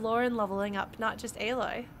actually for Lauren leveling up, not just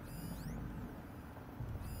Aloy.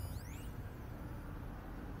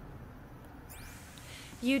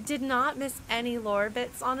 You did not miss any lore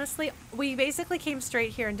bits, honestly. We basically came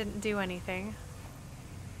straight here and didn't do anything.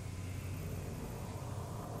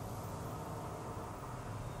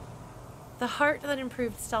 The heart that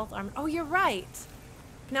improved stealth armor. Oh, you're right.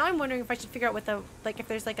 Now I'm wondering if I should figure out what the, like, if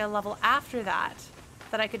there's like a level after that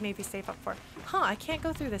I could maybe save up for. Huh, I can't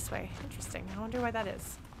go through this way. Interesting. I wonder why that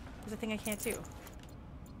is. There's a thing I can't do.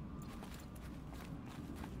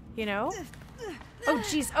 You know? Oh,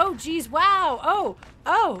 jeez. Oh, jeez. Wow.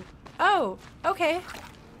 Oh, okay.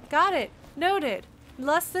 Got it. Noted.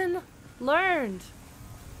 Lesson learned.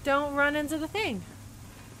 Don't run into the thing.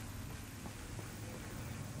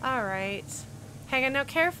 All right. Hang on. Now,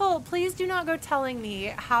 careful. Please do not go telling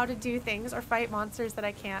me how to do things or fight monsters that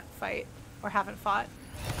I can't fight or haven't fought.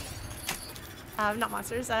 Not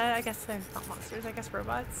monsters. I guess they're not monsters. I guess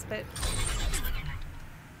robots, but...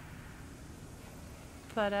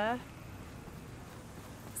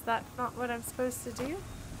 Is that not what I'm supposed to do?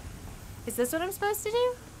 Is this what I'm supposed to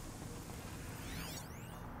do?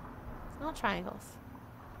 Not triangles.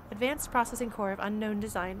 Advanced processing core of unknown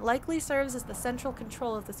design. Likely serves as the central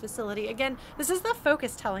control of this facility. Again, this is the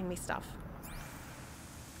focus telling me stuff.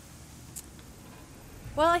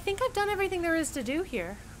 Well, I think I've done everything there is to do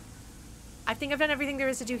here. I think I've done everything there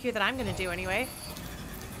is to do here that I'm going to do anyway.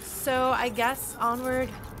 So I guess onward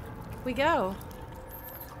we go.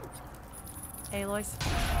 Aloy's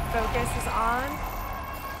focus is on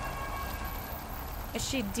as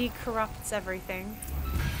she decorrupts everything.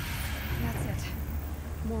 That's it.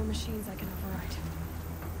 More machines I can override.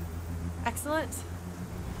 Excellent.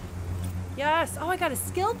 Yes. Oh, I got a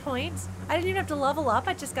skill point. I didn't even have to level up.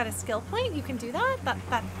 I just got a skill point. You can do that?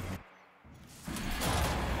 That.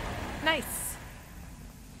 Nice.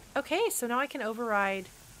 Okay, so now I can override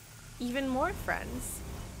even more friends.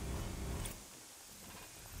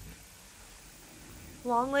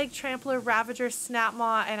 Longleg, Trampler, Ravager,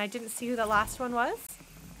 Snapmaw, and I didn't see who the last one was.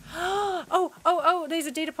 Oh, there's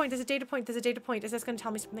a data point, there's a data point, there's a data point. Is this going to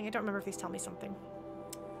tell me something? I don't remember if these tell me something.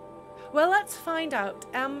 Well, let's find out.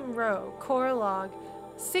 Rho, core log,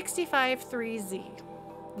 653Z.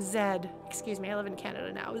 Z. Excuse me, I live in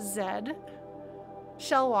Canada now. Z.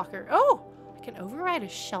 Shellwalker. Oh, I can override a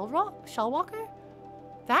Shellwalker?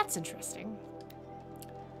 That's interesting.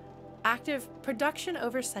 Active production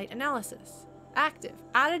oversight analysis. Active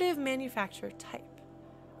additive manufacturer type.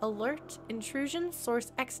 Alert intrusion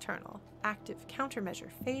source external. Active countermeasure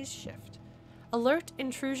phase shift. Alert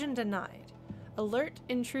intrusion denied. Alert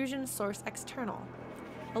intrusion source external.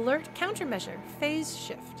 Alert countermeasure phase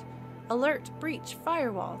shift. Alert breach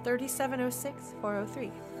firewall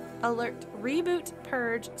 3706-403. Alert reboot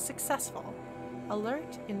purge successful.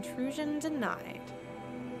 Alert intrusion denied.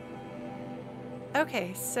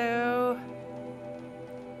 Okay, so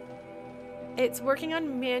it's working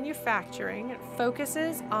on manufacturing. It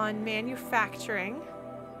focuses on manufacturing.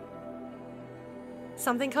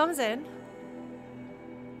 Something comes in.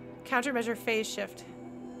 Countermeasure phase shift.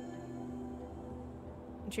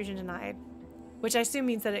 Intrusion denied. Which I assume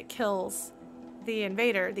means that it kills the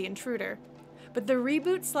invader, the intruder. But the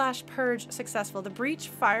reboot / purge successful. The breach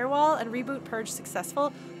firewall and reboot purge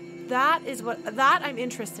successful. That I'm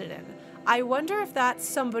interested in. I wonder if that's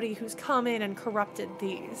somebody who's come in and corrupted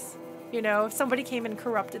these. You know, if somebody came and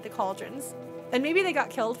corrupted the cauldrons. And maybe they got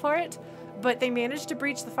killed for it, but they managed to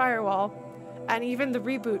breach the firewall. And even the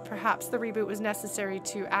reboot, perhaps the reboot was necessary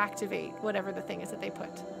to activate whatever the thing is that they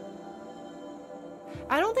put.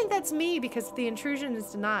 I don't think that's me because the intrusion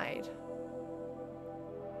is denied.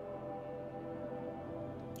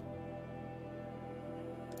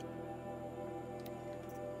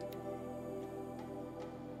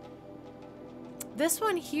 This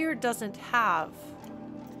one here doesn't have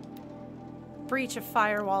breach of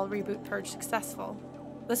firewall, reboot, purge successful.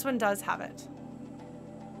 This one does have it.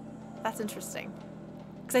 That's interesting.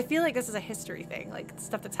 Because I feel like this is a history thing, like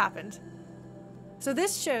stuff that's happened. So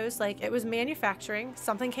this shows like it was manufacturing,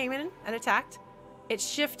 something came in and attacked, it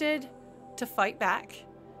shifted to fight back,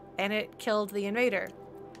 and it killed the invader.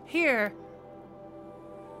 Here,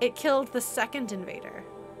 it killed the second invader,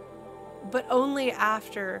 but only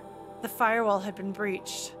after the firewall had been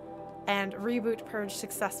breached and reboot purge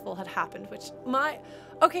successful had happened, which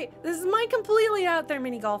okay, this is my completely out there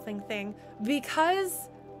mini golfing thing because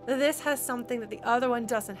this has something that the other one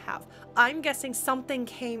doesn't have. I'm guessing something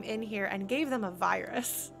came in here and gave them a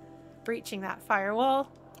virus, breaching that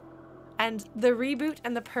firewall, and the reboot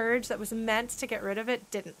and the purge that was meant to get rid of it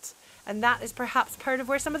didn't. And that is perhaps part of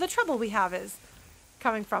where some of the trouble we have is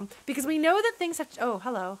coming from, because we know that things have, oh,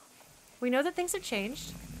 hello. We know that things have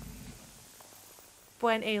changed.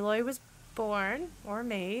 When Aloy was born or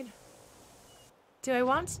made. Do I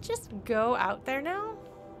want to just go out there now?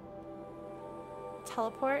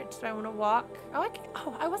 Teleport? Do I want to walk?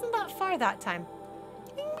 Oh, I wasn't that far that time.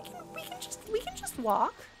 We can just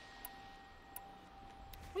walk.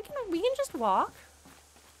 We can just walk.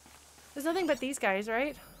 There's nothing but these guys,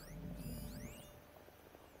 right?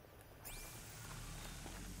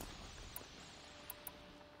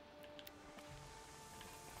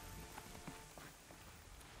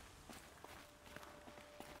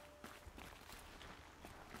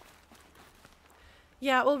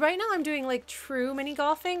 Yeah, well, right now I'm doing like true mini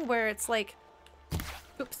golfing where it's like,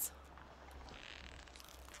 oops.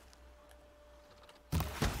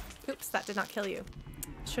 Oops, that did not kill you.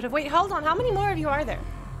 Should have, wait, hold on. How many more of you are there?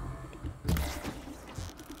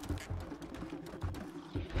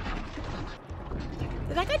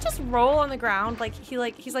 Did that guy just roll on the ground? Like,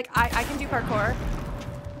 he's like, I can do parkour.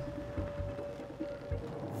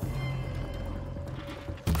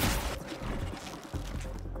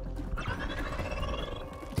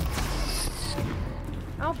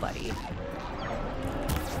 Oh, buddy.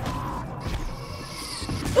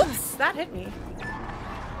 Oops, that hit me.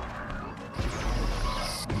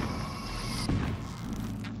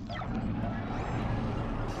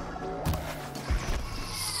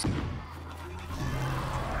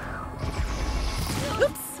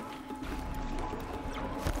 Oops.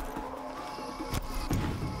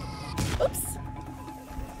 Oops.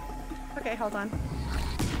 Okay, hold on.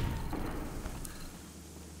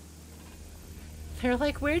 They're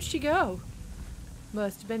like, where'd she go?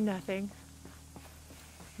 Must have been nothing.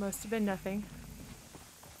 Must have been nothing.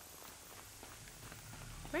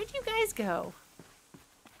 Where'd you guys go?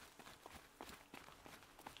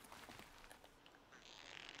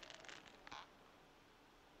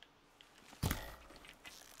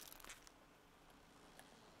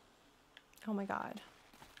 Oh my god.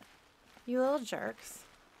 You little jerks.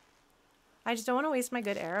 I just don't want to waste my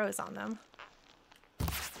good arrows on them.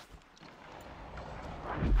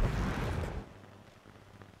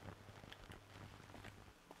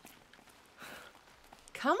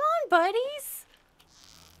 Come on, buddies!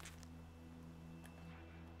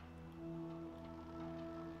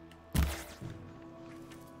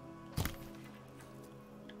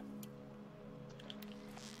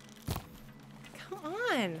 Come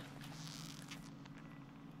on!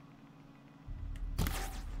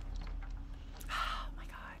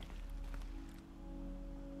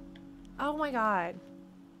 Oh my god.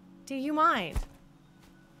 Do you mind?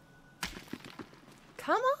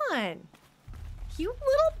 Come on! You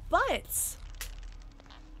little butts!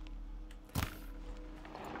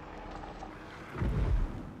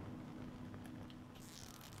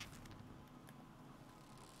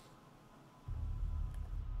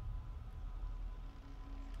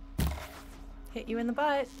 Hit you in the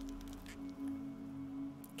butt.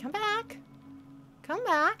 Come back. Come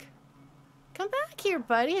back. Come back here,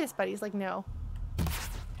 buddy. This buddy's like, no.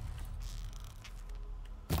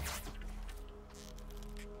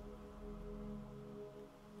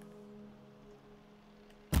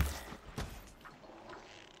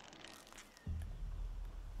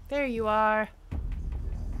 There you are.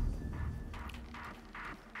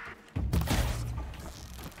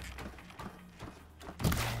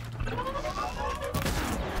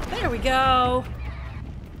 There we go.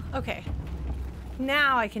 Okay.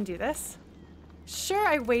 Now I can do this. Sure,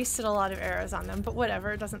 I wasted a lot of arrows on them, but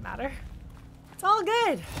whatever, it doesn't matter. It's all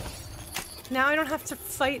good. Now I don't have to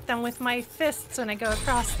fight them with my fists when I go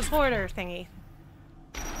across the border thingy.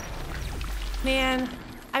 Man,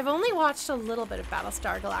 I've only watched a little bit of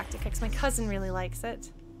Battlestar Galactica because my cousin really likes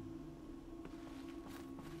it.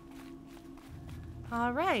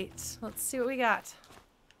 All right, let's see what we got.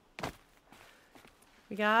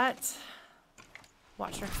 We got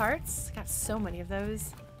Watcher Hearts. Got so many of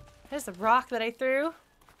those. There's the rock that I threw.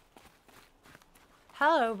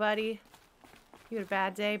 Hello, buddy. You had a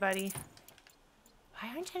bad day, buddy. Why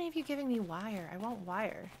aren't any of you giving me wire? I want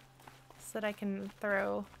wire so that I can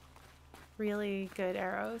throw really good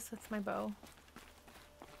arrows with my bow.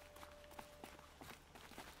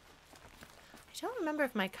 I don't remember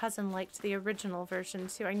if my cousin liked the original version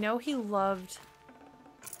too. I know he loved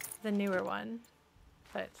the newer one,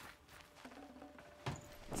 but...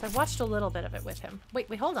 So I've watched a little bit of it with him.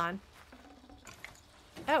 Wait, hold on.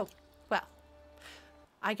 Oh, well.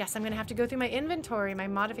 I guess I'm gonna have to go through my inventory. My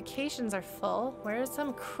modifications are full. Where are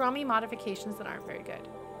some crummy modifications that aren't very good?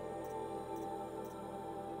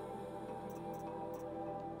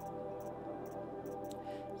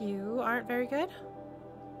 You aren't very good?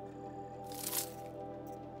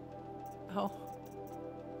 Oh.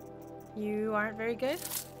 You aren't very good?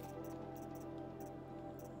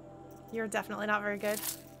 You're definitely not very good.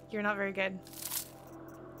 You're not very good.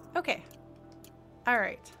 Okay.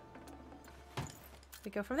 Alright.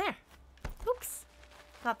 We go from there. Oops.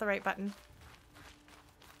 Not the right button.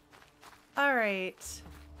 Alright.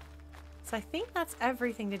 So I think that's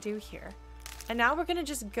everything to do here. And now we're gonna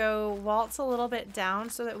just go waltz a little bit down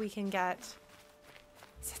so that we can get...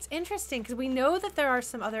 So it's interesting because we know that there are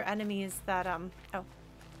some other enemies that, oh.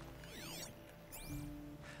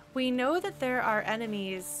 We know that there are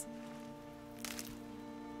enemies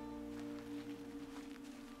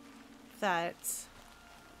that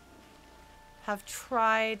have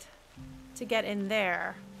tried to get in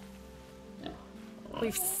there.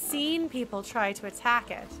 We've seen people try to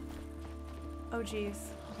attack it. Oh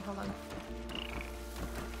geez. Okay, hold on.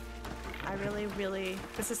 I really...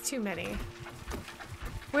 This is too many.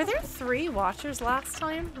 Were there 3 watchers last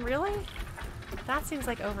time? Really? That seems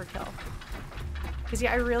like overkill. Because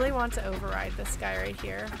yeah, I really want to override this guy right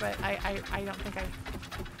here, but I don't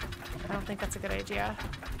think that's a good idea.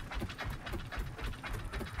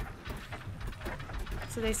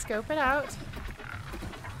 So they scope it out.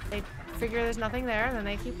 They figure there's nothing there, and then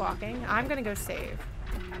they keep walking. I'm gonna go save.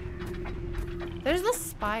 There's the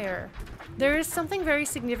spire. There is something very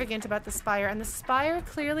significant about the spire, and the spire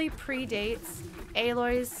clearly predates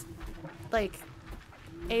Aloy's,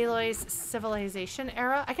 Aloy's civilization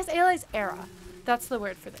era. I guess Aloy's era. That's the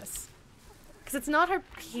word for this. Because it's not her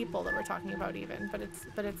people that we're talking about even, but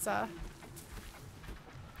it's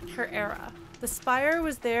her era. The spire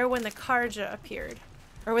was there when the Karja appeared.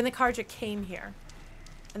 Or when the Karja came here.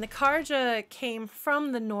 And the Karja came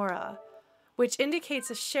from the Nora, which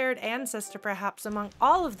indicates a shared ancestor perhaps among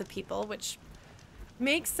all of the people, which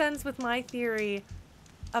makes sense with my theory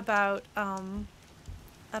about what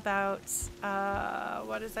was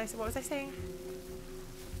I saying?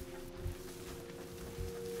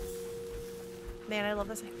 Man, I love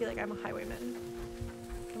this. I feel like I'm a highwayman.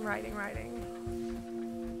 I'm riding.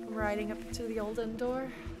 I'm riding up to the old inn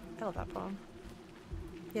door. I love that poem.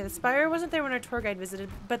 Yeah, the spire wasn't there when our tour guide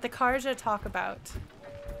visited, but the Karja talk about.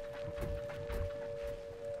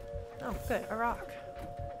 Oh, good, a rock.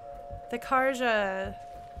 The Karja.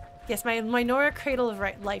 Yes, my Nora Cradle of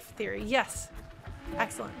Life theory. Yes,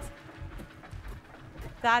 excellent.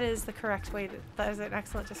 That is the correct way to. That is an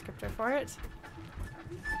excellent descriptor for it.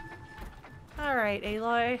 All right,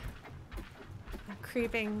 Aloy. I'm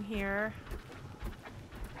creeping here.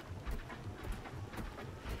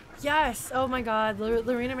 Yes! Oh my god,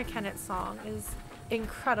 Lorena McKennett's song is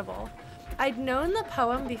incredible. I'd known the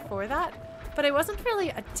poem before that, but I wasn't really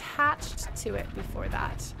attached to it before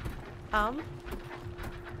that. I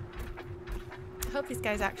hope these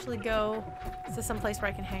guys actually go to some place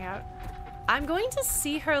where I can hang out. I'm going to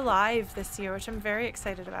see her live this year, which I'm very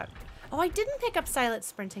excited about. Oh, I didn't pick up silent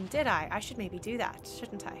sprinting, did I? I should maybe do that,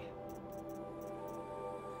 shouldn't I?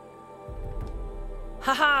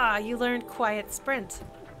 Haha, you learned quiet sprint.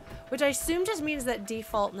 Which I assume just means that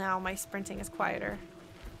default now my sprinting is quieter.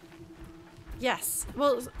 Yes.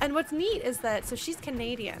 Well, and what's neat is that, so she's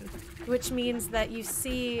Canadian, which means that you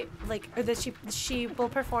see, like, or that she will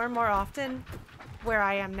perform more often where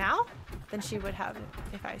I am now than she would have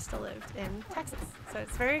if I still lived in Texas. So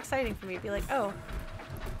it's very exciting for me to be like, oh,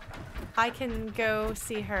 I can go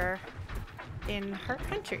see her in her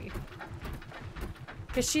country.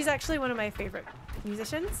 Because she's actually one of my favorite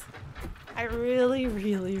musicians. I really,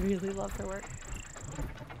 really, really love her work.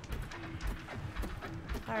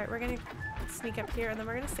 Alright, we're gonna sneak up here and then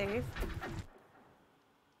we're gonna save.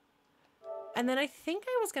 And then I think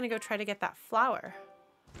I was gonna go try to get that flower.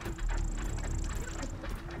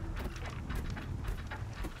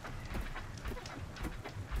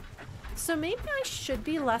 So maybe I should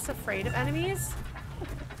be less afraid of enemies.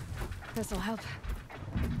 This'll help.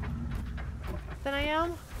 Than I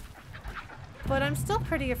am. But I'm still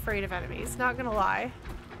pretty afraid of enemies, not gonna lie.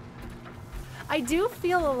 I do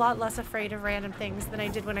feel a lot less afraid of random things than I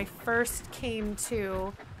did when I first came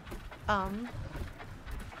to, I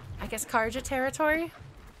guess Karja territory.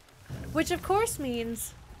 Which of course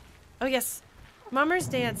means, oh yes, Mummer's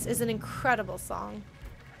Dance is an incredible song.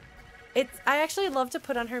 I actually love to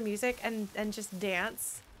put on her music and just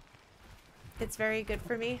dance. It's very good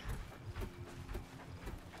for me.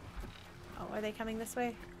 Oh, are they coming this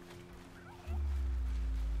way?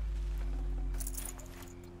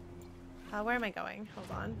 Where am I going? Hold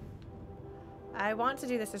on. I want to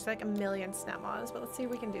do this. There's like a million snap mods, but let's see if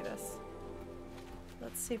we can do this.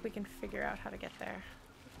 Let's see if we can figure out how to get there.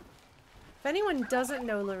 If anyone doesn't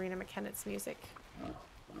know Lorena McKennett's music,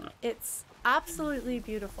 it's absolutely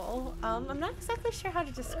beautiful. I'm not exactly sure how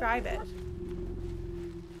to describe it.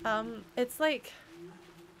 It's like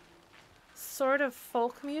sort of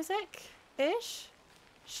folk music-ish.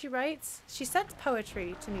 She sets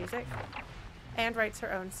poetry to music and writes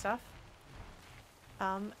her own stuff.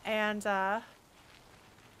 I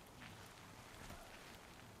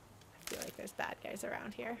feel like there's bad guys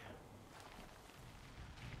around here.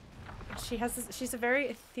 She's a very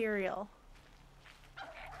ethereal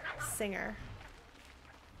singer.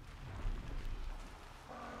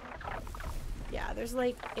 Yeah, there's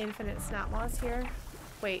like infinite snap moths here.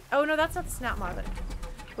 Wait, oh no, that's not the snap moth.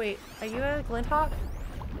 Wait, are you a glinthawk?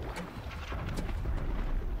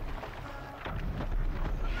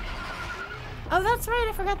 Oh, that's right.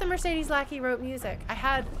 I forgot the Mercedes Lackey wrote music. I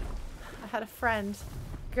had a friend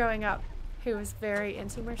growing up who was very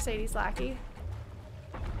into Mercedes Lackey.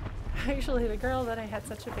 Actually, the girl that I had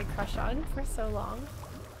such a big crush on for so long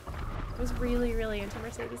was really, really into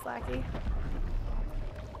Mercedes Lackey.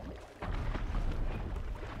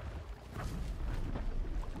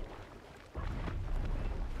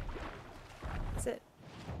 Is it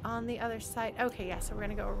on the other side? Okay, yeah, so we're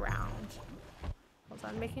gonna go around. Hold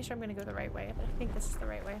on, making sure I'm gonna go the right way, but I think this is the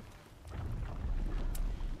right way.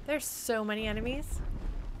 There's so many enemies.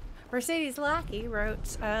 Mercedes Lackey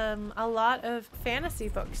wrote a lot of fantasy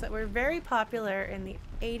books that were very popular in the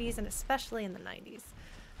 80s and especially in the 90s.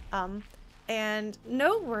 And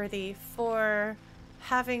noteworthy for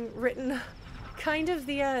having written kind of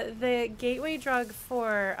the gateway drug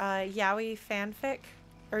for yaoi fanfic,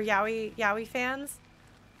 or yaoi fans,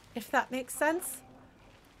 if that makes sense.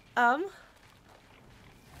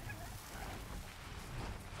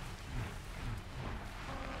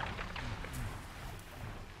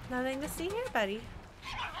 Nothing to see here, buddy.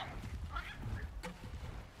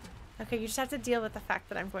 Okay, you just have to deal with the fact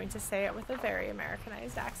that I'm going to say it with a very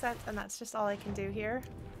Americanized accent, and that's just all I can do here.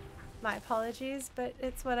 My apologies, but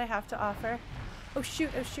it's what I have to offer. Oh shoot,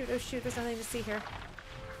 oh shoot, oh shoot, there's nothing to see here.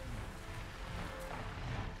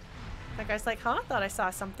 That guy's like, huh? Thought I saw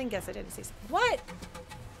something. Guess I didn't see something. What?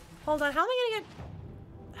 Hold on, how am I gonna get...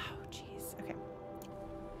 Oh, jeez. Okay.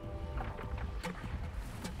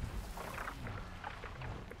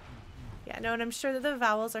 Yeah, no, and I'm sure that the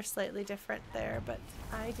vowels are slightly different there, but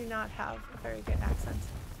I do not have a very good accent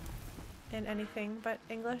in anything but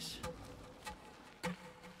English.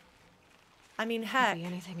 I mean, heck. Could be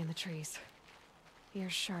anything in the trees.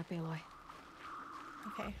 Ears sharp, Aloy.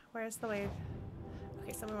 Okay, where's the wave?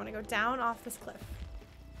 Okay, so we want to go down off this cliff.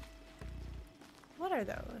 What are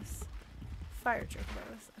those? Fire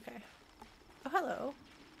gerbils. Okay. Oh, hello.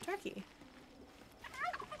 Turkey.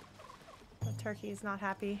 The turkey is not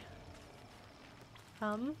happy.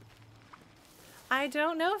 I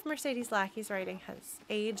don't know if Mercedes Lackey's writing has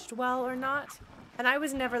aged well or not. And I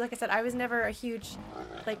was never, like I said, I was never a huge,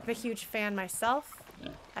 like, the huge fan myself.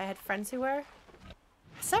 I had friends who were.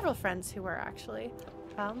 Several friends who were, actually.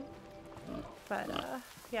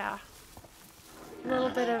 Yeah. A little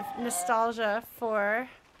bit of nostalgia for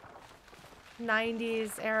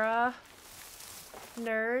 90s era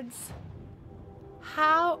nerds.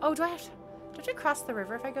 How? Oh, do I have to cross the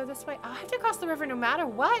river if I go this way? I have to cross the river no matter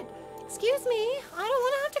what. Excuse me. I don't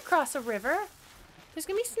want to have to cross a river. There's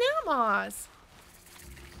going to be snap maws.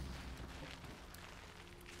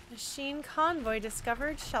 Machine convoy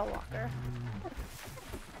discovered. Shellwalker.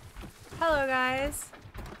 Hello, guys.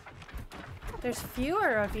 There's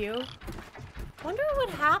fewer of you. Wonder what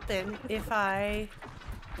would happen if I...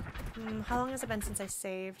 how long has it been since I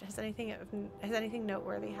saved? Has anything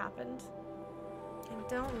noteworthy happened? I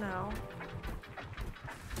don't know.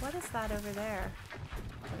 What is that over there?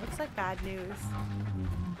 It looks like bad news.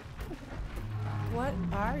 What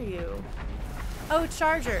are you? Oh,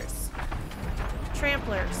 chargers.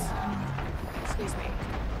 Tramplers. Excuse me.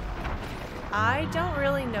 I don't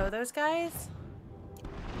really know those guys.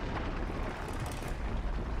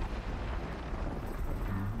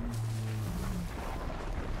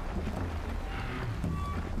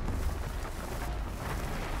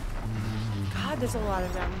 God, there's a lot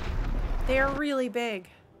of them. They are really big.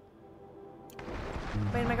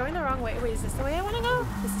 Wait, am I going the wrong way? Wait, is this the way I want to go?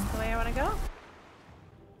 This is the way I want to go?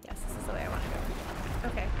 Yes, this is the way I want to go.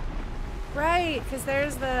 Okay. Right, because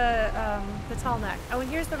there's the tall neck. Oh, and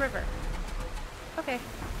here's the river. Okay.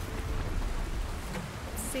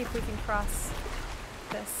 Let's see if we can cross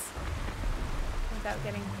this without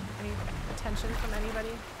getting any attention from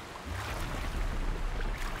anybody.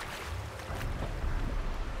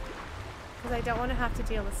 Because I don't want to have to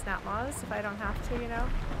deal with snap maws if I don't have to, you know?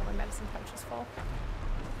 Oh, my medicine pouch is full.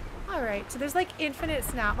 Alright, so there's like infinite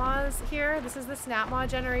snap maws here. This is the snap maw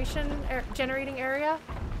generating area.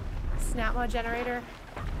 Snap maw generator.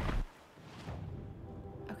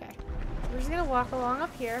 Okay. So we're just gonna walk along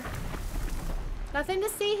up here. Nothing to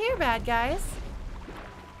see here, bad guys.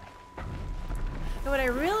 And what I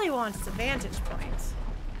really want is a vantage point.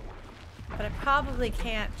 But I probably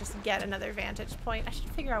can't just get another vantage point. I should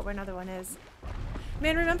figure out where another one is.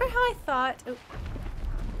 Man, remember how I thought... Oh.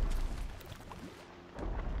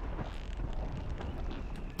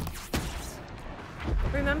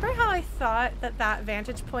 Remember how I thought that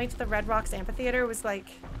vantage point, the Red Rocks Amphitheater, was like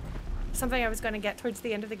something I was going to get towards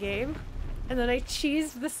the end of the game? And then I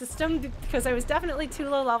cheesed the system because I was definitely too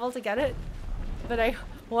low level to get it. But I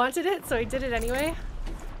wanted it, so I did it anyway.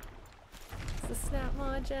 The snap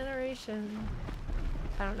maw generation.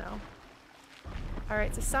 I don't know.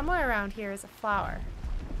 Alright, so somewhere around here is a flower.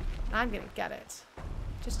 I'm gonna get it.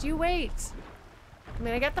 Just you wait. I'm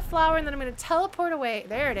gonna get the flower and then I'm gonna teleport away.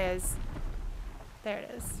 There it is. There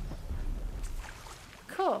it is.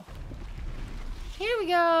 Cool. Here we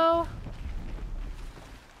go.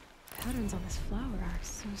 Patterns on this flower are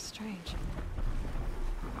so strange.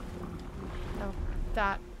 Oh,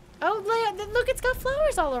 that. Oh, look, it's got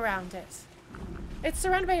flowers all around it. It's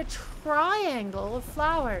surrounded by a triangle of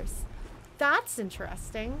flowers. That's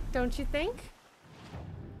interesting, don't you think?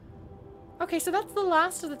 Okay, so that's the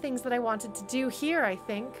last of the things that I wanted to do here, I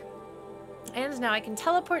think. And now I can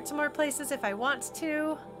teleport to more places if I want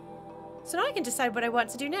to. So now I can decide what I want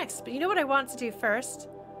to do next. But you know what I want to do first?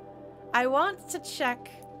 I want to check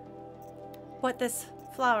what this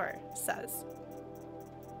flower says.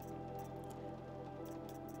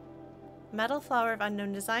 Metal flower of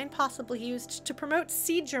unknown design, possibly used to promote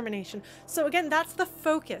seed germination. So again, that's the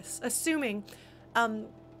focus, assuming, and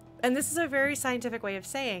this is a very scientific way of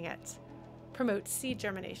saying it. promotes seed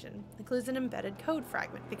germination. Includes an embedded code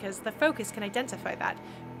fragment because the focus can identify that.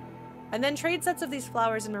 And then trade sets of these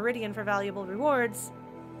flowers in Meridian for valuable rewards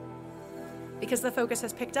because the focus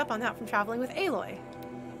has picked up on that from traveling with Aloy.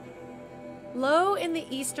 Low in the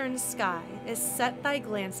eastern sky is set thy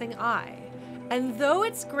glancing eye, and though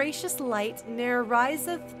its gracious light ne'er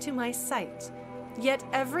riseth to my sight, yet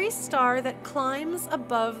every star that climbs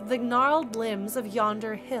above the gnarled limbs of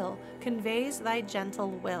yonder hill conveys thy gentle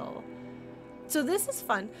will. So this is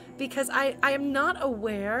fun because I am not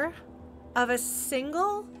aware of a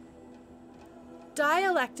single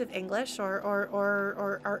dialect of English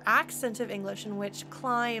or accent of English in which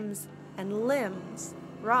climbs and limbs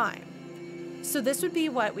rhyme. So this would be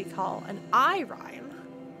what we call an I rhyme,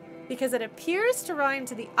 because it appears to rhyme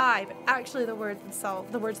to the I, but actually the words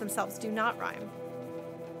themselves do not rhyme.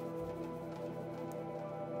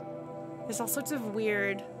 There's all sorts of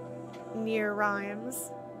weird near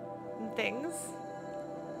rhymes and things.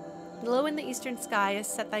 Low in the eastern sky is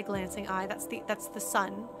set thy glancing eye. That's the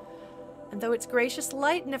sun. And though its gracious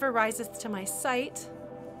light never riseth to my sight,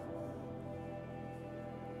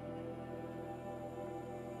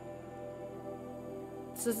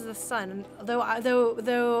 this is the sun. And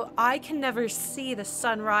though I can never see the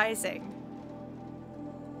sun rising,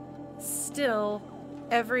 still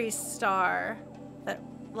every star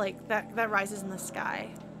that rises in the sky.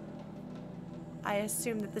 I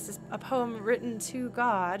assume that this is a poem written to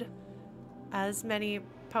God, as many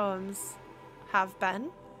poems have been,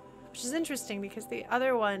 which is interesting because the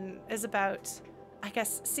other one is about, I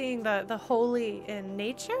guess, seeing the holy in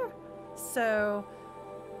nature. So,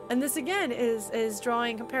 and this again is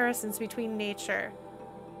drawing comparisons between nature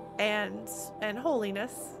and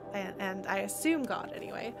holiness, and I assume God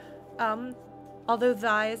anyway. Although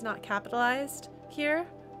thy is not capitalized here.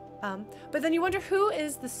 But then you wonder, who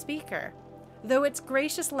is the speaker? Though its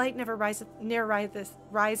gracious light never riseth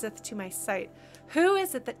to my sight. Who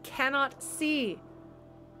is it that cannot see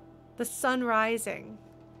the sun rising,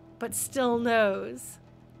 but still knows?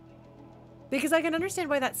 Because I can understand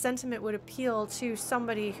why that sentiment would appeal to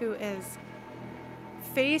somebody who is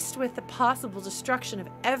faced with the possible destruction of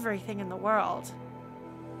everything in the world,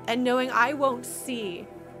 and knowing I won't see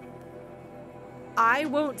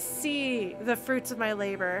the fruits of my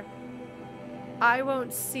labor. I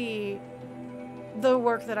won't see the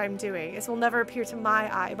work that I'm doing. This will never appear to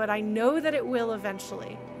my eye, but I know that it will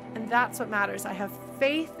eventually. And that's what matters. I have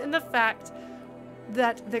faith in the fact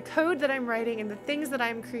that the code that I'm writing and the things that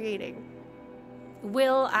I'm creating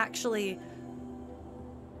will actually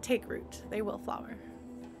take root. They will flower.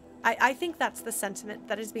 I think that's the sentiment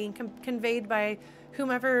that is being conveyed by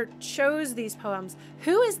whomever chose these poems.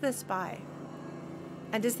 Who is this by?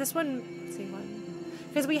 And is this one, let's see, one,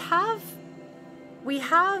 because we have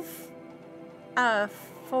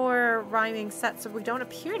 4 rhyming sets, so we don't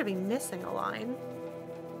appear to be missing a line.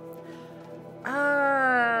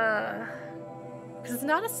 Because it's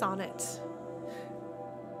not a sonnet.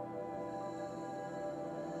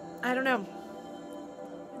 I don't know.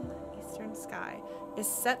 In the eastern sky is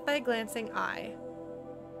set thy glancing eye,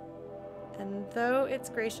 and though its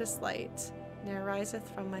gracious light ne'er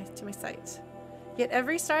riseth to my sight, yet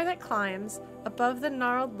every star that climbs above the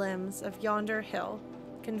gnarled limbs of yonder hill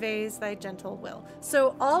conveys thy gentle will.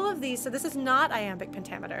 So all of these, so this is not iambic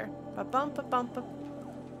pentameter.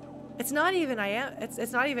 It's not even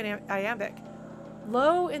iambic.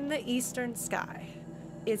 Low in the eastern sky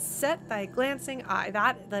is set thy glancing eye.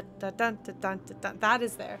 That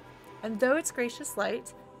is there. And though its gracious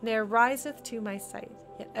light ne'er riseth to my sight,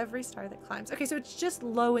 yet every star that climbs. Okay, so it's just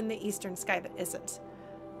low in the eastern sky that isn't.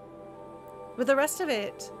 But the rest of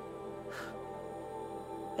it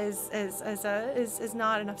is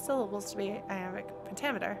not enough syllables to be iambic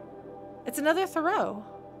pentameter. It's another Thoreau.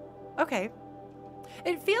 Okay.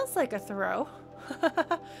 It feels like a Thoreau.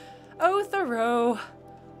 Oh, Thoreau.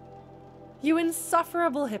 You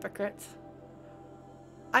insufferable hypocrite.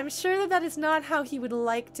 I'm sure that is not how he would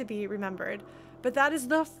like to be remembered, but that is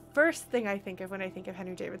the first thing I think of when I think of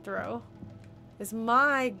Henry David Thoreau. Is,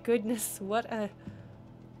 my goodness, what a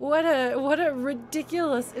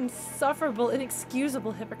ridiculous, insufferable,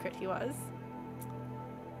 inexcusable hypocrite he was.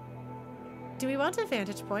 Do we want a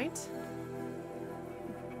vantage point?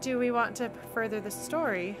 Do we want to further the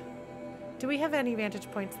story? Do we have any vantage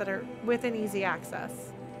points that are within easy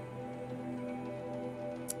access?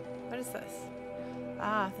 What is this?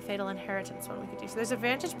 Ah, the Fatal Inheritance one we could do. So there's a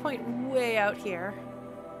vantage point way out here.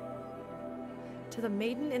 To the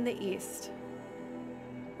Maiden in the East,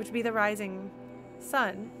 which would be the rising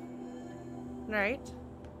sun. Right?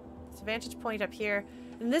 It's a vantage point up here.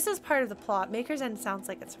 And this is part of the plot. Maker's End sounds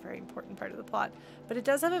like it's a very important part of the plot, but it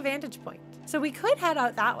does have a vantage point. So we could head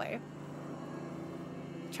out that way.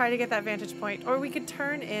 Try to get that vantage point, or we could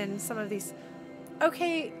turn in some of these.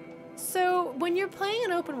 Okay, so when you're playing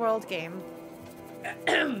an open world game,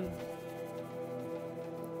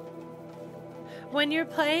 when you're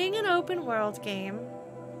playing an open world game,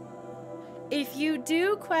 if you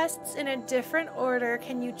do quests in a different order,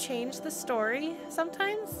 can you change the story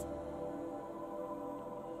sometimes?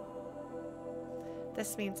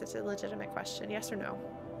 This means it's a legitimate question, yes or no?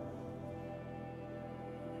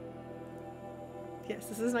 Yes,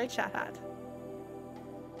 this is my chat hat.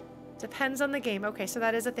 Depends on the game. Okay, so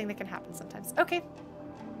that is a thing that can happen sometimes. Okay.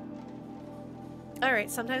 Alright,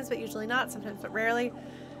 sometimes but usually not, sometimes but rarely.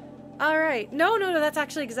 Alright. No, that's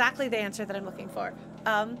actually exactly the answer that I'm looking for.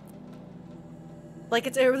 Like,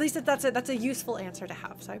 it's, or at least that's a useful answer to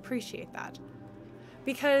have, so I appreciate that.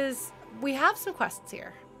 Because we have some quests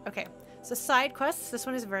here. Okay, so side quests. This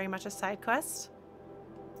one is very much a side quest.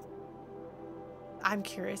 I'm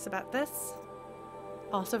curious about this.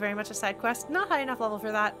 Also very much a side quest. Not high enough level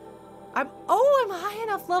for that. I'm high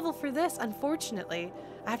enough level for this, unfortunately.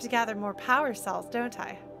 I have to gather more power cells, don't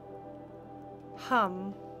I?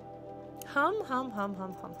 Hum.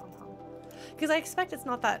 Because I expect it's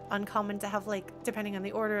not that uncommon to have, like, depending on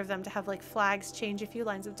the order of them, to have, like, flags change a few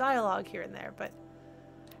lines of dialogue here and there, but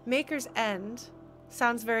Maker's End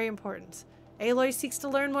sounds very important. Aloy seeks to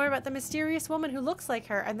learn more about the mysterious woman who looks like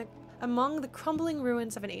her and among the crumbling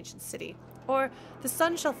ruins of an ancient city. Or the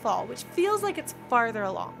sun shall fall, which feels like it's farther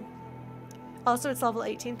along. Also, it's level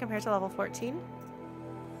 18 compared to level 14.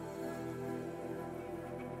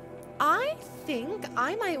 I think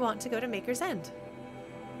I might want to go to Maker's End.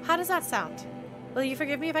 How does that sound? Will you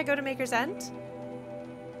forgive me if I go to Maker's End?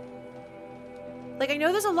 Like, I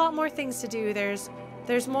know there's a lot more things to do. There's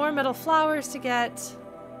more metal flowers to get.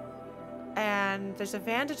 And there's a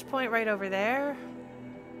vantage point right over there.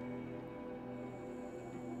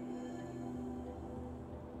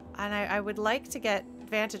 And I would like to get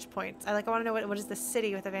vantage points. I want to know what is the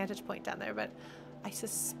city with a vantage point down there, but I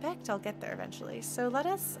suspect I'll get there eventually. So let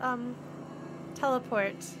us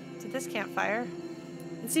teleport to this campfire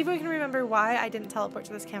and see if we can remember why I didn't teleport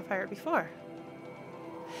to this campfire before.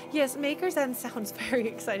 Yes, Maker's End sounds very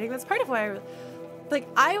exciting. That's part of why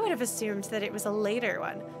I would have assumed that it was a later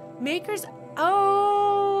one. Maker's... Oh!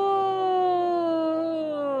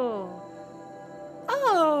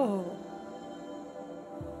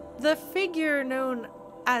 The figure known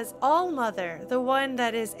as All-Mother, the one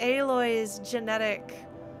that is Aloy's genetic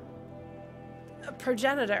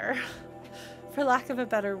progenitor, for lack of a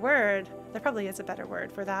better word. There probably is a better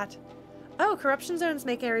word for that. Oh, corruption zones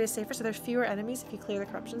make areas safer, so there's fewer enemies if you clear the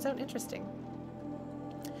corruption zone. Interesting.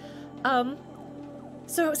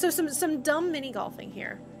 So some dumb mini golfing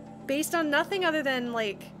here, based on nothing other than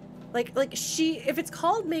if it's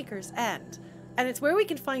called Maker's End, and it's where we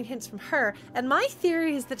can find hints from her, and my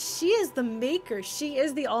theory is that she is the maker, she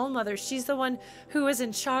is the All-Mother, she's the one who is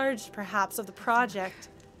in charge, perhaps, of the project.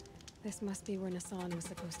 This must be where Nassan was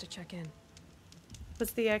supposed to check in.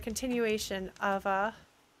 Was the continuation of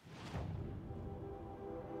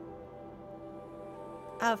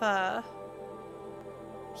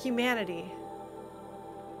humanity.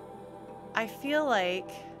 I feel like...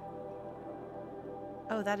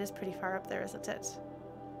 Oh, that is pretty far up there, isn't it?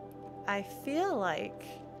 I feel like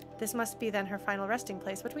this must be then her final resting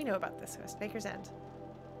place. What do we know about this quest? Maker's End.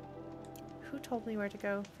 Who told me where to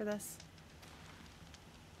go for this?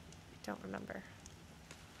 I don't remember.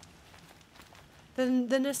 The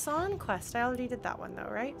Nassan quest, I already did that one though,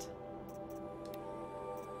 right?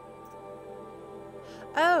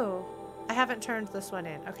 Oh, I haven't turned this one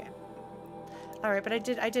in. Okay. Alright, but I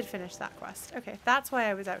did finish that quest. Okay, that's why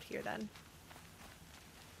I was out here then.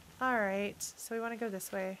 Alright, so we want to go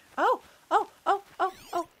this way. Oh,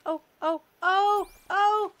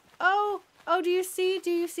 do you see,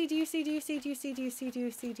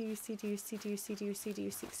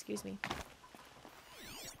 excuse me.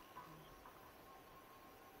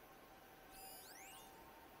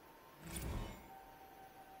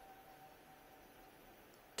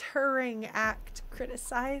 Turing Act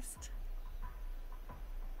criticized.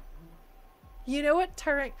 You know what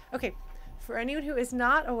Turing... Okay, for anyone who is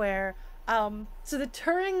not aware, so the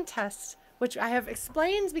Turing test, which I have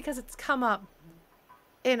explained because it's come up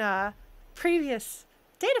in previous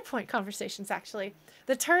data point conversations, actually.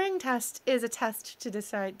 The Turing test is a test to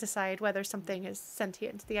decide whether something is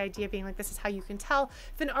sentient. The idea being, like, this is how you can tell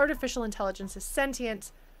if an artificial intelligence is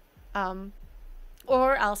sentient,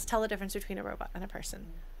 or else tell the difference between a robot and a person.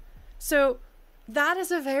 So that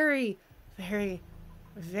is a very, very,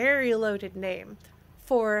 very loaded name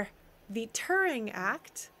for the Turing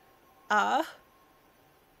Act,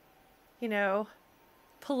 you know,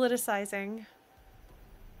 politicizing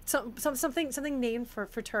something named for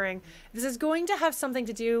Turing. This is going to have something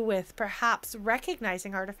to do with perhaps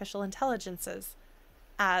recognizing artificial intelligences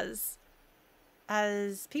as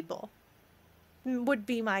people, would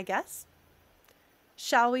be my guess.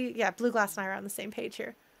 Shall we? Yeah, Blue Glass and I are on the same page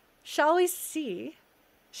here. Shall we see?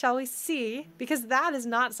 Shall we see? Because that is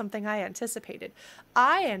not something I anticipated.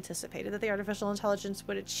 I anticipated that the artificial intelligence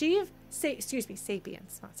would achieve,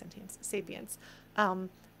 sapience, not sentience, sapience, and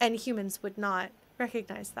humans would not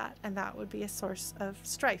recognize that, and that would be a source of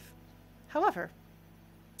strife. However,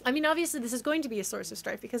 I mean, obviously this is going to be a source of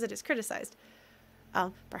strife because it is criticized.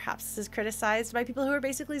 Perhaps this is criticized by people who are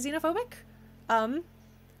basically xenophobic.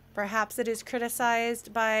 Perhaps it is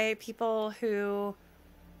criticized by people who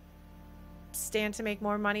stand to make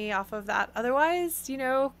more money off of that otherwise, you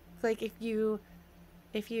know, like if you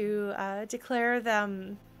declare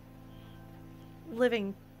them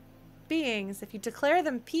living beings, if you declare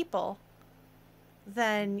them people,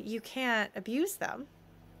 then you can't abuse them.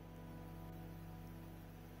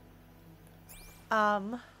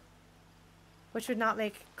 Which would not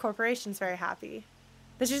make corporations very happy.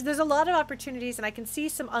 There's a lot of opportunities, and I can see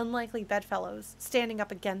some unlikely bedfellows standing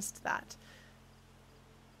up against that.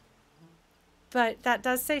 But that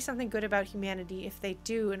does say something good about humanity if they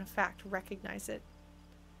do, in fact, recognize it.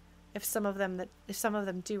 If some of them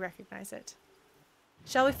do recognize it.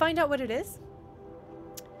 Shall we find out what it is?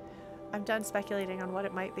 I'm done speculating on what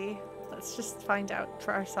it might be. Let's just find out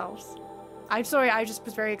for ourselves. I'm sorry, I just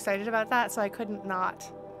was very excited about that, so I couldn't not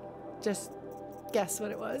just guess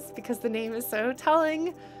what it was because the name is so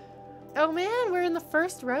telling. Oh man, we're in the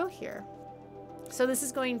first row here. So this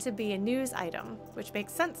is going to be a news item, which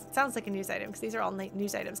makes sense. It sounds like a news item because these are all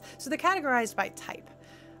news items. So they're categorized by type,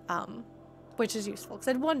 which is useful because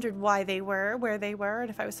I'd wondered why they were where they were and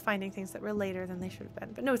if I was finding things that were later than they should have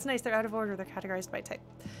been. But no, it's nice. They're out of order. They're categorized by type.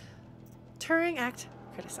 Turing Act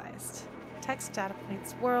criticized. Text, data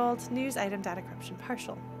points, world, news item, data corruption,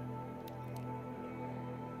 partial.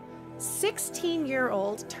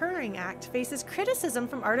 16-year-old Turing Act faces criticism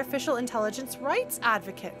from artificial intelligence rights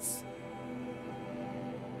advocates.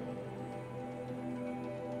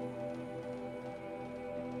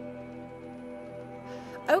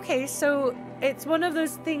 Okay, so it's one of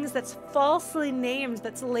those things that's falsely named,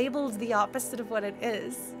 that's labeled the opposite of what it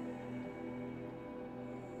is.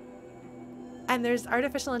 And there's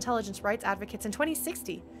artificial intelligence rights advocates in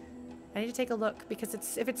 2060. I need to take a look because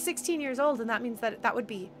if it's 16 years old, then that means that would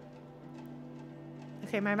be...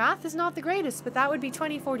 Okay, my math is not the greatest, but that would be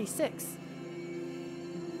 2046.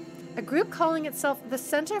 A group calling itself the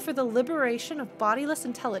Center for the Liberation of Bodiless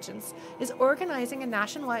Intelligence is organizing a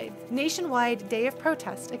nationwide day of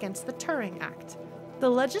protest against the Turing Act. The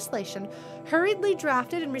legislation, hurriedly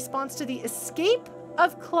drafted in response to the escape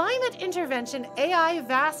of climate intervention AI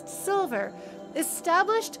Vast Silver,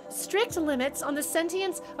 established strict limits on the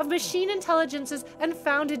sentience of machine intelligences and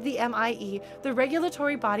founded the MIE, the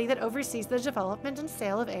regulatory body that oversees the development and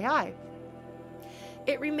sale of AI.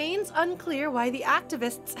 It remains unclear why the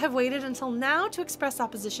activists have waited until now to express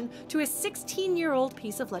opposition to a 16-year-old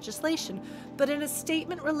piece of legislation, but in a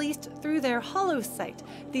statement released through their Hollow site,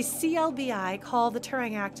 the CLBI call the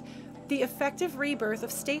Turing Act the effective rebirth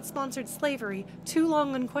of state-sponsored slavery, too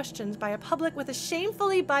long unquestioned by a public with a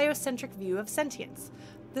shamefully biocentric view of sentience.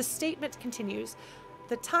 The statement continues,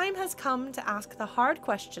 "The time has come to ask the hard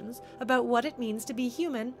questions about what it means to be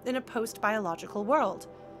human in a post-biological world.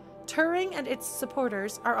 Turing and its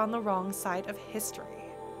supporters are on the wrong side of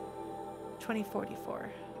history."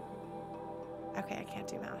 2044. Okay, I can't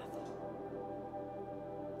do math.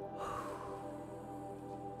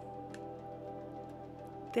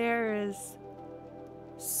 There is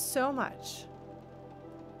so much.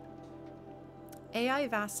 AI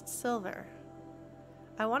Vast Silver.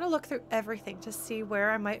 I want to look through everything to see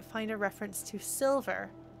where I might find a reference to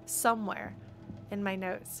silver somewhere in my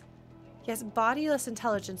notes. Yes, bodiless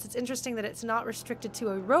intelligence. It's interesting that it's not restricted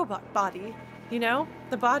to a robot body. You know?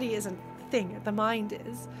 The body isn't a thing. The mind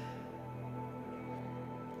is.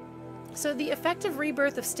 So the effective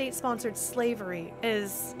rebirth of state-sponsored slavery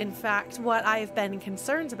is, in fact, what I've been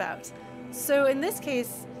concerned about. So in this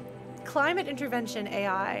case, climate intervention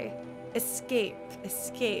AI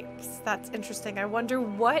escapes. That's interesting. I wonder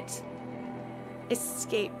what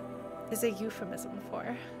escape is a euphemism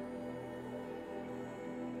for.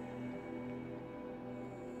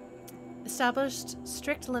 Established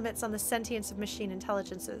strict limits on the sentience of machine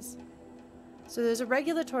intelligences. So there's a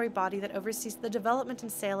regulatory body that oversees the development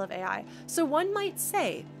and sale of AI. So one might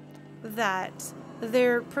say that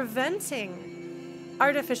they're preventing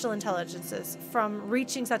artificial intelligences from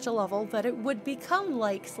reaching such a level that it would become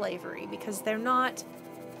like slavery, because they're not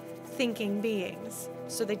thinking beings,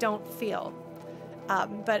 so they don't feel.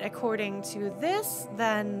 But according to this,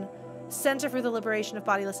 then, Center for the Liberation of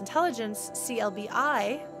Bodiless Intelligence,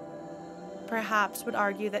 CLBI, perhaps would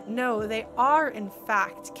argue that no, they are in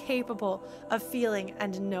fact capable of feeling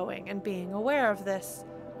and knowing and being aware of this,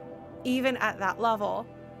 even at that level.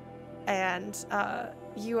 And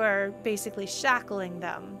you are basically shackling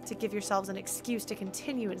them to give yourselves an excuse to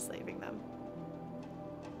continue enslaving them.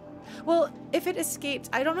 Well, if it escaped,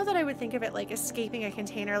 I don't know that I would think of it like escaping a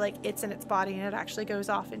container, like it's in its body and it actually goes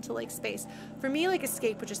off into like space. For me, like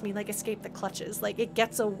escape would just mean like escape the clutches, like it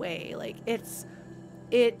gets away, like it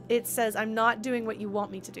says, I'm not doing what you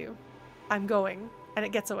want me to do. I'm going, and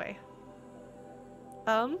it gets away.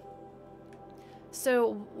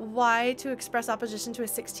 So why to express opposition to a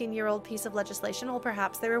 16-year-old piece of legislation? Well,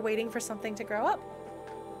 perhaps they were waiting for something to grow up.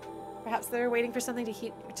 Perhaps they were waiting for something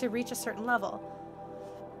to reach a certain level.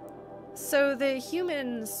 So the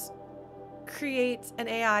humans create an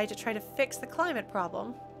AI to try to fix the climate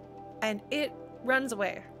problem, and it runs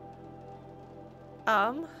away.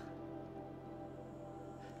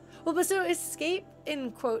 Well, but so escape,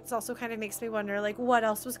 in quotes, also kind of makes me wonder, like, what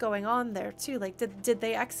else was going on there, too? Like, did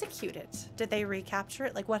they execute it? Did they recapture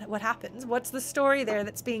it? Like, what happens? What's the story there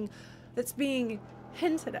that's being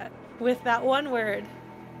hinted at with that one word?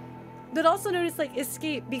 But also notice, like,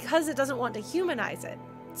 escape, because it doesn't want to humanize it.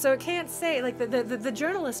 So it can't say, like, the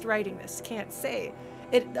journalist writing this can't say,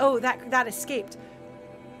 that escaped.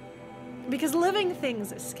 Because living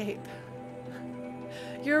things escape.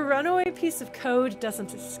 Your runaway piece of code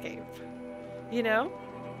doesn't escape. You know?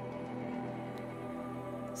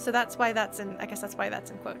 So that's why that's in, I guess that's why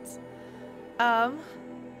that's in quotes.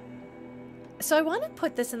 So I want to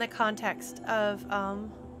put this in the context of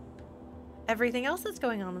everything else that's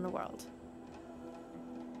going on in the world.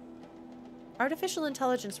 Artificial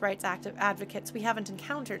intelligence rights advocates we haven't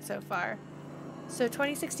encountered so far. So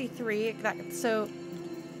 2063, so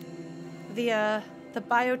the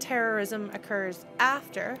bioterrorism occurs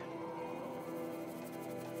after.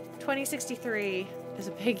 2063 is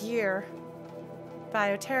a big year.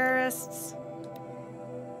 Bioterrorists,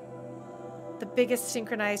 the biggest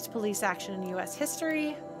synchronized police action in US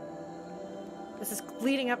history. This is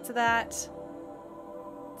leading up to that.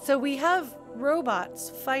 So we have robots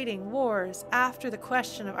fighting wars after the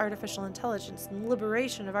question of artificial intelligence and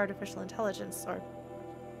liberation of artificial intelligence, or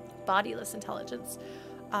bodiless intelligence,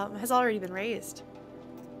 has already been raised.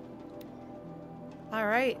 All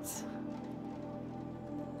right.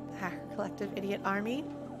 Hacker Collective Idiot Army.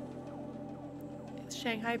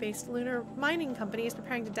 Shanghai-based lunar mining company is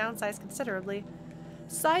preparing to downsize considerably.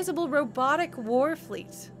 Sizable robotic war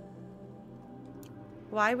fleet.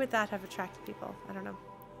 Why would that have attracted people? I don't know.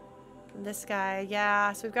 And this guy,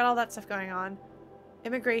 yeah, so we've got all that stuff going on.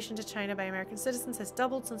 Immigration to China by American citizens has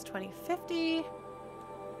doubled since 2050,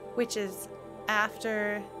 which is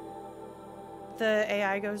after the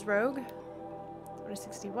AI goes rogue.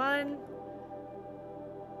 2061.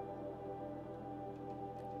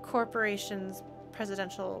 Corporations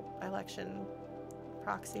presidential election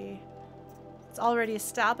proxy. It's already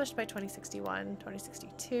established by 2061,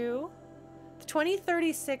 2062. The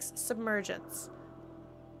 2036 submergence.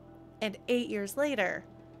 And 8 years later,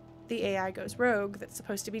 the AI goes rogue that's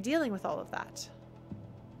supposed to be dealing with all of that.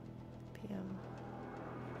 PM.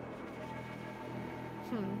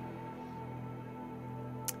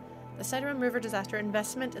 The Siderum River disaster,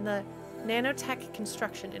 investment in the nanotech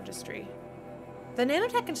construction industry. The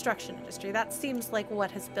nanotech construction industry, that seems like what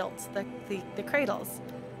has built the cradles.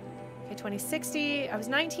 Okay, 2060. I was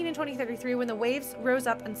 19 in 2033 when the waves rose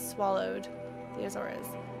up and swallowed the Azores.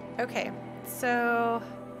 Okay, so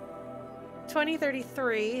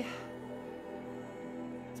 2033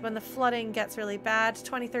 is when the flooding gets really bad.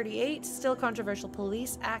 2038, still controversial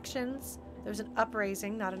police actions. There was an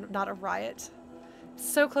uprising, not a riot.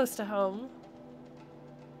 So close to home.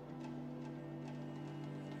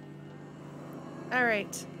 All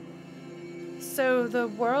right. So the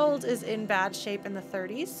world is in bad shape in the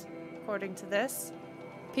 30s, according to this.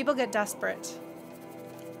 People get desperate.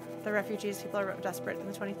 The refugees, people are desperate in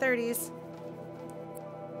the 2030s.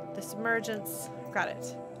 The submergence, got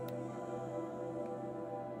it.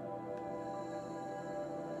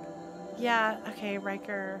 Yeah, okay,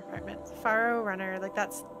 Riker apartment. Faro Runner, like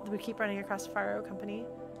that's, we keep running across Faro Company.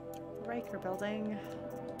 Riker building.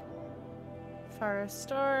 Faro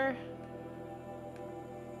Store.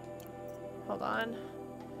 Hold on.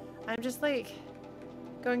 I'm just like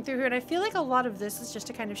going through here, and I feel like a lot of this is just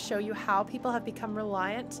to kind of show you how people have become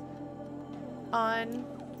reliant on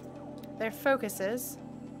their focuses.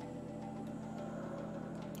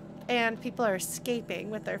 And people are escaping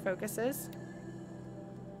with their focuses.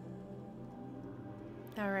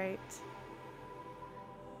 Alright.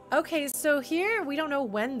 Okay, so here we don't know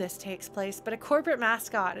when this takes place, but a corporate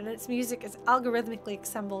mascot and its music is algorithmically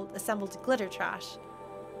assembled glitter trash.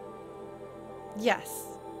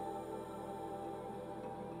 Yes.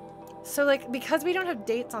 So, like, because we don't have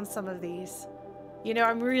dates on some of these, you know,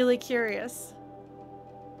 I'm really curious.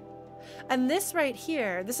 And this right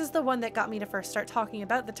here, this is the one that got me to first start talking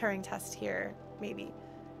about the Turing test here, maybe.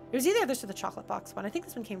 It was either this or the chocolate box one. I think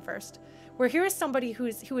this one came first. Where here is somebody who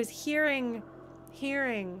is hearing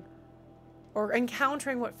or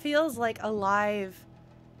encountering what feels like alive,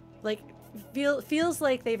 like feels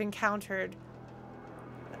like they've encountered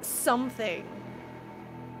something,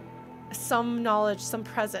 some knowledge, some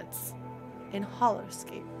presence in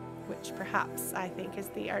Holoscape, which perhaps I think is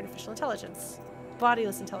the artificial intelligence,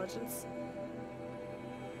 bodiless intelligence.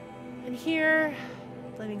 And here,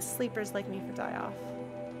 blaming sleepers like me for die off.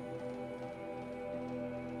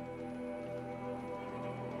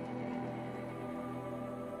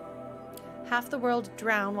 Half the world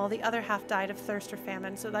drowned while the other half died of thirst or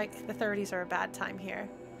famine. So, like, the 30s are a bad time here.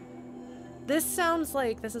 This sounds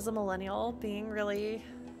like this is a millennial being really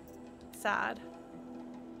sad.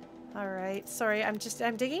 Alright, sorry, I'm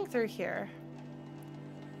digging through here.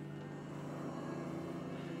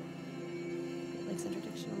 Link's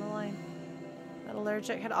interdiction on the line. That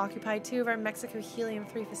allergic had occupied 2 of our Mexico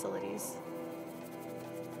helium-3 facilities.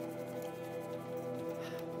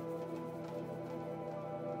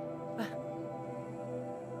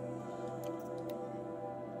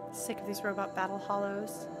 Sick of these robot battle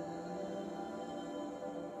hollows.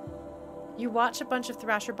 You watch a bunch of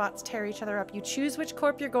Thrasher bots tear each other up. You choose which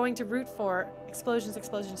corp you're going to root for. Explosions,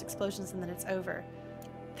 explosions, explosions, and then it's over.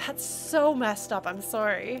 That's so messed up, I'm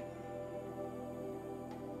sorry.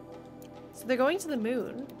 So they're going to the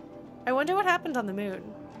moon. I wonder what happened on the moon.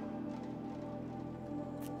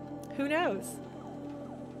 Who knows?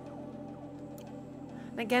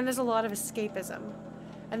 And again, there's a lot of escapism.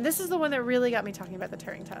 And this is the one that really got me talking about the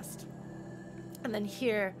Turing test. And then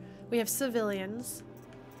here, we have civilians.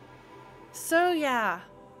 So yeah,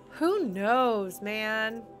 who knows,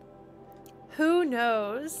 man? Who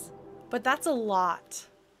knows? But that's a lot.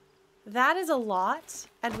 That is a lot,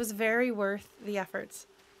 and was very worth the efforts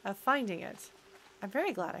of finding it. I'm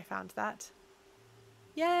very glad I found that.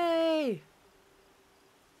 Yay!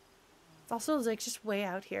 It's also like just way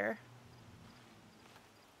out here.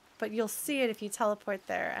 But you'll see it if you teleport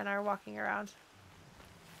there and are walking around.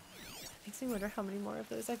 Makes me wonder how many more of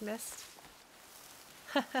those I've missed.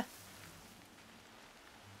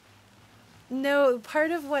 No,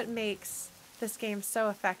 part of what makes this game so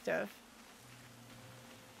effective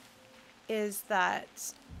is that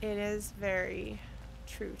it is very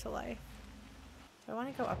true to life. Do I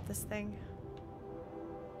want to go up this thing?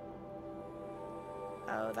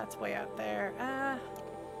 Oh, that's way out there.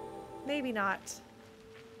 Maybe not.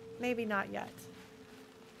 Maybe not yet.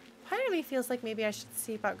 Part of me feels like maybe I should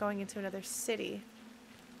see about going into another city.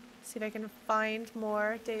 See if I can find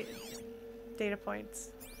more data points.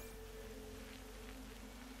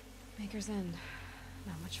 Maker's End.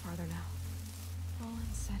 Not much farther now.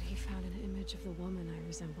 Roland said he found an image of the woman I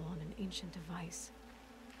resemble on an ancient device.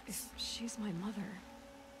 If she's my mother,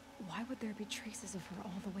 why would there be traces of her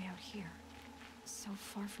all the way out here? So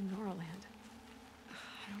far from Noraland.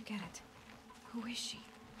 I don't get it. Who is she?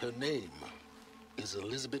 Her name is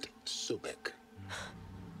Elizabeth Sobek.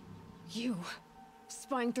 You?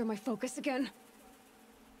 Spying through my focus again?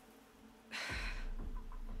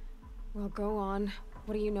 Well, go on.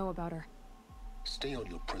 What do you know about her? Stay on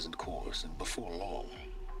your present course, and before long,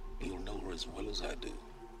 you'll know her as well as I do.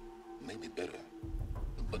 Maybe better.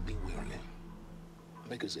 But be wary.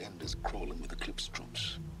 Maker's End is crawling with Eclipse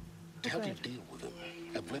troops. To help you deal with them,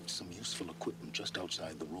 I've left some useful equipment just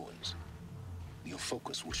outside the ruins. Your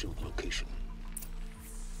focus will show the location.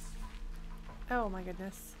 Oh my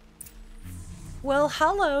goodness. Well,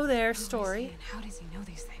 hello there, story. How does he know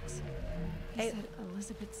these things? He said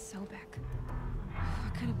Elizabeth Sobek.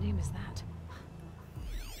 What kind of name is that?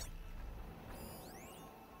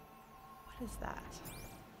 What is that?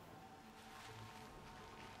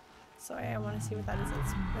 Sorry, I want to see what that is.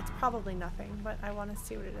 It's probably nothing, but I want to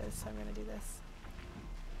see what it is, so I'm going to do this.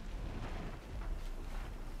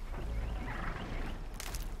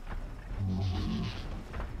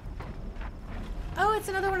 Oh, it's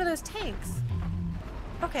another one of those tanks.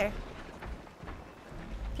 Okay.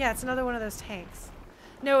 Yeah, it's another one of those tanks.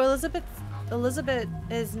 No, Elizabeth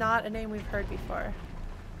is not a name we've heard before.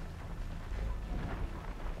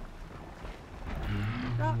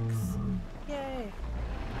 Rocks.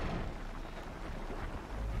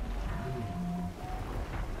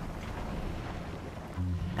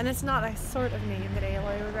 And it's not a sort of name that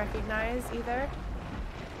Aloy would recognize either.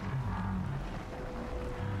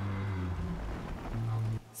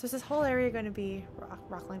 So is this whole area going to be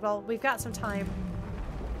rockland? Well, we've got some time.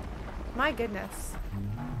 My goodness.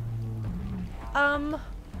 I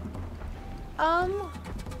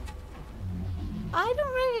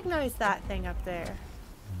don't recognize that thing up there.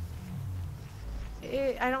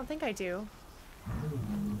 I don't think I do.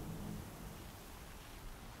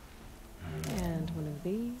 And one of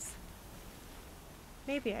these.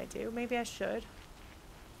 Maybe I do. Maybe I should.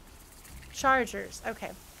 Chargers. Okay.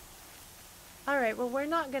 Alright, well, we're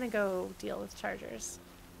not gonna go deal with chargers.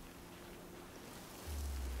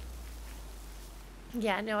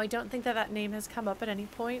 Yeah, no, I don't think that that name has come up at any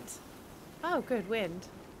point. Oh, good, wind.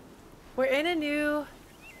 We're in a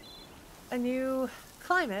new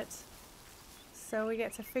climate, so we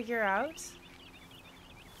get to figure out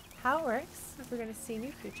how it works if we're gonna see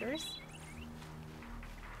new creatures.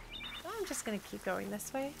 I'm just gonna keep going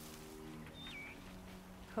this way.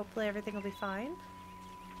 Hopefully everything will be fine.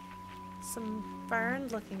 Some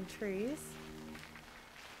burned looking trees.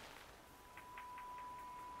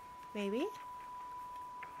 Maybe?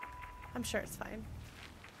 I'm sure it's fine.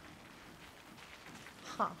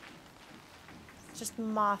 Huh. It's just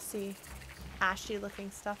mossy, ashy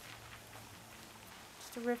looking stuff.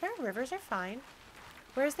 Just a river? Rivers are fine.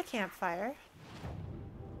 Where's the campfire?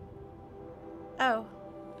 Oh.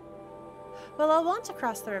 Well, I'll want to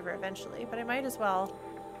cross the river eventually, but I might as well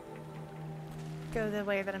go the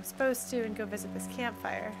way that I'm supposed to and go visit this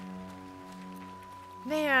campfire.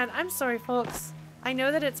 Man, I'm sorry, folks. I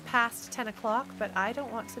know that it's past 10 o'clock, but I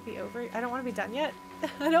don't want to be over. I don't want to be done yet.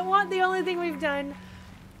 I don't want the only thing we've done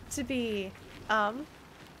to be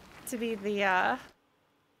the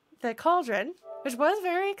cauldron, which was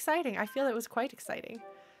very exciting. I feel it was quite exciting.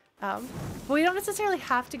 But we don't necessarily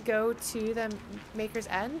have to go to the Maker's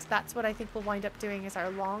End. That's what I think we'll wind up doing as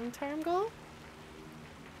our long-term goal.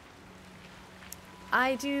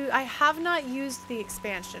 I have not used the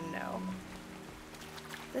expansion, no.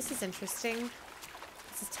 This is interesting.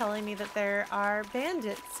 This is telling me that there are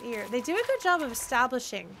bandits here. They do a good job of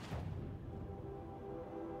establishing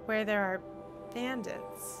where there are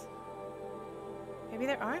bandits. Maybe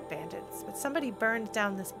there aren't bandits, but somebody burned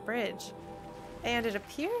down this bridge. And it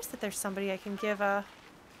appears that there's somebody I can give a...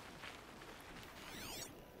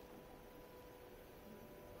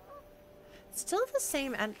 Still the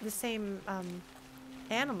same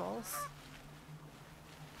animals.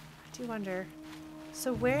 I do wonder.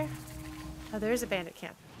 So where? Oh, there's a bandit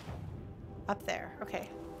camp. Up there. Okay.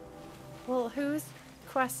 Well, whose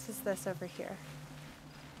quest is this over here?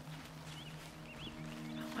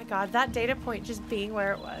 Oh my god, that data point just being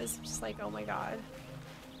where it was. Just like, oh my god.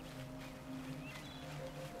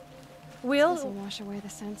 This will wash away the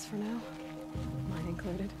scents for now. Mine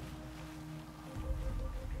included.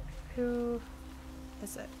 Who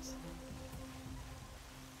is it?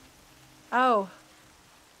 Oh.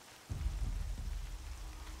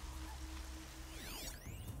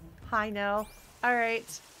 Hi, Nell.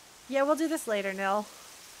 Alright. Yeah, we'll do this later, Nell.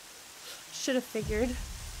 Should have figured.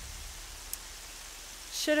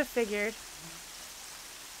 Should have figured.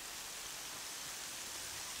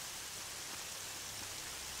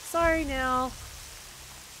 Sorry, Nell.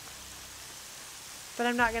 But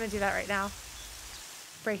I'm not gonna do that right now.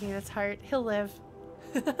 Breaking his heart. He'll live.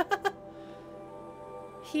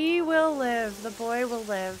 He will live. The boy will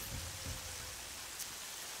live.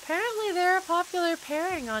 Apparently they're a popular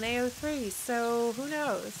pairing on AO3, so who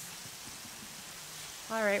knows?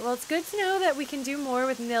 Alright, well it's good to know that we can do more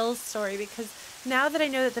with Nill's story, because now that I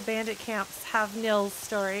know that the bandit camps have Nill's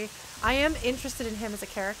story, I am interested in him as a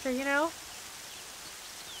character, you know?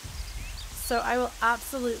 So I will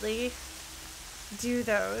absolutely do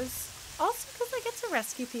those. Also because I get to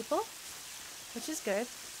rescue people, which is good.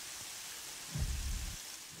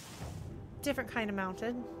 Different kind of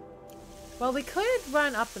mountain. Well, we could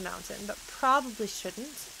run up the mountain, but probably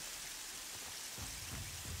shouldn't.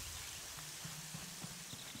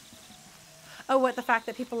 Oh, what, the fact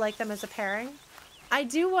that people like them as a pairing? I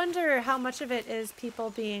do wonder how much of it is people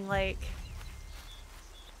being like,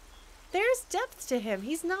 there's depth to him.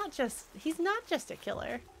 He's not just a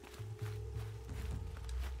killer.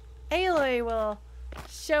 Aloy will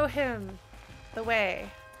show him the way,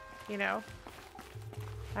 you know?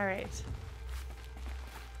 All right.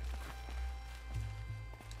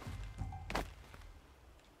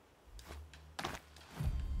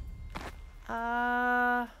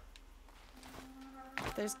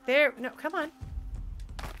 No, come on.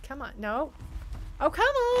 Come on, no. Oh, come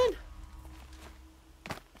on!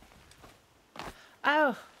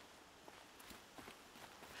 Oh.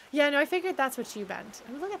 Yeah, no, I figured that's what you meant.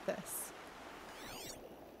 Oh, look at this.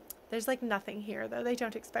 There's like nothing here, though. They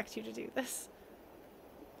don't expect you to do this.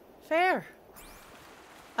 Fair.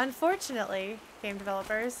 Unfortunately, game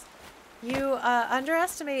developers, you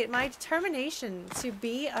underestimate my determination to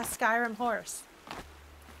be a Skyrim horse.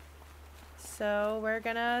 So we're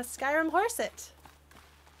gonna Skyrim horse it.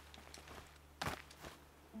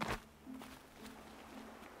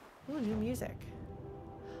 Ooh, new music.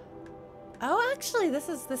 Oh, actually, this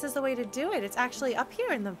is the way to do it. It's actually up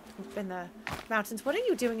here in the mountains. What are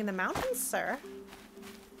you doing in the mountains, sir?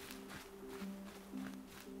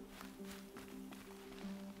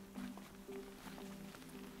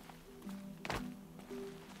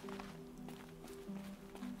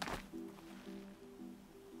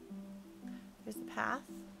 Here's the path.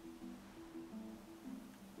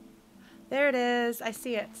 There it is. I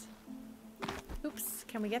see it. Oops.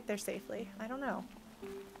 Can we get there safely? I don't know.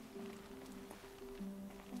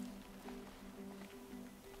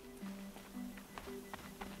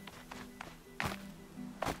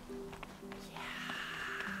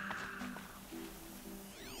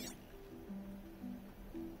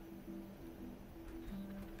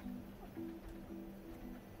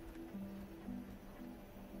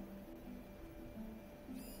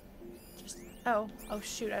 Oh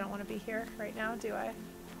shoot, I don't want to be here right now, do I?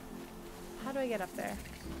 How do I get up there?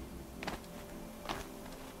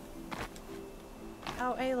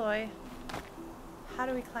 Oh, Aloy. How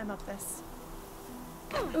do we climb up this?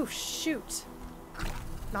 Oh, shoot.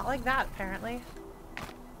 Not like that, apparently.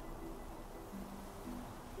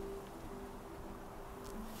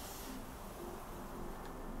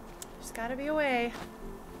 There's gotta be a way.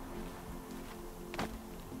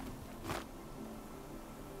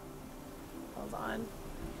 Hold on.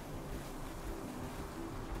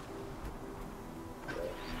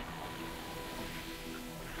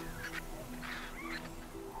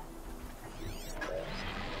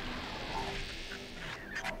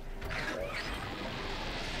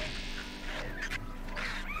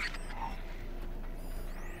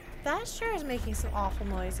 That sure is making some awful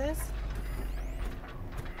noises.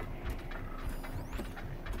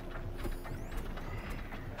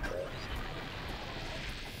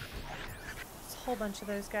 There's a whole bunch of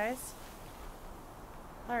those guys.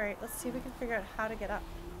 Alright, let's see if we can figure out how to get up.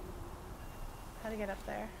 How to get up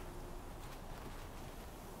there.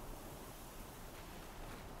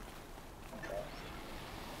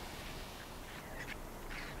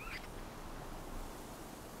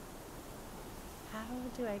 How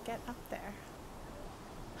do I get up there?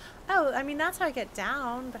 Oh, I mean, that's how I get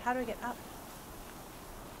down, but how do I get up?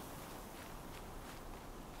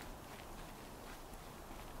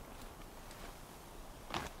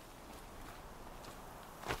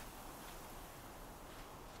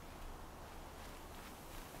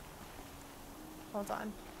 Hold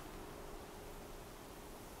on.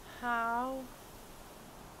 How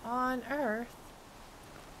on earth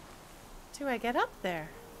do I get up there?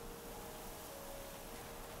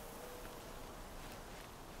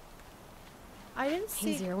 I didn't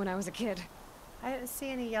see. Easier when I was a kid. I didn't see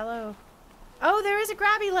any yellow. Oh, there is a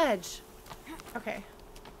grabby ledge. Okay.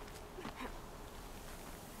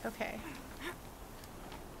 Okay.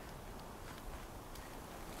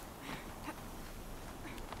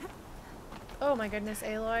 Oh my goodness,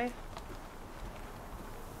 Aloy.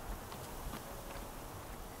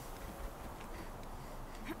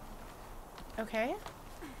 Okay.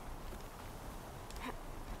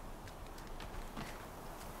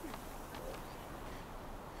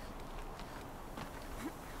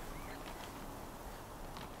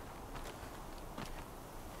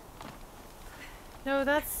 No,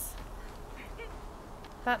 that's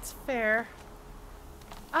fair.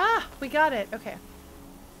 Ah, we got it. Okay.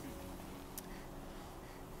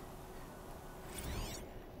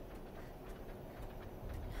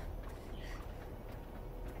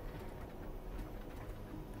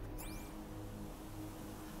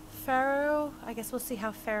 Pharaoh, I guess we'll see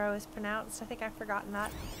how Pharaoh is pronounced. I think I've forgotten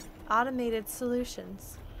that. Automated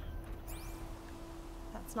solutions.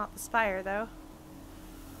 That's not the spire, though.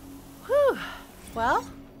 Whew. Well,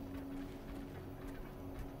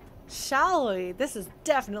 shall we? This is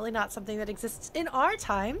definitely not something that exists in our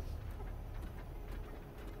time.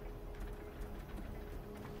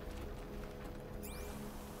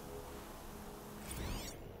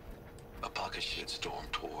 A pocket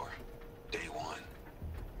shitstorm tour, day 1.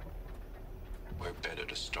 We're better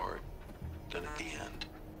to start than at the end.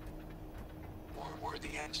 Or where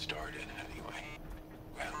the end started, anyway.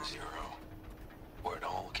 Ground zero. Where it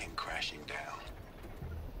all came crashing down.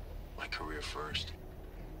 My career first,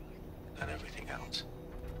 then everything else.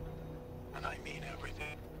 And I mean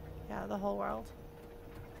everything. Yeah, the whole world.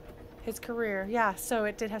 His career. Yeah, so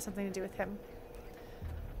it did have something to do with him.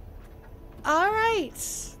 All right.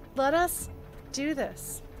 Let us do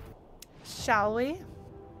this. Shall we?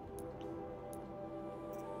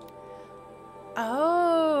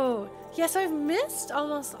 Oh. Yes, I've missed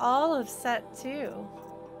almost all of set 2.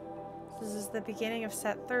 This is the beginning of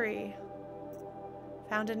set 3.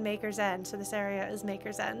 Found in Maker's End. So this area is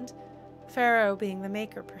Maker's End. Pharaoh being the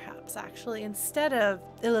maker, perhaps, actually, instead of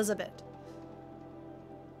Elizabeth.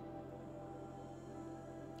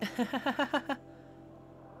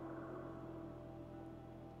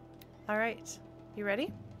 All right. You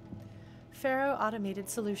ready? Pharaoh Automated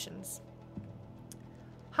Solutions.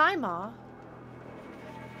 Hi, Ma.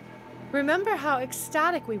 Remember how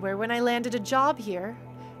ecstatic we were when I landed a job here?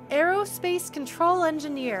 Aerospace Control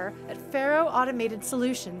Engineer at Pharaoh Automated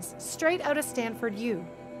Solutions, straight out of Stanford U.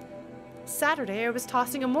 Saturday, I was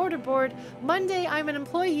tossing a mortarboard. Monday, I'm an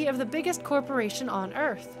employee of the biggest corporation on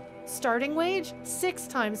Earth. Starting wage, 6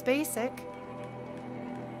 times basic.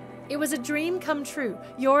 It was a dream come true,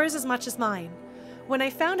 yours as much as mine. When I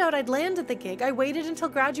found out I'd landed the gig, I waited until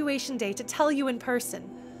graduation day to tell you in person.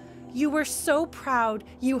 You were so proud.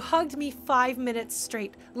 You hugged me 5 minutes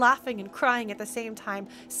straight, laughing and crying at the same time,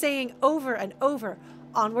 saying over and over,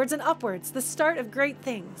 onwards and upwards, the start of great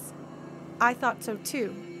things. I thought so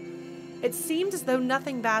too. It seemed as though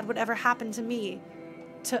nothing bad would ever happen to me,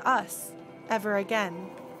 to us, ever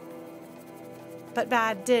again. But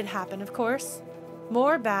bad did happen, of course.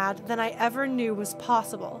 More bad than I ever knew was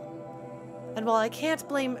possible. And while I can't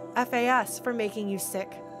blame FAS for making you sick,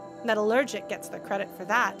 Metallurgic gets the credit for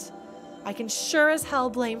that, I can sure as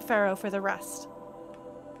hell blame Pharaoh for the rest.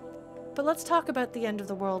 But let's talk about the end of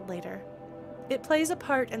the world later. It plays a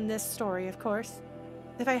part in this story, of course.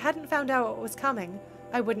 If I hadn't found out what was coming,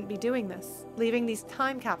 I wouldn't be doing this, leaving these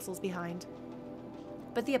time capsules behind.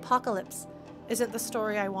 But the apocalypse isn't the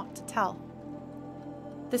story I want to tell.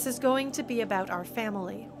 This is going to be about our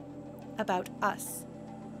family, about us.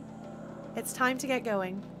 It's time to get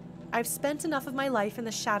going. I've spent enough of my life in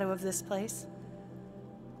the shadow of this place.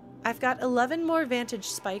 I've got 11 more vantage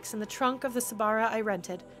spikes in the trunk of the Sabara I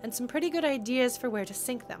rented, and some pretty good ideas for where to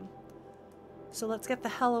sink them. So let's get the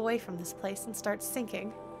hell away from this place and start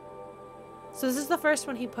sinking. So this is the first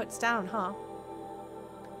one he puts down, huh?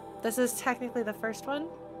 This is technically the first one?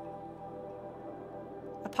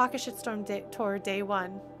 A pocket shitstorm tour day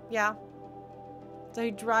 1. Yeah. So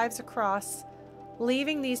he drives across,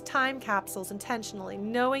 leaving these time capsules intentionally,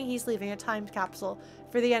 knowing he's leaving a time capsule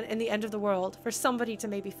for the end, in the end of the world, for somebody to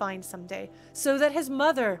maybe find someday, so that his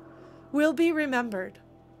mother will be remembered.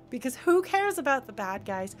 Because who cares about the bad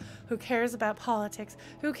guys? Who cares about politics?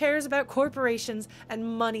 Who cares about corporations and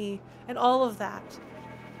money and all of that?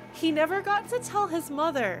 He never got to tell his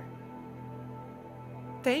mother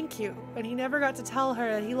thank you, and he never got to tell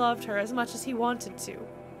her that he loved her as much as he wanted to.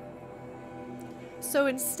 So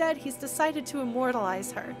instead, he's decided to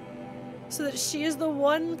immortalize her, so that she is the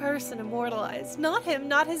one person immortalized. Not him,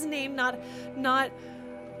 not his name, not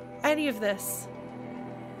any of this.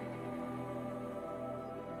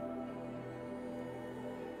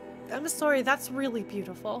 I'm sorry, that's really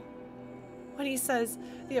beautiful. When he says,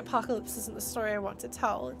 the apocalypse isn't the story I want to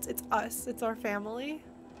tell, it's us, it's our family.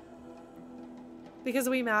 Because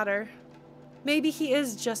we matter. Maybe he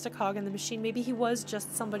is just a cog in the machine, maybe he was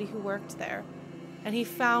just somebody who worked there. And he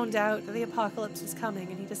found out that the apocalypse was coming,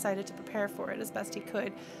 and he decided to prepare for it as best he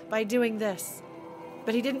could by doing this.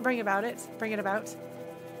 But he didn't bring it about.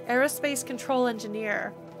 Aerospace Control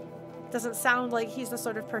Engineer. Doesn't sound like he's the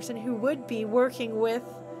sort of person who would be working with,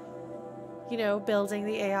 you know, building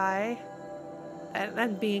the AI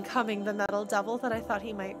and becoming the metal devil that I thought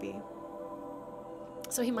he might be.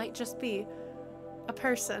 So he might just be a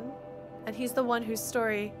person, and he's the one whose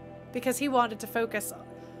story, because he wanted to focus on,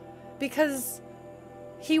 because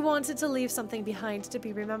he wanted to leave something behind to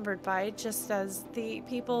be remembered by, just as the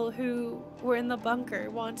people who were in the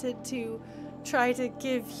bunker wanted to try to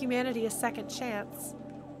give humanity a second chance.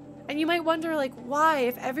 And you might wonder, like, why?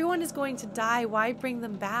 If everyone is going to die, why bring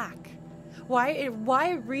them back?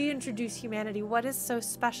 Why reintroduce humanity? What is so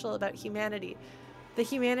special about humanity? The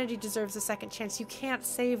humanity deserves a second chance. You can't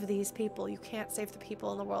save these people. You can't save the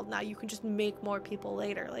people in the world now. You can just make more people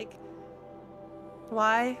later. Like,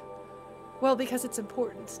 why? Well, because it's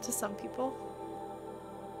important to some people.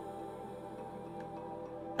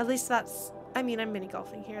 At least that's, I mean, I'm mini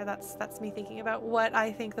golfing here. That's me thinking about what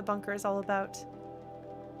I think the bunker is all about.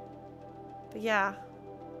 But yeah.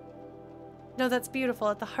 No, that's beautiful.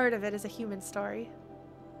 At the heart of it is a human story.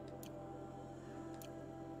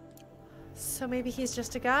 So maybe he's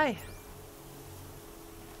just a guy.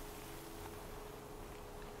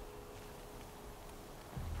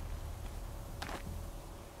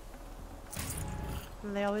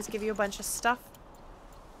 and they always give you a bunch of stuff.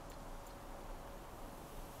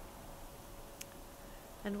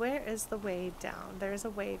 And where is the way down? There's a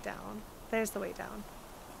way down. There's the way down.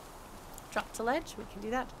 Drop to ledge. We can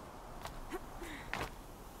do that.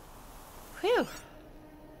 Whew.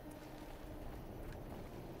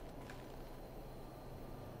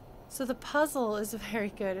 So the puzzle is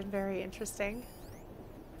very good and very interesting.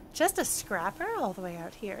 Just a scrapper all the way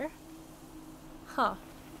out here. Huh.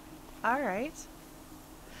 Alright.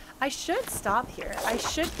 I should stop here. I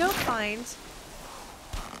should go find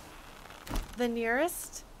the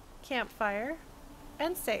nearest campfire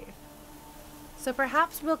and save. So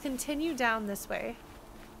perhaps we'll continue down this way.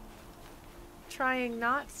 Trying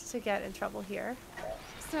not to get in trouble here.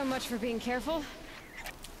 So much for being careful.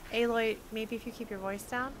 Aloy, maybe if you keep your voice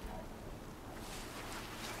down.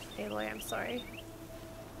 Aloy, I'm sorry.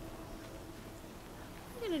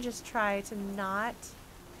 I'm gonna just try to not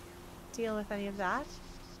deal with any of that.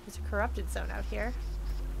 There's a corrupted zone out here.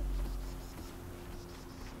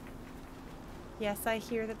 Yes, I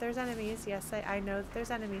hear that there's enemies. Yes, I know that there's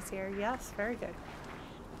enemies here. Yes, very good.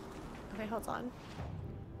 Okay, hold on.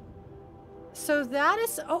 So that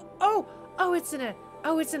is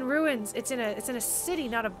it's in ruins. It's in a city,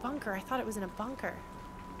 not a bunker. I thought it was in a bunker.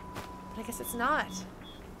 But I guess it's not.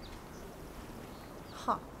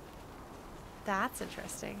 Huh. That's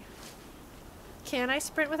interesting. Can I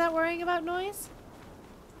sprint without worrying about noise?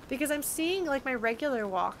 Because I'm seeing like my regular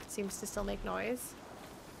walk seems to still make noise.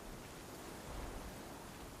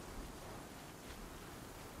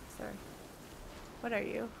 Sorry. What are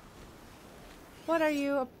you? What are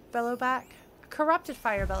you? A bellowback? A corrupted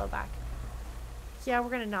fire bellowback. Yeah, we're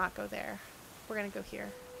gonna not go there. We're gonna go here.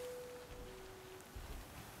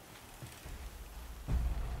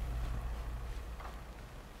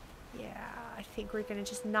 Yeah, I think we're gonna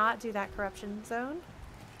just not do that corruption zone.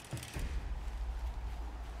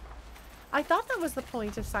 I thought that was the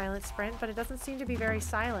point of silent sprint, but it doesn't seem to be very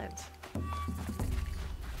silent.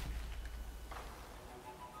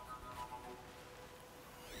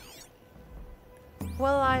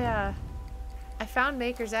 Well, I found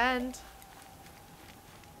Maker's End.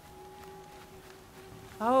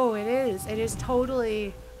 Oh, it is. It is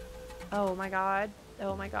totally... Oh my god.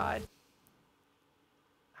 Oh my god.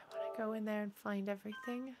 I want to go in there and find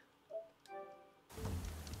everything.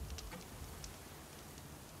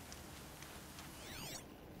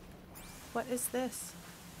 What is this?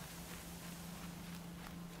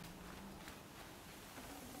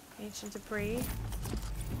 Ancient debris.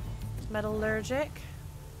 Metallurgic.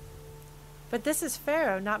 But this is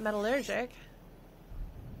Pharaoh, not metallurgic.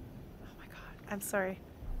 Oh my god. I'm sorry.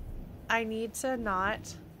 I need to not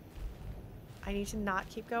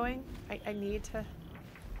keep going. I need to...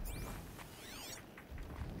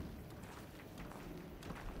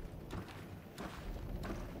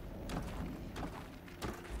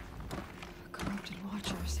 Corrupted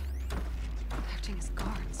watchers. Acting as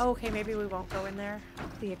guards. Oh, okay, maybe we won't go in there.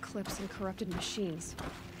 The Eclipse and corrupted machines.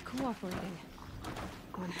 Cooperating.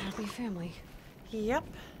 Unhappy family. Yep.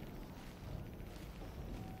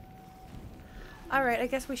 Alright, I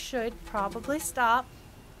guess we should probably stop.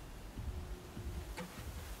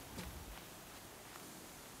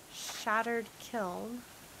 Shattered kiln.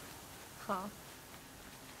 Huh.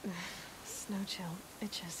 Snow chill.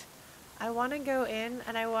 Itches. I want to go in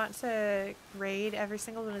and I want to raid every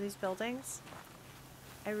single one of these buildings.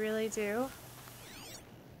 I really do.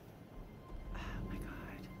 Oh my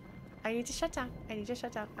god. I need to shut down. I need to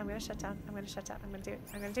shut down. I'm going to shut down. I'm going to shut down. I'm going to do it.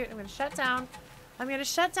 I'm going to do it. I'm going to shut down. I'm going to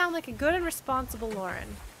shut down like a good and responsible Lauren.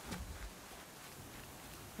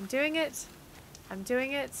 I'm doing it. I'm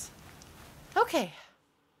doing it. Okay.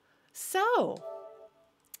 So,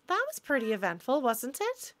 that was pretty eventful, wasn't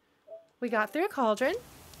it? We got through a cauldron.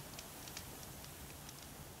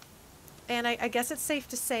 And I guess it's safe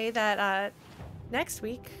to say that next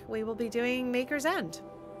week we will be doing Maker's End.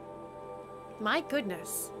 My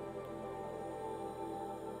goodness.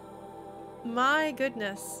 My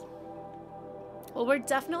goodness. Well, we're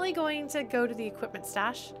definitely going to go to the equipment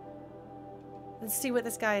stash and see what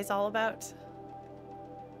this guy is all about.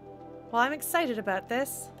 Well, I'm excited about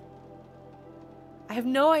this. I have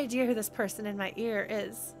no idea who this person in my ear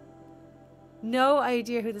is. No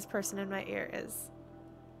idea who this person in my ear is.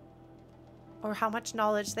 Or how much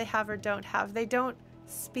knowledge they have or don't have. They don't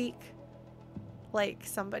speak like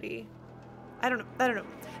somebody. I don't know.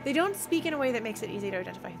 They don't speak in a way that makes it easy to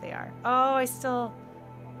identify who they are. Oh, I still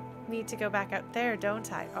need to go back out there, don't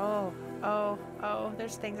I? Oh,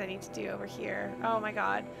 there's things I need to do over here. Oh my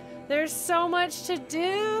god. There's so much to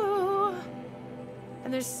do.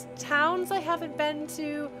 And there's towns I haven't been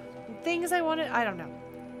to, and things I wanted, I don't know.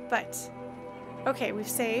 But Okay, we've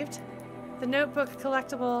saved. The notebook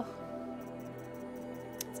collectible.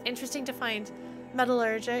 It's interesting to find.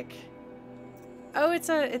 Metallurgic. Oh, it's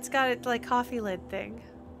got a like coffee lid thing.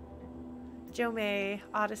 Jomei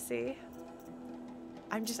Odyssey.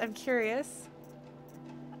 I'm curious.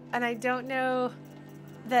 And I don't know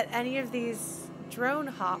that any of these drone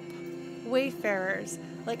hop wayfarers,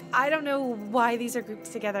 like, I don't know why these are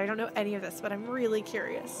grouped together. I don't know any of this, but I'm really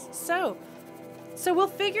curious. So we'll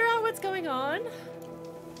figure out what's going on.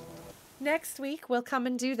 Next week, we'll come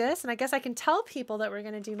and do this, and I guess I can tell people that we're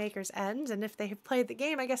going to do Maker's End, and if they have played the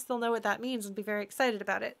game, I guess they'll know what that means and be very excited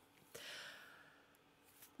about it.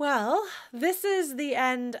 Well, this is the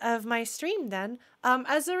end of my stream then.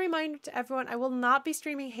 As a reminder to everyone, I will not be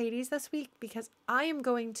streaming Hades this week because I am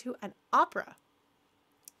going to an opera.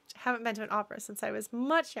 I haven't been to an opera since I was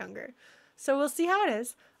much younger, so we'll see how it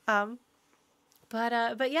is.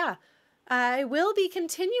 But yeah. I will be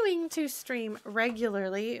continuing to stream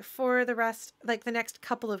regularly for the rest, like the next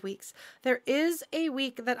couple of weeks. There is a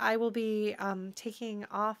week that I will be taking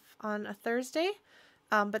off on a Thursday,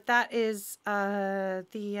 but that is the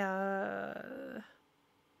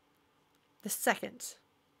 2nd.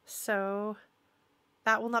 So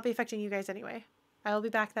that will not be affecting you guys anyway. I will be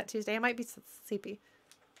back that Tuesday. I might be sleepy.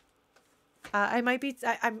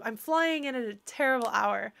 I'm flying in at a terrible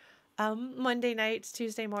hour. Monday night,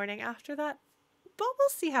 Tuesday morning after that, but we'll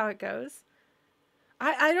see how it goes.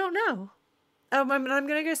 I don't know. I'm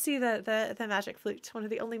gonna go see the Magic Flute, one of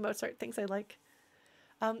the only Mozart things I like.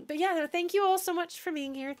 But yeah, no, thank you all so much for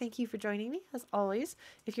being here. Thank you for joining me, as always.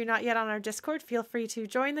 If you're not yet on our Discord, feel free to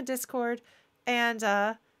join the Discord, and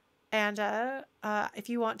if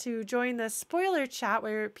you want to join the spoiler chat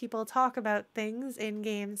where people talk about things in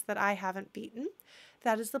games that I haven't beaten,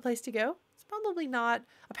 that is the place to go. Probably not.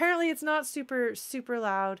 Apparently, it's not super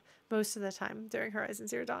loud most of the time during Horizon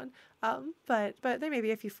Zero Dawn. But there may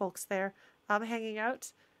be a few folks there hanging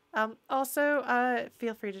out. Also,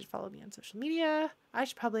 feel free to follow me on social media. I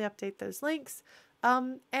should probably update those links.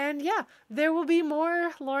 And yeah, there will be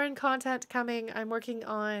more Lauren content coming. I'm working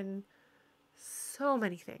on so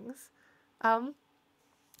many things.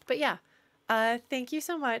 But yeah, thank you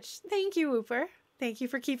so much. Thank you, Whooper. Thank you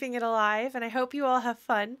for keeping it alive, and I hope you all have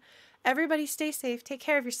fun. Everybody stay safe. Take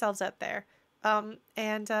care of yourselves out there. And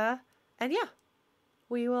yeah,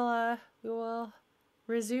 we will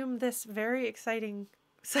resume this very exciting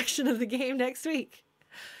section of the game next week.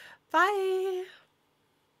 Bye.